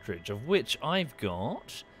cartridge, of which I've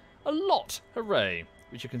got a lot. Hooray!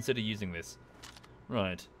 We should consider using this.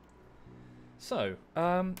 Right. So,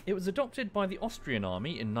 it was adopted by the Austrian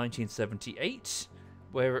army in 1978,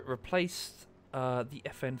 where it replaced the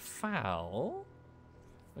FN FAL.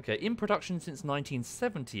 Okay, in production since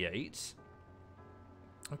 1978.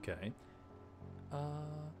 Okay.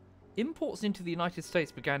 Imports into the United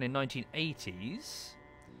States began in 1980s.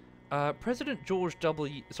 President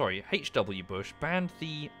H.W. Bush banned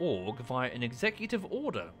the AUG via an executive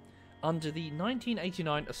order under the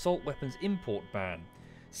 1989 assault weapons import ban.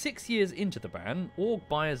 6 years into the ban, AUG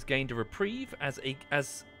buyers gained a reprieve as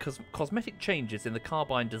cosmetic changes in the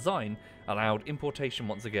carbine design allowed importation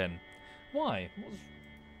once again. Why?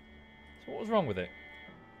 What was wrong with it?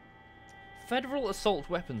 Federal assault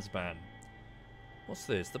weapons ban. What's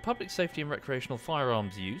this? The Public Safety and Recreational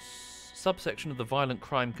Firearms Use, subsection of the Violent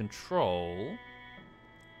Crime Control.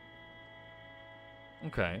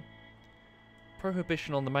 Okay.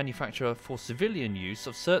 Prohibition on the manufacture for civilian use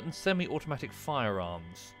of certain semi-automatic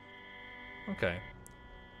firearms. Okay.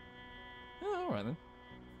 Oh, alright then.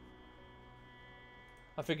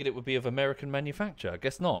 I figured it would be of American manufacture.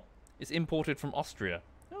 Guess not. It's imported from Austria.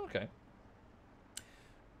 Oh, okay.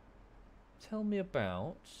 Tell me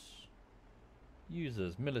about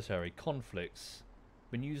users, military, conflicts.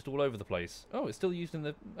 Been used all over the place. Oh, it's still used in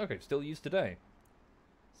the... Okay, still used today.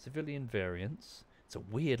 Civilian variants. It's a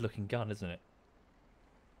weird looking gun, isn't it?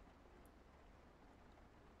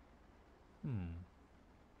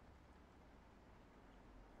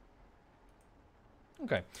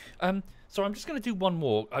 Okay. So I'm just going to do one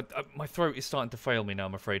more. My throat is starting to fail me now,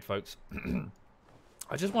 I'm afraid, folks.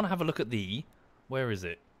 I just want to have a look at the... Where is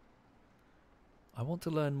it? I want to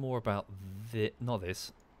learn more about the... Not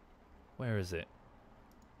this. Where is it?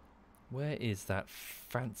 Where is that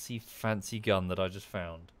fancy, fancy gun that I just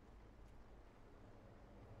found?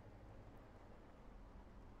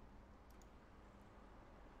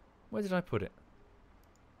 Where did I put it?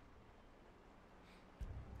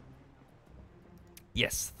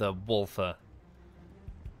 Yes, the Walther.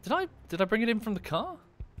 Did I bring it in from the car?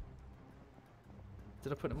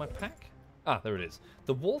 Did I put it in my pack? Ah, there it is.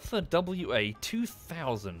 The Walther WA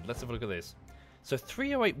 2000. Let's have a look at this. So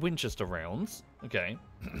 308 Winchester rounds. Okay.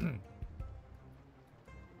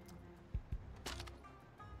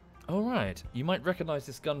 Alright. You might recognize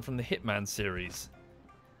this gun from the Hitman series.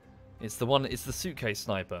 It's the suitcase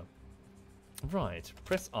sniper. Right.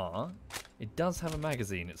 Press R. It does have a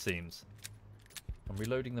magazine, it seems. I'm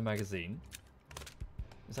reloading the magazine.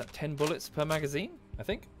 Is that 10 bullets per magazine? I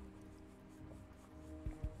think.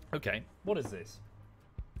 Okay, what is this?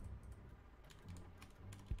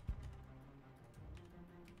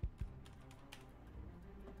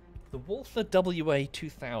 The Walther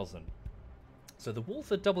WA-2000. So the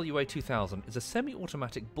Walther WA-2000 is a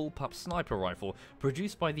semi-automatic bullpup sniper rifle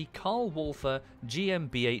produced by the Carl Walther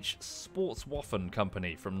GmbH Sportswaffen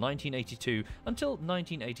Company from 1982 until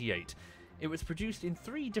 1988. It was produced in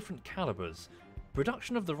 3 different calibers.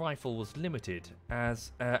 Production of the rifle was limited,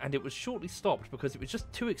 and it was shortly stopped because it was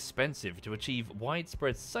just too expensive to achieve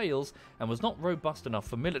widespread sales and was not robust enough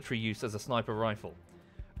for military use as a sniper rifle.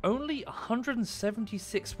 Only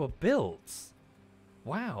 176 were built.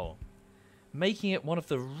 Wow. Making it one of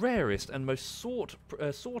the rarest and most sought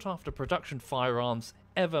after production firearms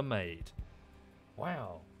ever made.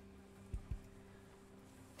 Wow.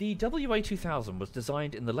 The WA-2000 was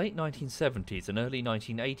designed in the late 1970s and early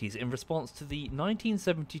 1980s in response to the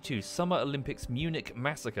 1972 Summer Olympics Munich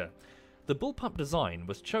massacre. The bullpup design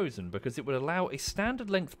was chosen because it would allow a standard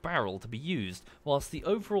length barrel to be used, whilst the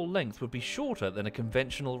overall length would be shorter than a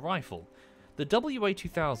conventional rifle. The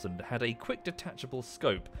WA-2000 had a quick detachable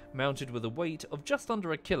scope mounted with a weight of just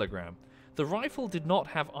under a kilogram. The rifle did not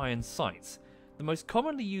have iron sights. The most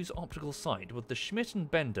commonly used optical sight was the Schmidt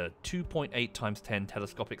 & Bender 2.8x10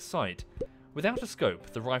 telescopic sight. Without a scope,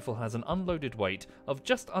 the rifle has an unloaded weight of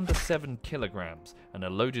just under 7 kilograms and a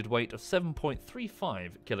loaded weight of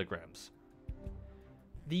 7.35 kilograms.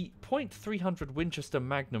 The .300 Winchester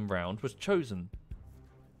Magnum round was chosen.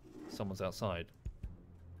 Someone's outside.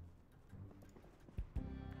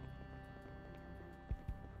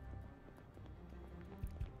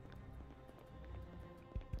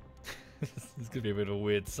 This is going to be a bit of a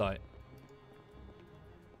weird sight.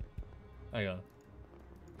 Hang on.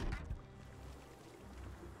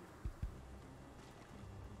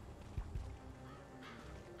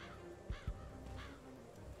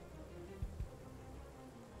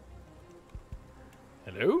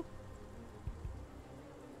 Hello?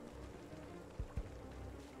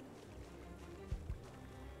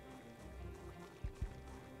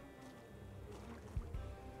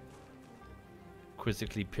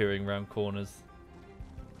 Quizzically peering around corners.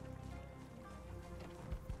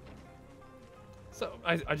 So,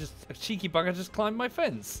 I just, a cheeky bugger just climbed my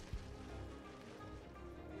fence.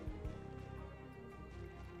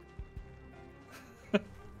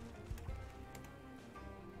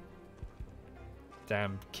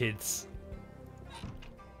 Damn kids.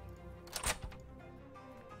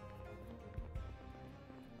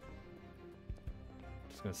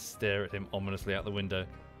 Just gonna stare at him ominously out the window.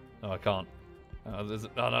 Oh, I can't. Oh,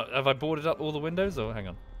 no, have I boarded up all the windows? Or hang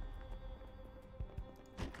on.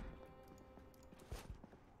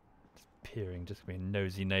 Just peering, just being a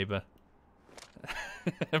nosy neighbour.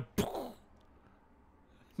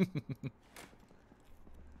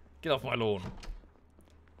 Get off my lawn.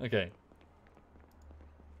 Okay.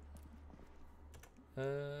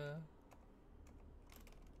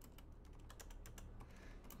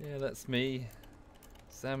 Yeah, that's me.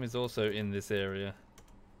 Sam is also in this area.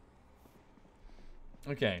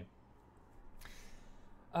 Okay.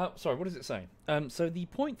 Sorry, what does it say? So the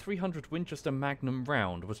 .300 Winchester Magnum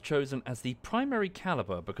round was chosen as the primary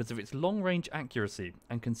caliber because of its long-range accuracy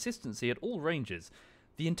and consistency at all ranges.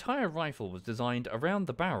 The entire rifle was designed around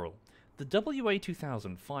the barrel. The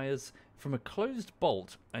WA-2000 fires from a closed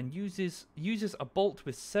bolt and uses a bolt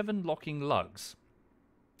with 7 locking lugs.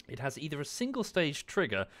 It has either a single-stage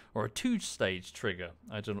trigger or a 2-stage trigger.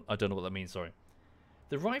 I don't know what that means, sorry.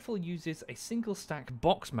 The rifle uses a single-stack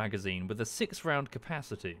box magazine with a 6-round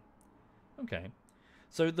capacity. Okay.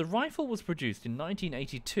 So the rifle was produced in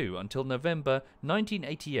 1982 until November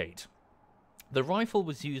 1988. The rifle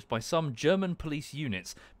was used by some German police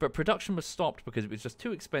units, but production was stopped because it was just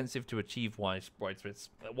too expensive to achieve widespread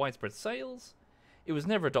sales. It was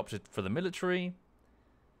never adopted for the military.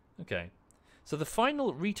 Okay. So the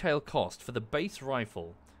final retail cost for the base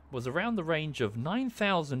rifle was around the range of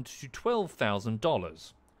 $9,000 to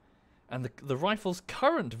 $12,000. And the rifle's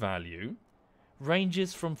current value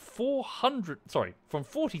ranges from from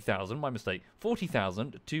 40,000, my mistake,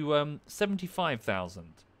 40,000 to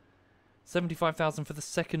 75,000. 75,000 for the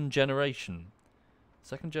second generation.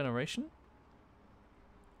 Second generation?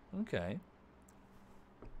 Okay.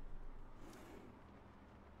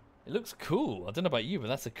 It looks cool. I don't know about you, but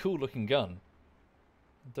that's a cool looking gun.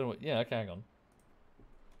 I don't know what, yeah, okay, hang on.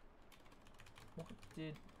 What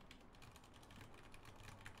did...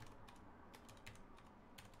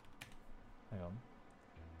 Hang on.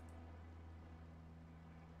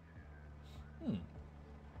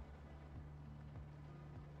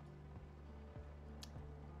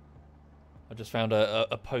 I just found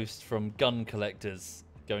a post from gun collectors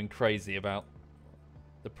going crazy about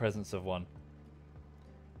the presence of one.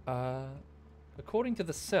 According to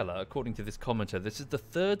the seller, according to this commenter, this is the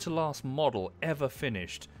third to last model ever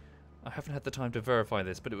finished. I haven't had the time to verify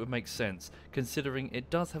this, but it would make sense, considering it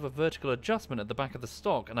does have a vertical adjustment at the back of the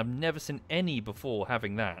stock, and I've never seen any before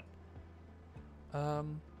having that.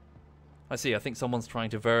 I see, I think someone's trying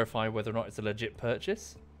to verify whether or not it's a legit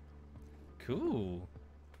purchase. Cool.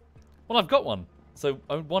 Well, I've got one. So,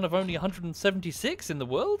 one of only 176 in the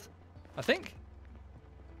world, I think.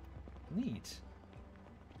 Neat.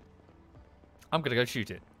 I'm gonna go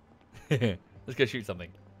shoot it. Let's go shoot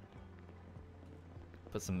something.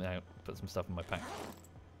 Put some stuff in my pack.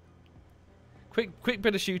 Quick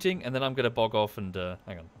bit of shooting, and then I'm gonna bog off and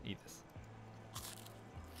hang on, eat this.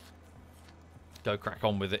 Go crack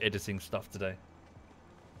on with the editing stuff today.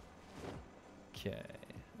 Okay.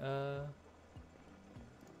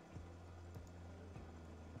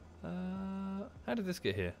 How did this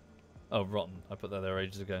get here? Oh, rotten. I put that there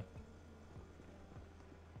ages ago.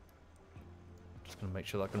 Just gonna make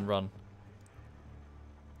sure that I can run.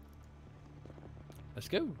 Let's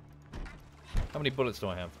go. How many bullets do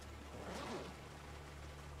I have?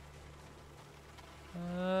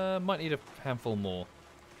 Might need a handful more.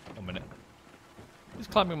 1 minute. He's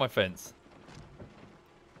climbing my fence.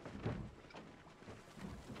 What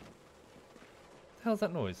the hell's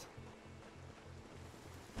that noise?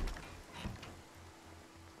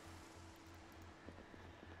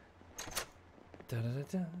 Da, da, da,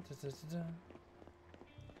 da, da, da, da.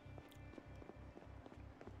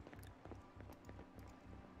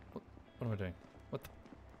 What am I doing? What the?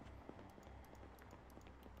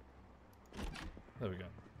 There we go.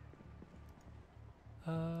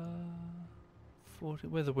 40.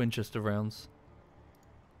 Where are the Winchester rounds?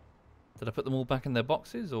 Did I put them all back in their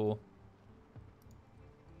boxes, or?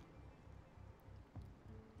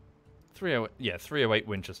 308. Yeah, 308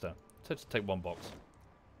 Winchester. So just take one box.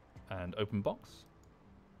 And open box.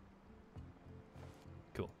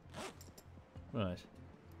 Cool. Right.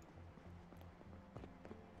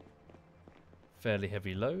 Fairly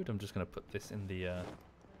heavy load. I'm just going to put this in the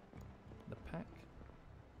pack.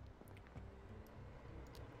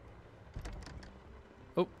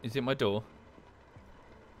 Oh, is it at my door?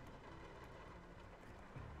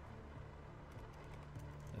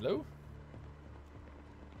 Hello?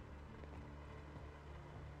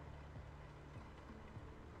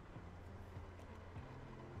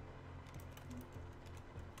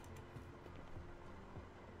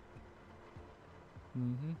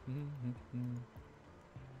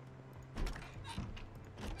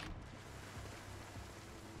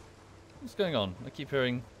 What's going on? I keep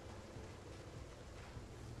hearing...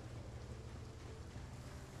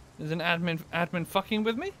 Is an admin fucking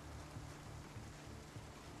with me?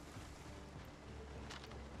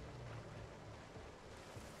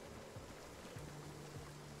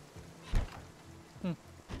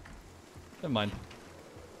 Never mind.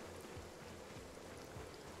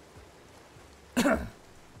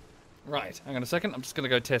 Right, hang on a second. I'm just going to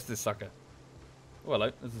go test this sucker. Oh,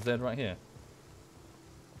 hello. There's a Z right here.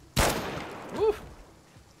 Woo!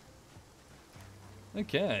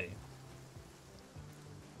 Okay.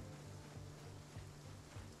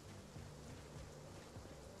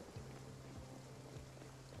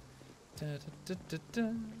 Da, da, da, da,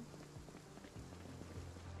 da.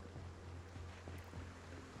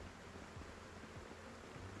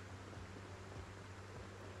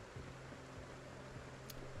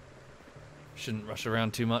 Shouldn't rush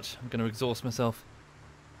around too much. I'm going to exhaust myself.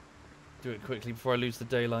 Do it quickly before I lose the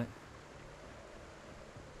daylight.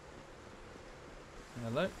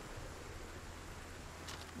 Hello.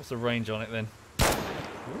 What's the range on it then?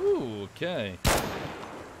 Ooh, okay.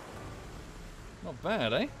 Not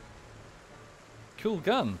bad, eh? Cool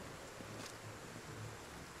gun.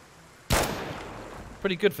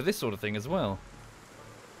 Pretty good for this sort of thing as well.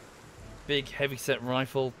 Big, heavy-set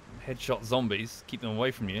rifle, headshot zombies. Keep them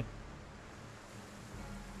away from you.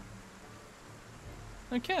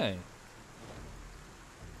 Okay.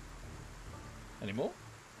 Any more?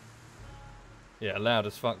 Yeah, loud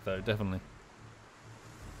as fuck though, definitely.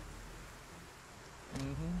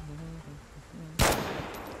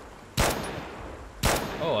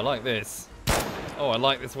 Oh, I like this. Oh, I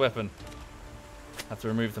like this weapon. Have to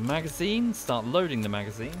remove the magazine, start loading the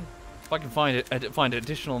magazine. If I can find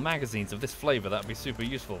additional magazines of this flavor, that'd be super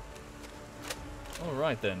useful.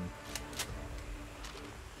 Alright then.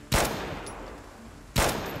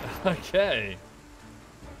 Okay.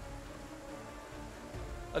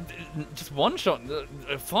 Just one shot.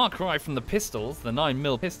 A far cry from the pistols, the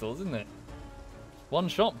 9mm pistols, isn't it? One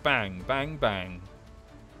shot, bang, bang, bang.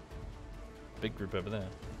 Big group over there.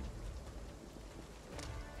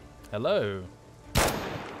 Hello. Did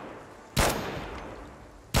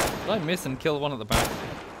I miss and kill one at the back?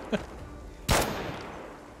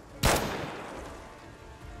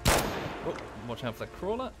 Watch out for that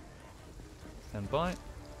crawler. Stand by.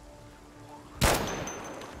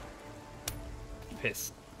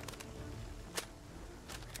 Piss.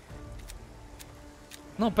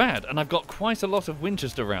 Not bad, and I've got quite a lot of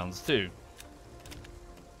Winchester rounds too.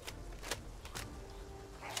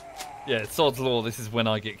 Yeah, sod's law, this is when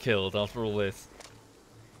I get killed after all this.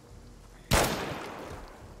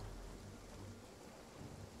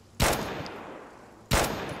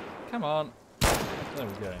 Come on. There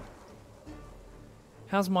we go.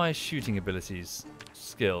 How's my shooting abilities?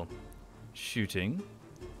 Skill. Shooting.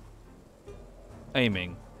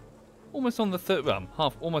 Aiming. Almost on the third, well,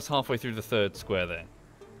 almost halfway through the third square there.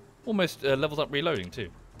 Almost levels up reloading too.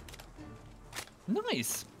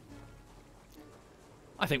 Nice!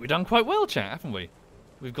 I think we've done quite well, chat, haven't we?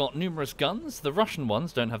 We've got numerous guns. The Russian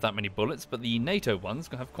ones don't have that many bullets, but the NATO ones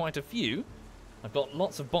have quite a few. I've got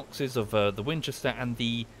lots of boxes of the Winchester and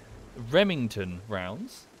the Remington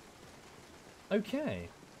rounds. Okay.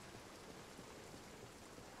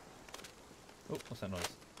 Oh, what's that noise?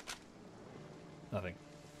 Nothing.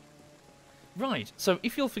 Right, so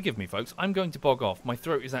if you'll forgive me, folks, I'm going to bog off. My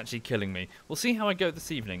throat is actually killing me. We'll see how I go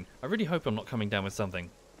this evening. I really hope I'm not coming down with something.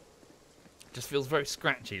 It just feels very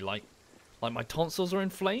scratchy, like my tonsils are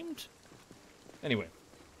inflamed. Anyway.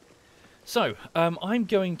 So, I'm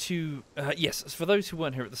going to... yes, for those who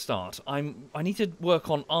weren't here at the start, I need to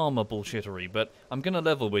work on armor bullshittery, but I'm going to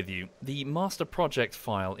level with you. The master project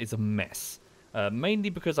file is a mess.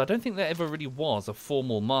 Mainly because I don't think there ever really was a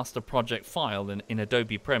formal master project file in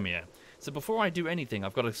Adobe Premiere. So before I do anything,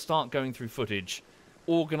 I've got to start going through footage,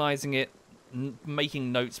 organising it,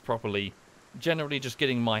 making notes properly, generally just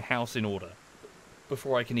getting my house in order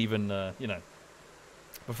before I can even,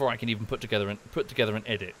 before I can even put together an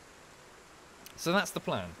edit. So that's the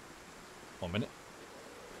plan. 1 minute.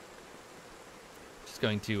 Just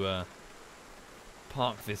going to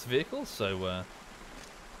park this vehicle, so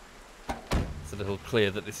it's a little clear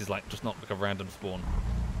that this is like just not like a random spawn.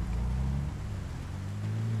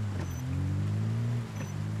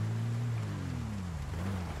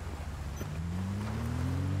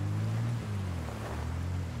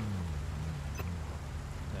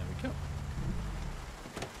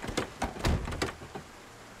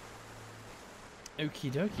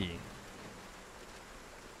 Okie dokie.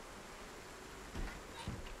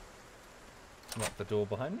 Lock the door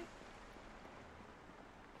behind me.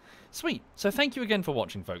 Sweet. So thank you again for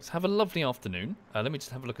watching, folks. Have a lovely afternoon. Let me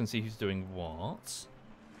just have a look and see who's doing what.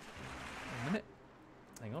 1 minute.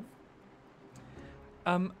 Hang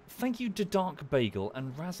on. Thank you to Dark Bagel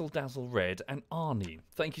and Razzle Dazzle Red and Arnie.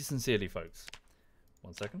 Thank you sincerely, folks.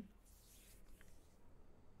 1 second.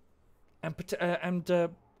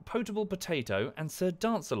 And Potable Potato and Sir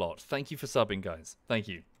Dance-A-Lot. Thank you for subbing, guys. Thank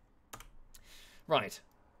you. Right.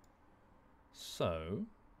 So,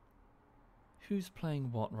 who's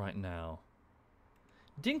playing what right now?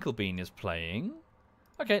 Dinklebean is playing.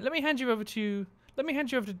 Okay, let me hand you over to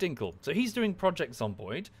Dinkle. So he's doing Project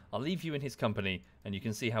Zomboid. I'll leave you in his company, and you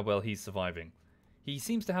can see how well he's surviving. He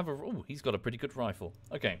seems to have a... Oh, he's got a pretty good rifle.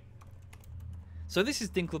 Okay. So this is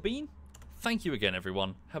Dinklebean. Thank you again,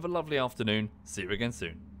 everyone. Have a lovely afternoon. See you again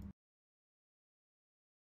soon.